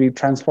seems to be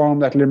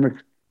transformed that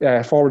Limerick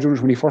forward unit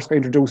when he first got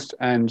introduced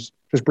and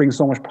just brings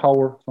so much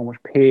power, so much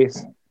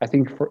pace. I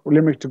think for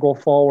Limerick to go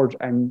forward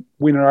and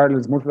win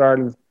Ireland's, multiple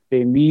Ireland's,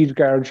 they need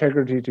Garrett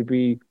Hegarty to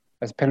be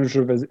as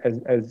penetrative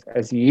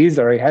as he is,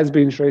 or he has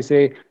been, should I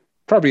say.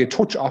 Probably a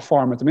touch off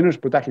form at the minute,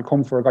 but that'll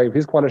come for a guy of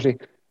his quality.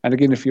 And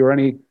again, if you're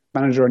any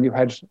manager and you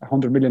had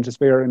 100 million to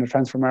spare in a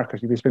transfer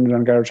market, you'd be spending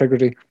on Garrett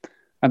Hegarty.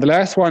 And the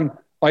last one,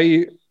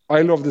 I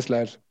love this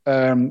lad.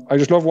 I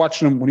just love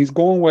watching him. When he's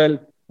going well,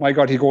 my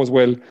God, he goes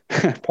well.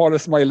 Paul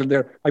is smiling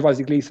there. I've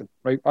Ozzie Gleeson,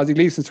 right? Ozzie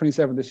Gleeson's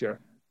 27 this year.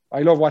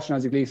 I love watching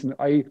Ozzie Gleeson.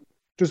 I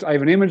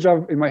have an image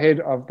in my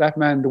head of that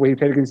man, the way he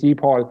played against you,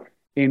 Paul,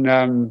 in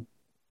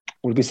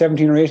will it be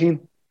 17 or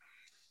 18?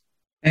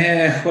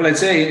 Well, I'd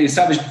say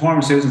established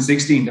performance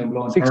 2016 down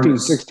below.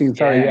 16,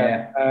 sorry,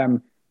 yeah.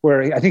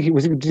 Where I think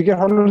did he get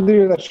Hurler of the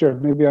Year that year?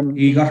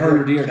 Maybe he got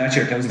Hurler of the Year that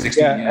year,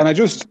 2016. Yeah, and I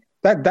just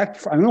I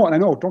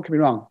know. Don't get me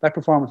wrong. That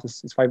performance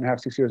is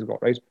 5.5, 6 years ago,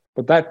 right?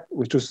 But that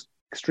was just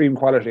extreme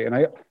quality.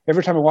 And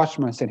every time I watch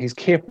him, I said he's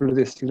capable of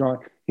this. You know,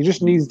 he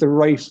just needs the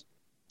right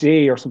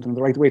day or something,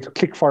 the right way to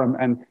click for him,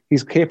 and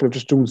he's capable of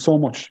just doing so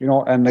much. You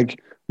know, and like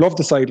love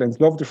the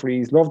sidelines, love the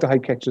frees, love the high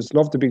catches,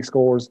 love the big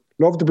scores,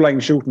 love the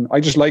blind shooting. I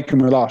just like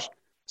him a lot.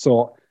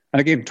 So, and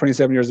again,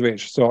 27 years of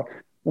age. So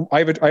I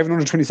have an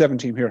under 27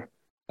 team here.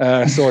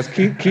 So it's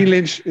Keane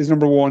Lynch is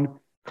number 1.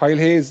 Kyle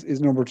Hayes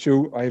is number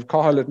 2. I have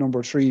Cathal at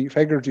number 3,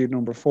 Hegarty at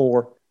number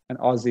 4, and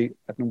Ozzie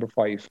at number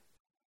 5.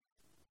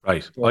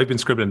 Right. I've been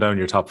scribbling down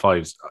your top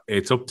 5s.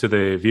 It's up to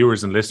the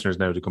viewers and listeners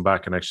now to come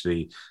back and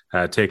actually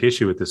take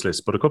issue with this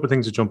list. But a couple of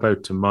things that jump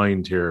out to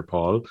mind here,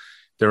 Paul.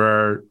 There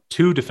are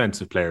 2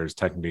 defensive players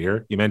technically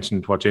here. You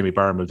mentioned what Jamie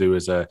Barron will do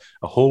as a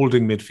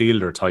holding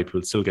midfielder type,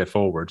 will still get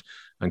forward.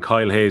 And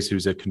Kyle Hayes,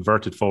 who's a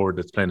converted forward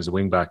that's playing as a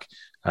wing-back,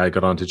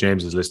 got onto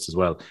James's list as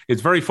well.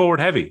 It's very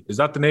forward-heavy. Is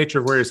that the nature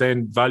of where you're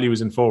saying value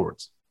is in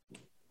forwards?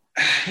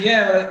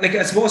 Yeah, like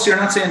I suppose you're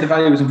not saying the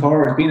value is in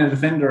forwards. Being a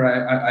defender,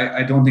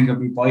 I don't think I'll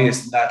be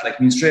biased in that. Like,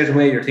 I mean, straight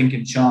away you're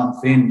thinking Sean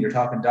Finn, you're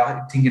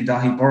thinking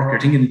Dahi Burke, you're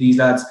thinking of these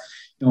lads,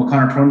 you know,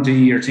 Conor Prunty,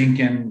 you're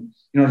thinking,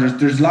 you know,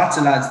 there's lots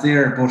of lads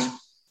there. But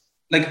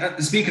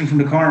like speaking from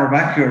the corner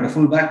back here, the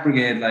full back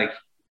brigade, like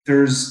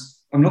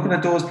I'm looking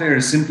at those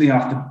players simply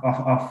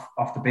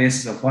off the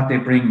basis of what they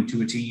bring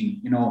to a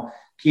team. You know,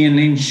 Keane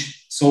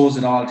Lynch sews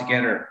it all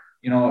together.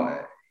 You know,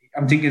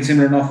 I'm thinking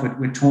similar enough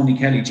with Tony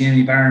Kelly,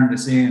 Jamie Barron, the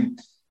same.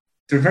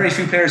 There are very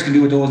few players can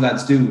do what those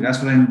lads do. That's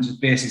what I'm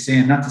just basically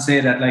saying. Not to say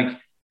that like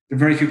there are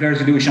very few players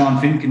can do what Sean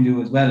Finn can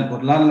do as well,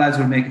 but a lot of lads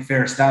will make a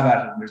fair stab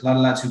at it. There's a lot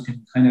of lads who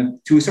can kind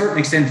of, to a certain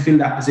extent, fill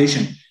that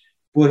position.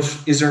 But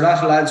is there a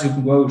lot of lads who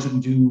can go out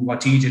and do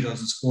what TJ does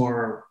and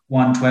score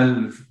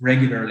 112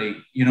 regularly?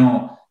 You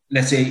know,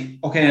 let's say,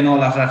 okay, I know a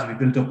lot of that will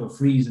be built up of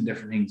frees and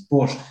different things,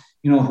 but,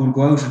 you know, who'll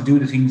go out and do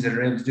the things that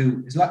they're able to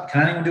do.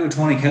 Can anyone do what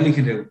Tony Kelly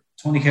can do?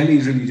 Tony Kelly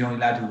is really the only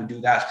lad who can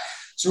do that.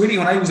 So really,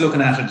 when I was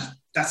looking at it,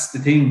 that's the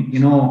thing, you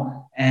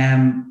know,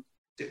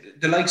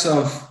 the likes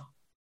of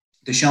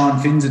the Sean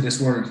Finns of this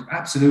world,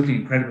 absolutely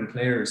incredible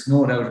players,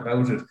 no doubt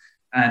about it,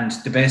 and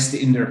the best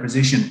in their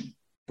position.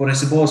 But I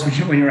suppose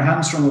when you're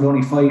hamstrung with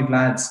only 5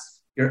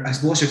 lads, you're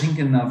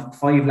thinking of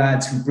 5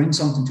 lads who bring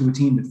something to a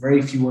team that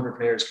very few other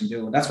players can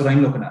do. And that's what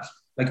I'm looking at.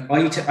 Like,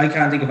 I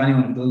can't think of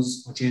anyone who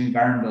does what Jamie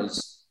Barron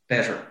does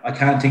better. I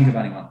can't think of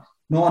anyone.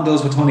 No one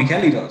does what Tony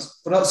Kelly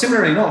does. But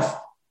similarly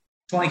enough,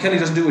 Tony Kelly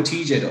doesn't do what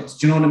TJ does.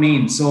 Do you know what I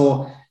mean?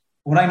 So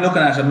what I'm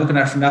looking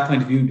at from that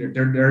point of view,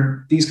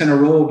 they're these kind of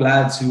rogue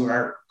lads who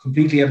are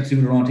completely able to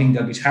do their own thing.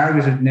 They'll be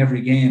targeted in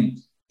every game,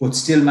 but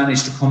still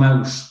manage to come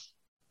out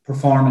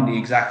performing the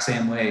exact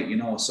same way, you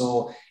know.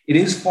 So it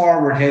is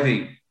forward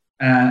heavy,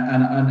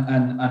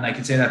 and I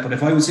can say that. But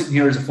if I was sitting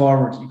here as a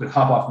forward, you could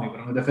hop off me, but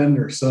I'm a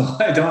defender, so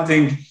I don't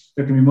think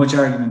there can be much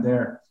argument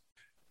there.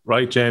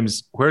 Right,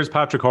 James. Where's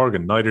Patrick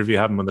Horgan? Neither of you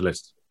have him on the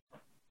list.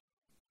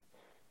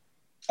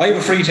 I have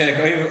a free take.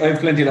 I have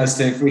plenty of lads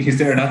to take frees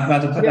there.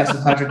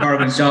 That's Patrick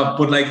Horgan's job.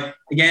 But like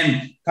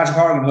again, Patrick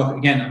Horgan, look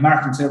again. I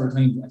marked him several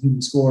times. I think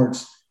he scored.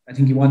 I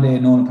think he one day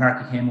in Nolan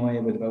Park he came away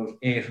with about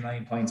 8 or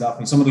 9 points off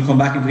me. Someone will come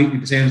back and beat me,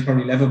 but say it was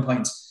probably 11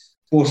 points.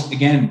 But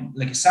again,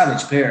 like a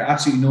savage player,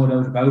 absolutely no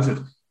doubt about it.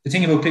 The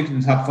thing about picking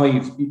the top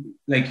 5,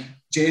 like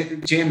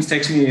James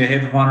texted me a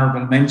heap of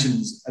honourable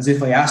mentions as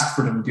if I asked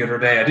for them the other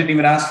day. I didn't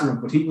even ask for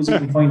them, but he was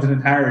even finding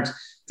it hard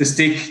to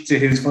stick to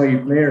his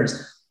 5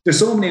 players. There's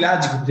so many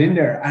lads you could put in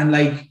there, and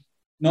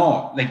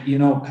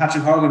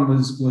Patrick Horgan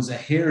was a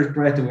hair's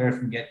breadth away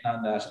from getting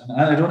on that,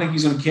 and I don't think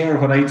he's going to care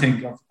what I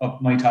think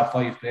of my top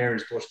 5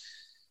 players. But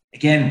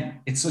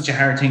again, it's such a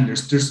hard thing.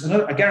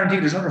 I guarantee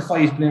there's another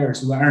 5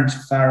 players who aren't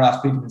far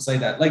off people inside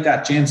that. Like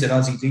that, James said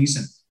Ozzie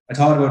decent. I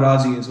thought about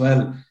Ozzie as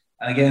well,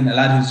 and again, a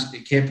lad who's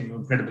capable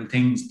of incredible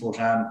things. But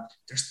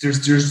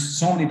there's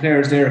so many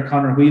players there.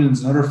 Conor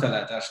Whelan's another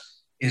fella that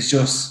is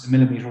just a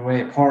millimetre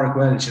away. Pádraig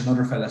Welch,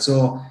 another fella.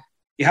 So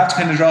you have to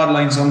kind of draw the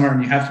line somewhere,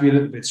 and you have to be a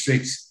little bit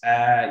strict.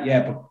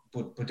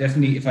 But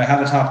definitely, if I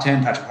have a top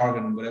 10, Patrick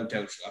Horgan, without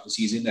doubt,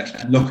 obviously he's in there.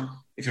 And look,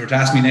 if you were to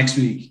ask me next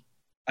week,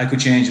 I could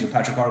change it, but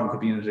Patrick Horgan could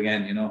be in it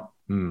again, you know.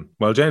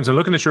 Well, James, I'm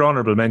looking at your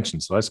honourable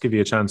mentions, so let's give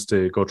you a chance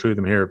to go through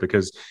them here,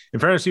 because in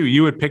fairness to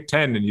you had picked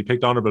 10 and you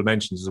picked honourable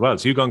mentions as well.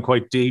 So you've gone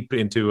quite deep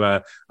into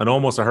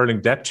almost a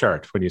hurling depth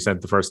chart when you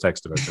sent the first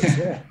text about this.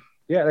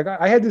 Yeah. Like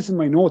I had this in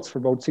my notes for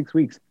about 6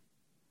 weeks.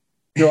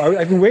 You know,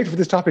 I've been waiting for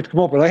this topic to come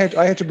up, but I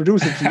had to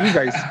produce it for you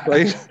guys,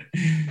 right?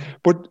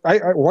 But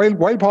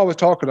while Paul was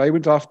talking, I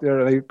went off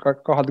there and I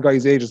got the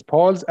guy's ages.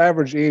 Paul's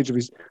average age of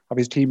his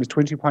team is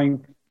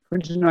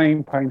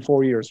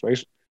 29.4 years,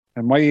 right?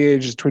 And my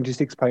age is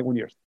 26.1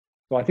 years.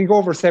 So I think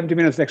over 70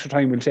 minutes extra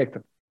time we'll take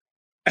them.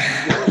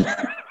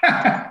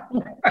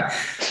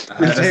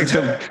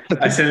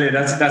 I tell you,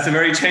 that's a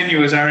very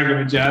tenuous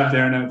argument you have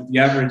there now. The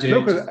average age.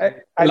 Look,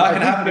 a lot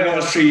can happen in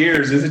those 3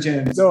 years, is it,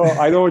 James? No,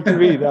 I know what you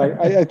mean.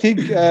 I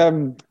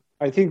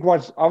think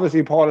what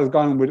obviously Paul has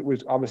gone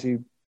with obviously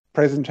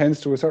present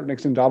tense to a certain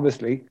extent,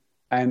 obviously,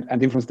 and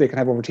the influence they can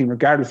have over a team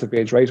regardless of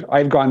age, right?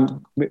 I've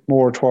gone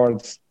more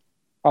towards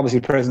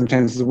obviously present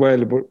tense as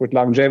well, but with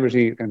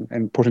longevity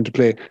and put into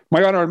play.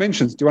 My honourable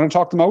mentions, do you want to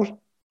talk them out?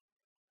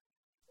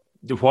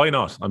 Why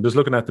not? I'm just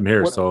looking at them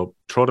here, so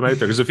throw them out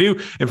there. There's a few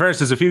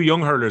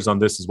young hurlers on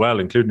this as well,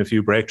 including a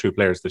few breakthrough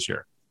players this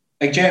year.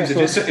 Like James,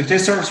 if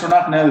this serves for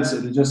nothing else,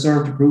 it'll just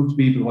serve to prove to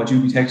people what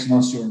you'll be texting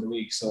us during the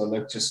week. So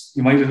like,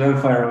 you might as well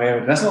fire away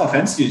with it. That's no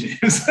offence to you,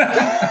 James.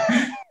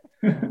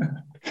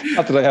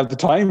 Not that I have the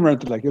time or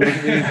anything, like, you know what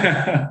I mean?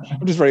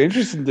 I'm just very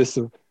interested in this.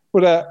 So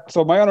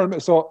my honour,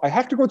 so I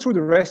have to go through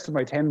the rest of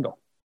my 10 though.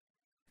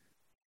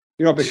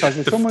 You know, because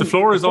the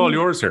floor is all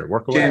yours here.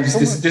 Work away. James,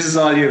 this is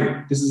all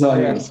you. This is all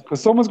you.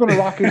 Because someone's going to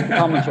rock into the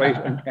comments, right,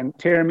 and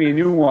tear me a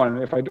new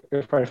one if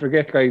I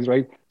forget, guys,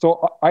 right?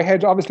 So I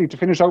had, obviously, to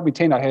finish out my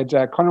 10, I had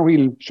Conor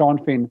Whelan,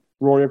 Sean Finn,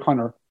 Rory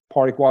O'Connor,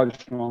 Pádraig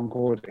Welch, and Eoin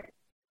Cody.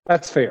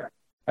 That's fair.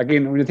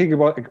 Again, when you think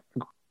about it,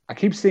 I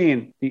keep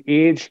saying the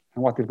age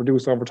and what they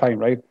produce over time,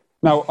 right?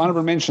 Now,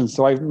 honourable mentions.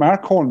 So I have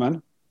Mark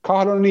Coleman,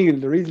 Cathal O'Neill.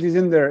 The reason he's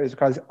in there is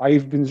because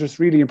I've been just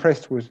really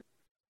impressed with,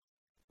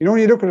 you know, when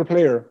you look at a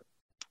player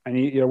and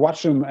you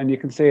watch him and you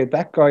can say,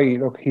 that guy,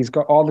 look, he's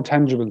got all the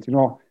tangibles, you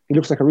know, he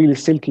looks like a really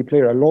silky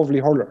player, a lovely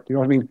hurler, you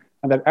know what I mean?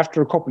 And that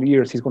after a couple of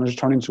years, he's going to just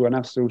turn into an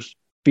absolute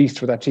beast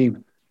for that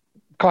team.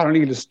 Cathal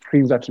O'Neill just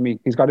screams that to me.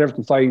 He's got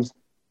everything, size,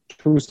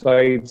 2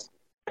 sides,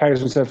 carries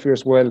himself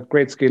fierce well,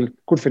 great skill,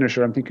 good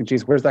finisher. I'm thinking,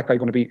 geez, where's that guy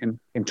going to be in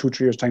 2-3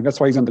 years' time? That's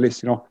why he's on the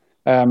list, you know.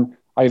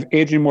 I have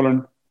Adrian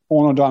Mullen,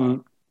 Owen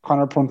O'Donnell,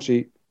 Conor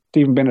Prunty,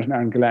 Stephen Bennett and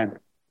Aaron Gillan.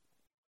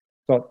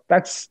 So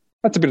that's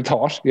a bit of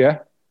thought, yeah,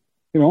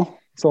 you know.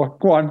 So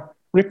go on,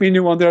 rip me a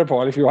new one there,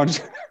 Paul, if you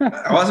want.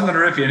 I wasn't going to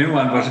rip you a new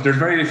one, but there's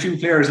very few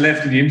players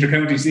left in the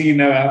inter-county scene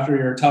now after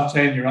your top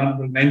 10, your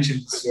honourable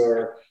mentions,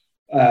 your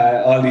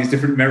all these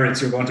different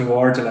merits you're going to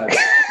award to lads.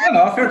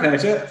 No, fair play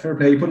to you. Fair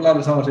play. You put a lot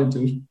of thought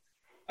into it.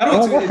 I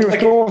don't know. Murphy was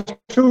close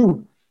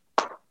too.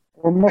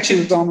 Or Murphy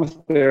was almost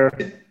there.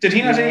 Did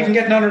he not even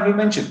get an honourable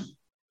mention?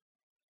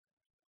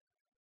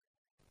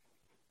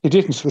 He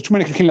didn't. There's too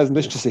many Kilkenny on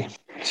this to see.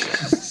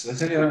 I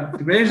tell you,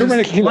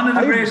 one of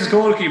the greatest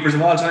goalkeepers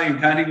of all time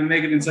can't even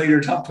make it inside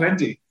your top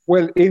 20.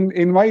 Well,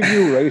 in my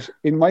view, right?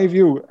 In my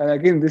view, and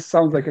again, this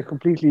sounds like a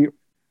completely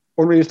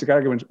unrealistic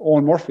argument.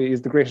 Owen Murphy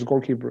is the greatest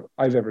goalkeeper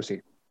I've ever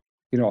seen.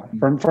 You know,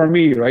 for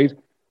me, right?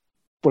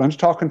 But I'm just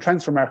talking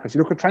transfer markets.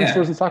 You look at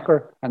transfers in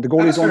soccer, and the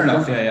goalies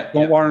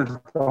don't warrant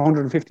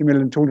 150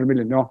 million, 200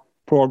 million. No,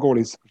 pro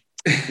goalies.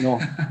 You know,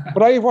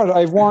 but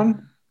I've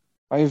won.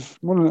 I've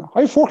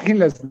 14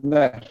 less than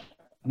that.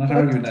 I'm not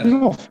arguing that.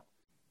 Enough.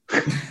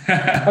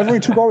 I've only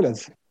 2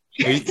 goals.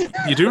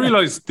 You do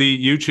realise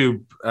the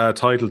YouTube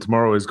title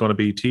tomorrow is going to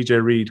be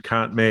TJ Reid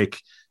can't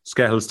make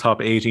Skehill's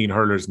top 18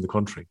 hurlers in the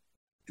country.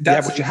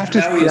 But you have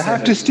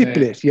to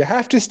stipulate. You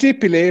have to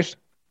stipulate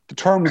the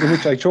terms in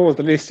which I chose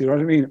the list. You know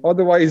what I mean?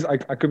 Otherwise, I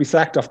could be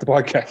sacked off the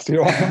podcast. You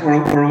know,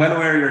 we're well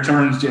aware of your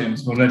terms,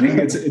 James. But I think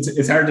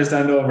it's hard to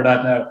stand over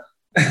that now.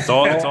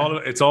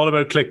 It's all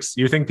about clicks.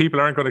 You think people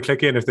aren't going to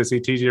click in if they see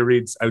TJ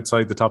Reid's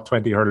outside the top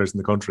 20 hurlers in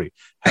the country?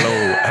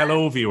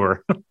 Hello,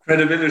 viewer.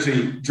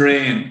 Credibility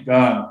drain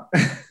gone.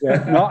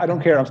 Yeah, no, I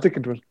don't care. I'm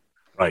sticking to it.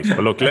 Right. But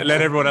look,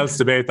 let everyone else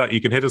debate that. You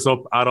can hit us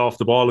up at Off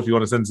the Ball if you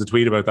want to send us a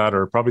tweet about that,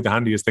 or probably the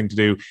handiest thing to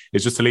do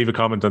is just to leave a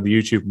comment on the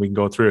YouTube and we can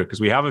go through it, because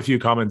we have a few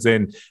comments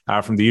in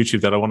from the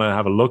YouTube that I want to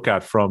have a look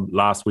at from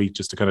last week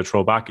just to kind of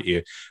throw back at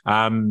you.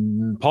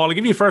 Paul, I'll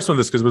give you the first one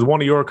this because it was one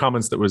of your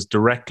comments that was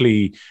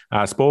directly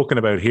spoken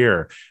about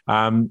here.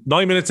 9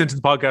 minutes into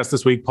the podcast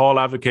this week, Paul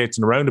advocates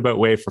in a roundabout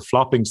way for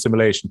flopping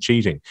simulation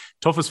cheating.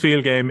 Toughest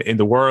field game in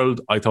the world,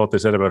 I thought they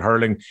said about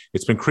hurling.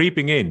 It's been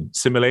creeping in,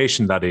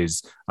 simulation that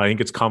is. I think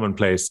it's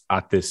commonplace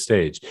at this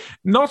stage.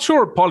 Not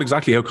sure, Paul,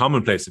 exactly how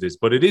commonplace it is,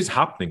 but it is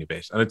happening a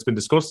bit. And it's been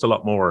discussed a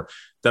lot more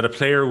that a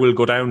player will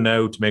go down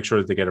now to make sure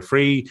that they get a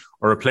free,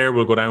 or a player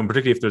will go down,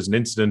 particularly if there's an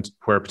incident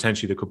where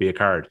potentially there could be a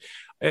card.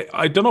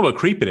 I don't know about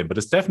creeping in, but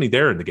it's definitely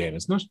there in the game,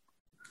 isn't it?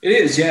 It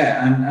is,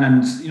 yeah.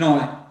 And you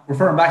know,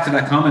 referring back to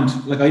that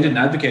comment, like, I didn't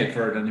advocate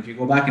for it. And if you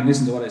go back and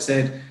listen to what I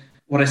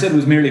said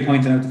was merely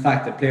pointing out the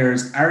fact that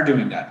players are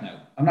doing that now.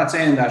 I'm not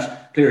saying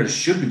that players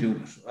should be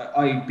doing it.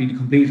 I'd be the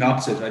complete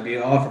opposite. I'd be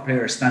all for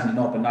players standing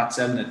up and not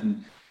selling it.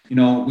 And, you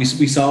know, we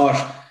saw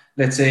it,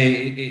 let's say,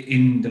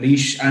 in the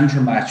Laois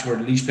Antrim match where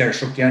the Laois player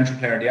struck the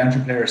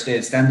Antrim player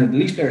stayed standing. The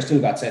Laois player still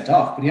got sent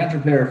off, but the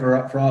Antrim player,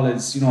 for all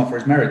his, you know, for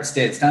his merits,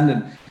 stayed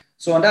standing.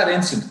 So in that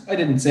instant, I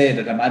didn't say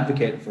that I'm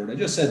advocating for it. I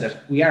just said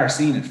that we are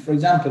seeing it. For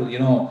example, you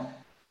know,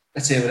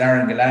 let's say with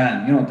Aaron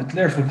Gillan, you know, the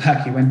Clare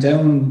fullback, he went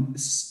down,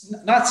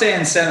 not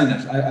saying selling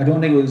it. I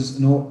don't think it was,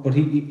 but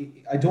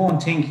I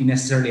don't think he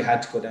necessarily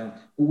had to go down.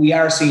 But we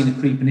are seeing it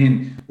creeping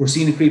in. We're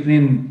seeing it creeping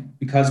in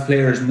because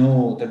players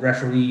know that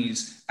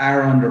referees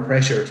are under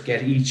pressure to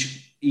get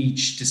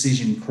each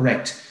decision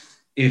correct.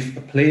 If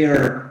a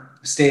player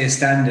stays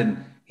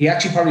standing, he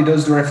actually probably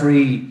does the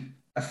referee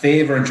a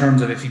favour in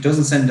terms of if he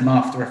doesn't send him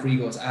off, the referee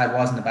goes, it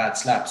wasn't a bad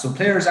slap. So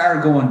players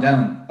are going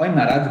down. I'm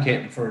not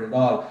advocating for it at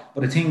all,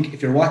 but I think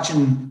if you're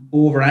watching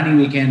over any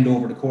weekend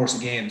over the course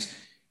of games,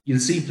 you'll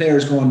see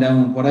players going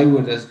down what I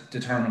would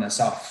determine as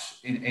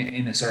soft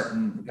in a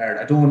certain regard.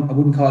 I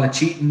wouldn't call it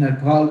cheating. I'd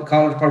call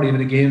it probably a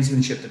bit of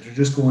gamesmanship, that they're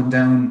just going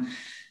down,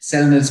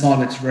 selling it a small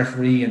bit to the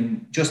referee,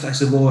 and just, I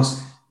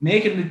suppose,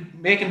 making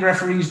the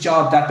referee's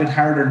job that bit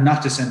harder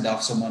not to send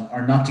off someone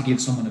or not to give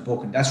someone a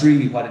booking. That's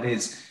really what it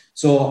is.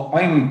 So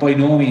I'm by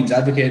no means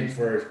advocating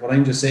for it. What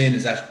I'm just saying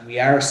is that we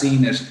are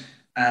seeing it,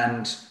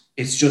 and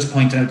it's just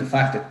pointing out the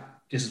fact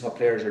that this is what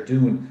players are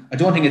doing. I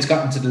don't think it's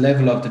gotten to the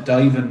level of the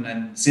diving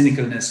and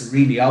cynicalness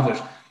really of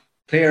it.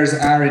 Players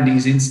are in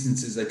these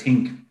instances, I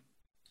think,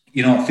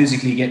 you know,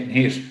 physically getting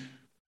hit.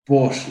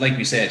 But like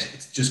we said,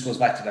 it just goes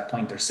back to that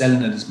point. They're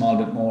selling it a small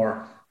bit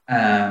more.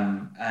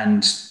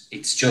 And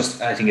it's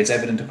just, I think it's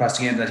evident across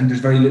the game. I think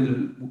there's very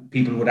little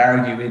people would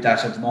argue with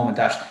that at the moment,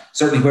 that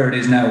certainly where it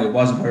is now, it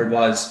wasn't where it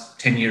was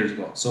 10 years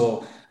ago.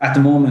 So at the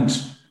moment,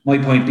 my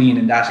point being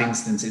in that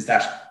instance is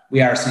that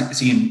we are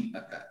seeing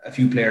a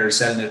few players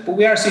selling it, but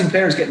we are seeing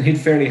players getting hit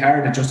fairly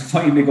hard and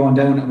justifiably going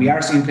down. And we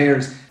are seeing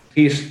players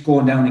hit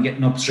going down and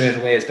getting up straight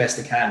away as best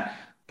they can.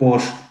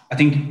 But I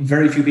think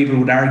very few people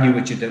would argue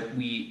with you that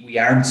we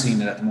aren't seeing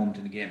it at the moment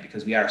in the game,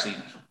 because we are seeing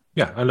it.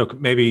 Yeah, and look,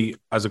 maybe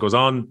as it goes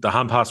on, the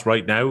hand pass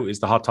right now is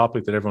the hot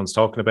topic that everyone's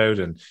talking about,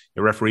 and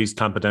your referees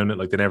clamping down it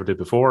like they never did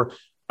before.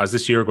 As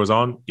this year goes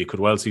on, you could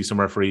well see some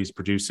referees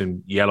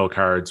producing yellow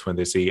cards when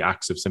they see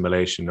acts of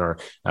simulation or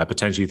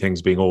potentially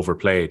things being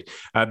overplayed.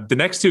 The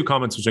next two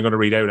comments, which I'm going to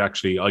read out,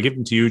 actually, I'll give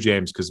them to you,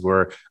 James, because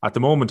we're at the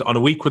moment on a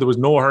week where there was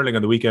no hurling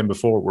on the weekend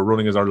before. We're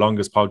running as our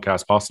longest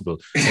podcast possible.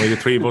 Only the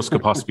three of us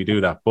could possibly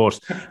do that. But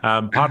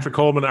Patrick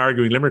Coleman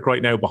arguing Limerick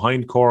right now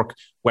behind Cork,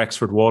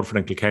 Wexford, Waterford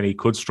and Kilkenny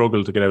could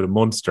struggle to get out of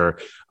Munster.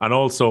 And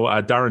also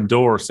Darren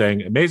Dorr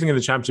saying, amazing in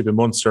the championship in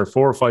Munster,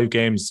 4 or 5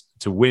 games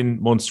to win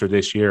Munster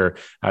this year.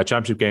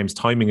 Championship games,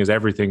 timing is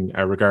everything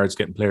regards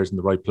getting players in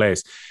the right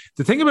place.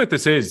 The thing about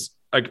this is,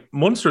 like,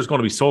 Munster is going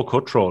to be so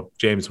cutthroat,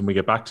 James, when we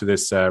get back to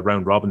this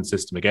round robin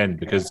system again,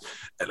 because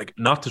like,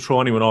 not to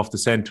throw anyone off the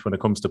scent when it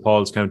comes to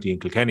Paul's County and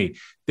Kilkenny,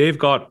 they've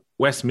got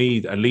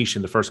Westmeath and Laois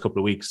in the first couple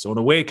of weeks. So in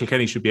a way,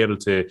 Kilkenny should be able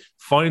to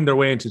find their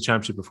way into the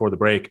championship before the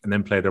break and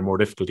then play their more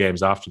difficult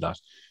games after that.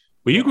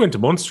 But you go into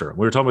Munster,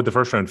 we were talking about the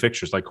first round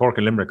fixtures, like Cork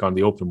and Limerick on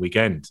the open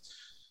weekend.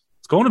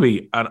 It's going to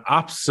be an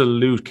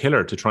absolute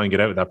killer to try and get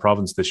out of that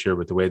province this year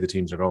with the way the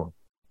teams are going.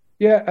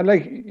 Yeah, and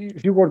like,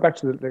 if you go back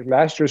to the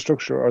last year's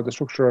structure or the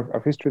structure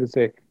of history, to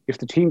say if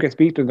the team gets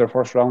beaten in their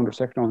first round or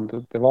second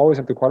round, they've always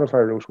had the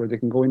qualifier route where they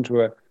can go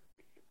into an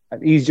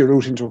easier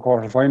route into a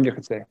quarter final, you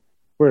could say.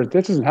 Whereas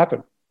this doesn't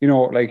happen. You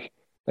know, like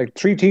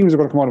 3 teams are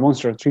going to come out of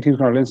Munster, 3 teams are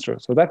going to Leinster.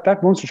 So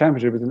that Munster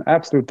Championship is an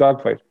absolute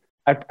dogfight.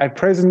 At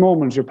present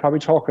moment, you're probably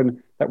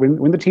talking that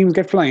when the teams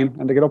get flying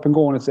and they get up and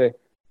going,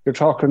 you're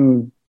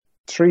talking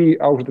 3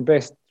 out of the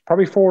best,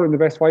 probably 4 in the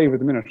best 5 at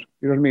the minute.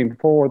 You know what I mean?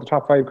 4 of the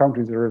top 5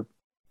 counties are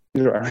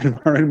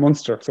in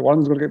Munster. So one of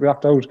them's going to get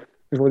knocked out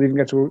before they even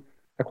get to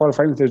a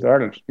quarter-final stage of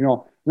Ireland. You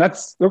know, and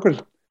that's, look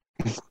at,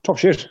 tough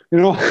shit, you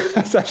know.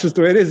 That's just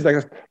the way it is.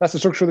 Like, that's the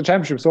structure of the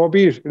championship. So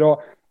be it, you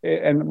know.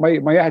 And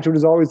my attitude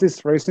is always this,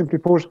 very simply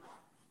put: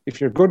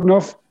 if you're good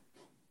enough,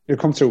 you'll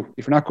come through.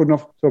 If you're not good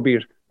enough, so be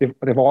it.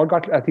 They've all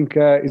got, I think,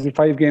 is it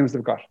 5 games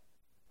they've got?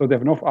 So they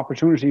have enough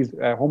opportunities,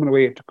 home and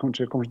away, to come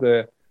to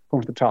the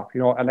top,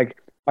 you know. And like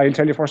I'll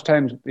tell you, first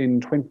time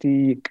in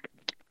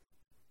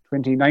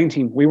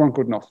 2019, we weren't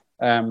good enough.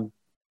 At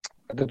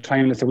the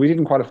time, let's say we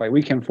didn't qualify.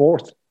 We came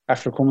fourth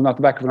after coming out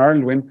the back of an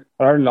Ireland win,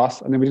 or Ireland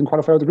loss, and then we didn't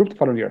qualify out the group the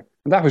following year.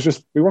 And that was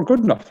just, we weren't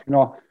good enough, you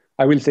know.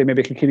 I will say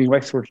maybe Kilkenny and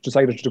Wexford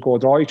decided to go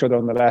draw each other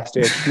on the last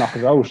day to knock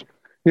us out,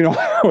 you know.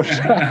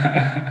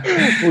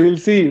 We'll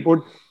see.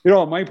 But, you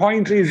know, my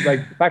point is,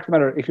 like, the fact of the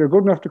matter, if you're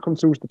good enough to come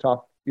through to the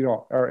top, you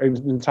know, or in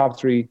the top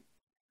 3,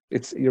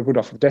 you're good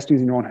enough. The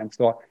destiny's in your own hands.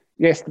 So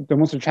yes, the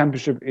Munster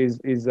Championship is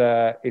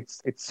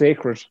it's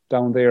sacred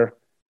down there.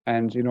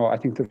 And, you know, I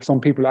think that some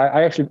people,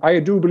 I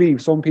do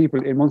believe some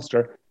people in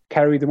Munster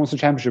carry the Munster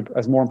Championship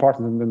as more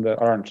important than the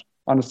Ireland.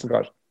 Honest to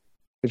God.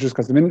 It's just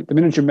because the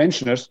minute you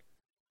mention it,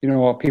 you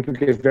know, people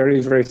get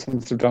very, very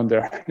sensitive down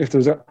there. If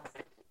there's a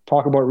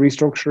talk about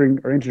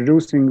restructuring or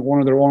introducing one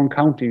of their own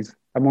counties,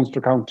 a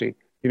Munster county,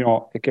 you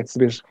know, it gets a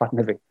bit hot and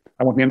heavy.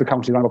 I won't name the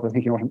county long up, but I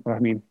think you know what I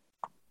mean.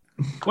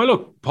 Well,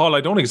 look, Paul,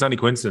 I don't think it's any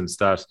coincidence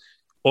that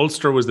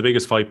Ulster was the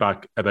biggest fight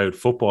back about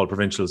football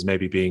provincials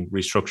maybe being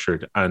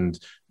restructured, and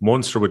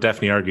Munster would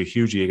definitely argue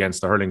hugely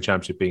against the hurling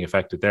championship being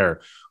affected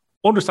there.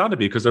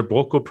 Understandably, because they're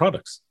both good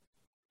products.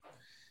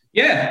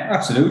 Yeah,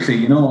 absolutely.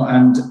 You know,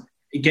 and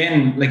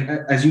again, like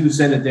as you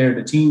said it there,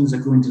 the teams that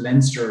go into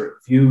Leinster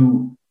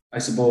view, I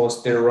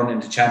suppose, their run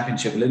into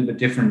championship a little bit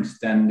different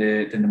than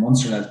the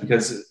Munster lads,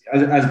 because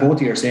as both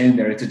of you are saying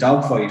there, it's a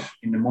dogfight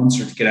in the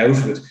Munster to get out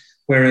of it.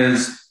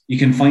 Whereas you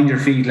can find your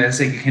feet, let's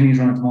say Kilkenny's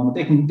run at the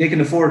moment, they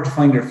can afford to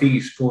find their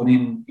feet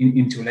going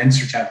into a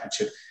Leinster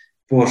championship.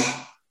 But,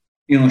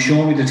 you know,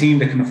 show me the team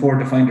that can afford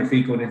to find their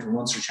feet going into a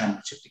Munster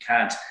championship. They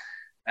can't.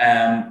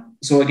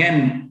 So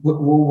again,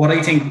 what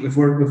I think, if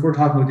we're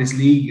talking about this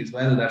league as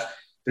well, that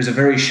there's a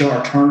very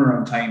short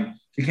turnaround time.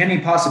 Kilkenny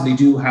possibly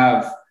do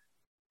have,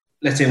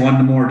 let's say, one of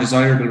the more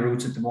desirable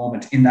routes at the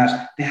moment, in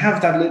that they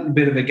have that little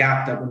bit of a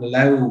gap that will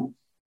allow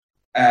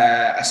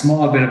a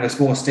small bit of, I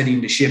suppose,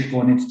 steadying the ship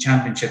going into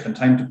championship and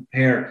time to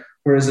prepare.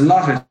 Whereas a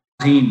lot of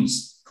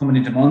teams coming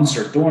into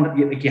Munster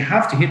you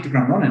have to hit the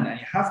ground running and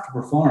you have to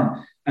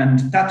perform. And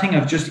that thing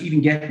of just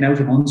even getting out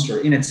of Munster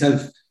in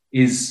itself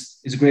is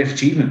a great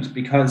achievement,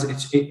 because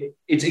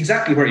it's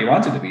exactly where you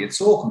want it to be. It's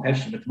so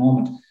competitive at the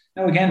moment.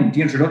 Now, again,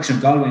 the introduction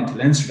of Galway into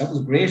Leinster, that was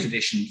a great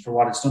addition for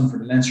what it's done for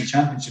the Leinster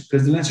Championship,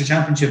 because the Leinster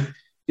Championship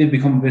did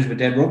become a bit of a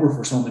dead rubber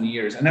for so many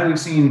years. And now we've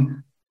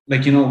seen,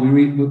 like, you know,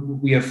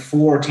 we have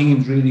 4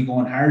 teams really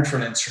going hard for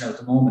Leinster now at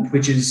the moment,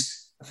 which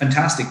is a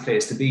fantastic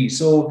place to be.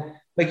 So,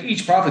 like,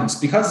 each province,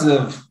 because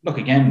of, look,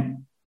 again,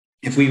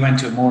 if we went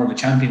to more of a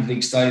Champions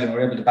League style and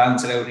we're able to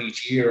balance it out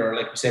each year, or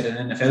like we said,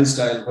 an NFL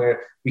style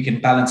where we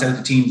can balance out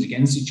the teams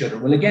against each other,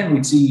 well, again,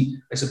 we'd see,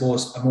 I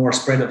suppose, a more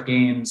spread of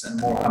games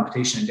and more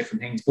competition and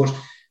different things. But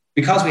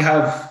because we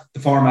have the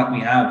format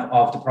we have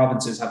of the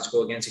provinces have to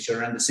go against each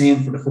other, and the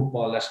same for the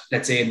football, that,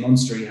 let's say in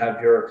Munster, you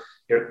have your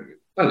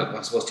well,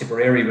 I suppose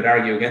Tipperary would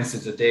argue against it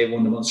that they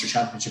won the Munster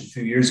Championship a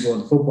few years ago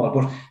in the football,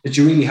 but that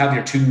you really have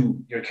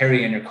your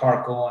Kerry and your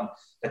Cork going,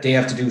 that they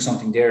have to do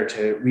something there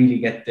to really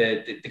get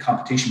the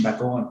competition back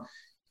going.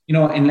 You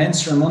know, in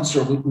Leinster and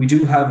Munster, we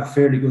do have a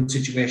fairly good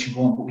situation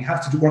going, but we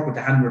have to work with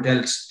the hand we're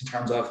dealt in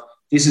terms of,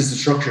 this is the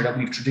structure that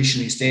we've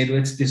traditionally stayed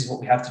with. This is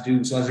what we have to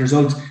do. So as a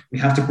result, we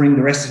have to bring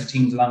the rest of the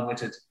teams along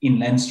with it in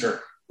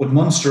Leinster. But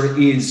Munster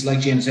is,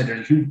 like James said,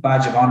 there's a huge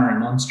badge of honour in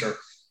Munster,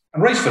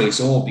 and rightfully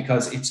so,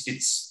 because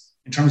it's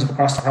in terms of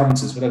across the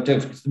provinces, without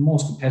doubt, it's the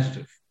most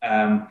competitive.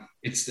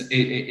 It's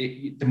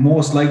the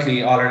most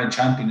likely All-Ireland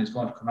champion is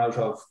going to come out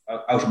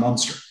of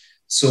Munster.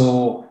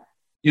 So,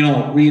 you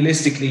know,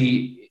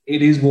 realistically,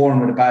 it is worn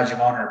with a badge of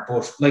honour.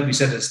 But like we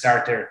said at the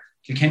start there,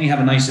 Kilkenny have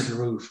a nice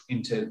little route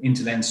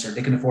into Leinster.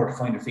 They can afford to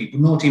find their feet,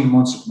 but no team in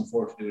Munster can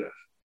afford to do that.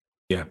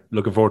 Yeah,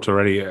 looking forward to it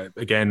already.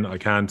 Again, I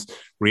can't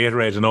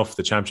reiterate enough,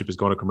 the championship is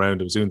going to come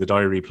around. I was doing the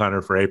diary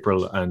planner for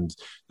April, and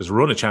there's a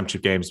run of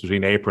championship games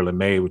between April and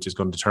May, which is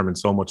going to determine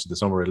so much of the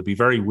summer. It'll be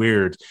very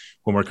weird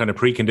when we're kind of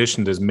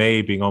preconditioned as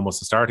May being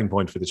almost the starting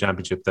point for the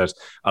championship, that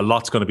a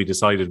lot's going to be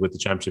decided with the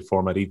championship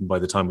format even by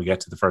the time we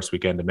get to the first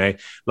weekend of May.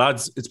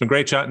 Lads, it's been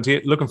great chatting to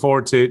you. Looking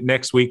forward to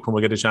next week when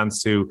we get a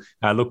chance to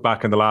look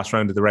back in the last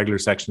round of the regular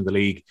section of the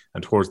league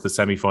and towards the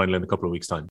semi-final in a couple of weeks' time.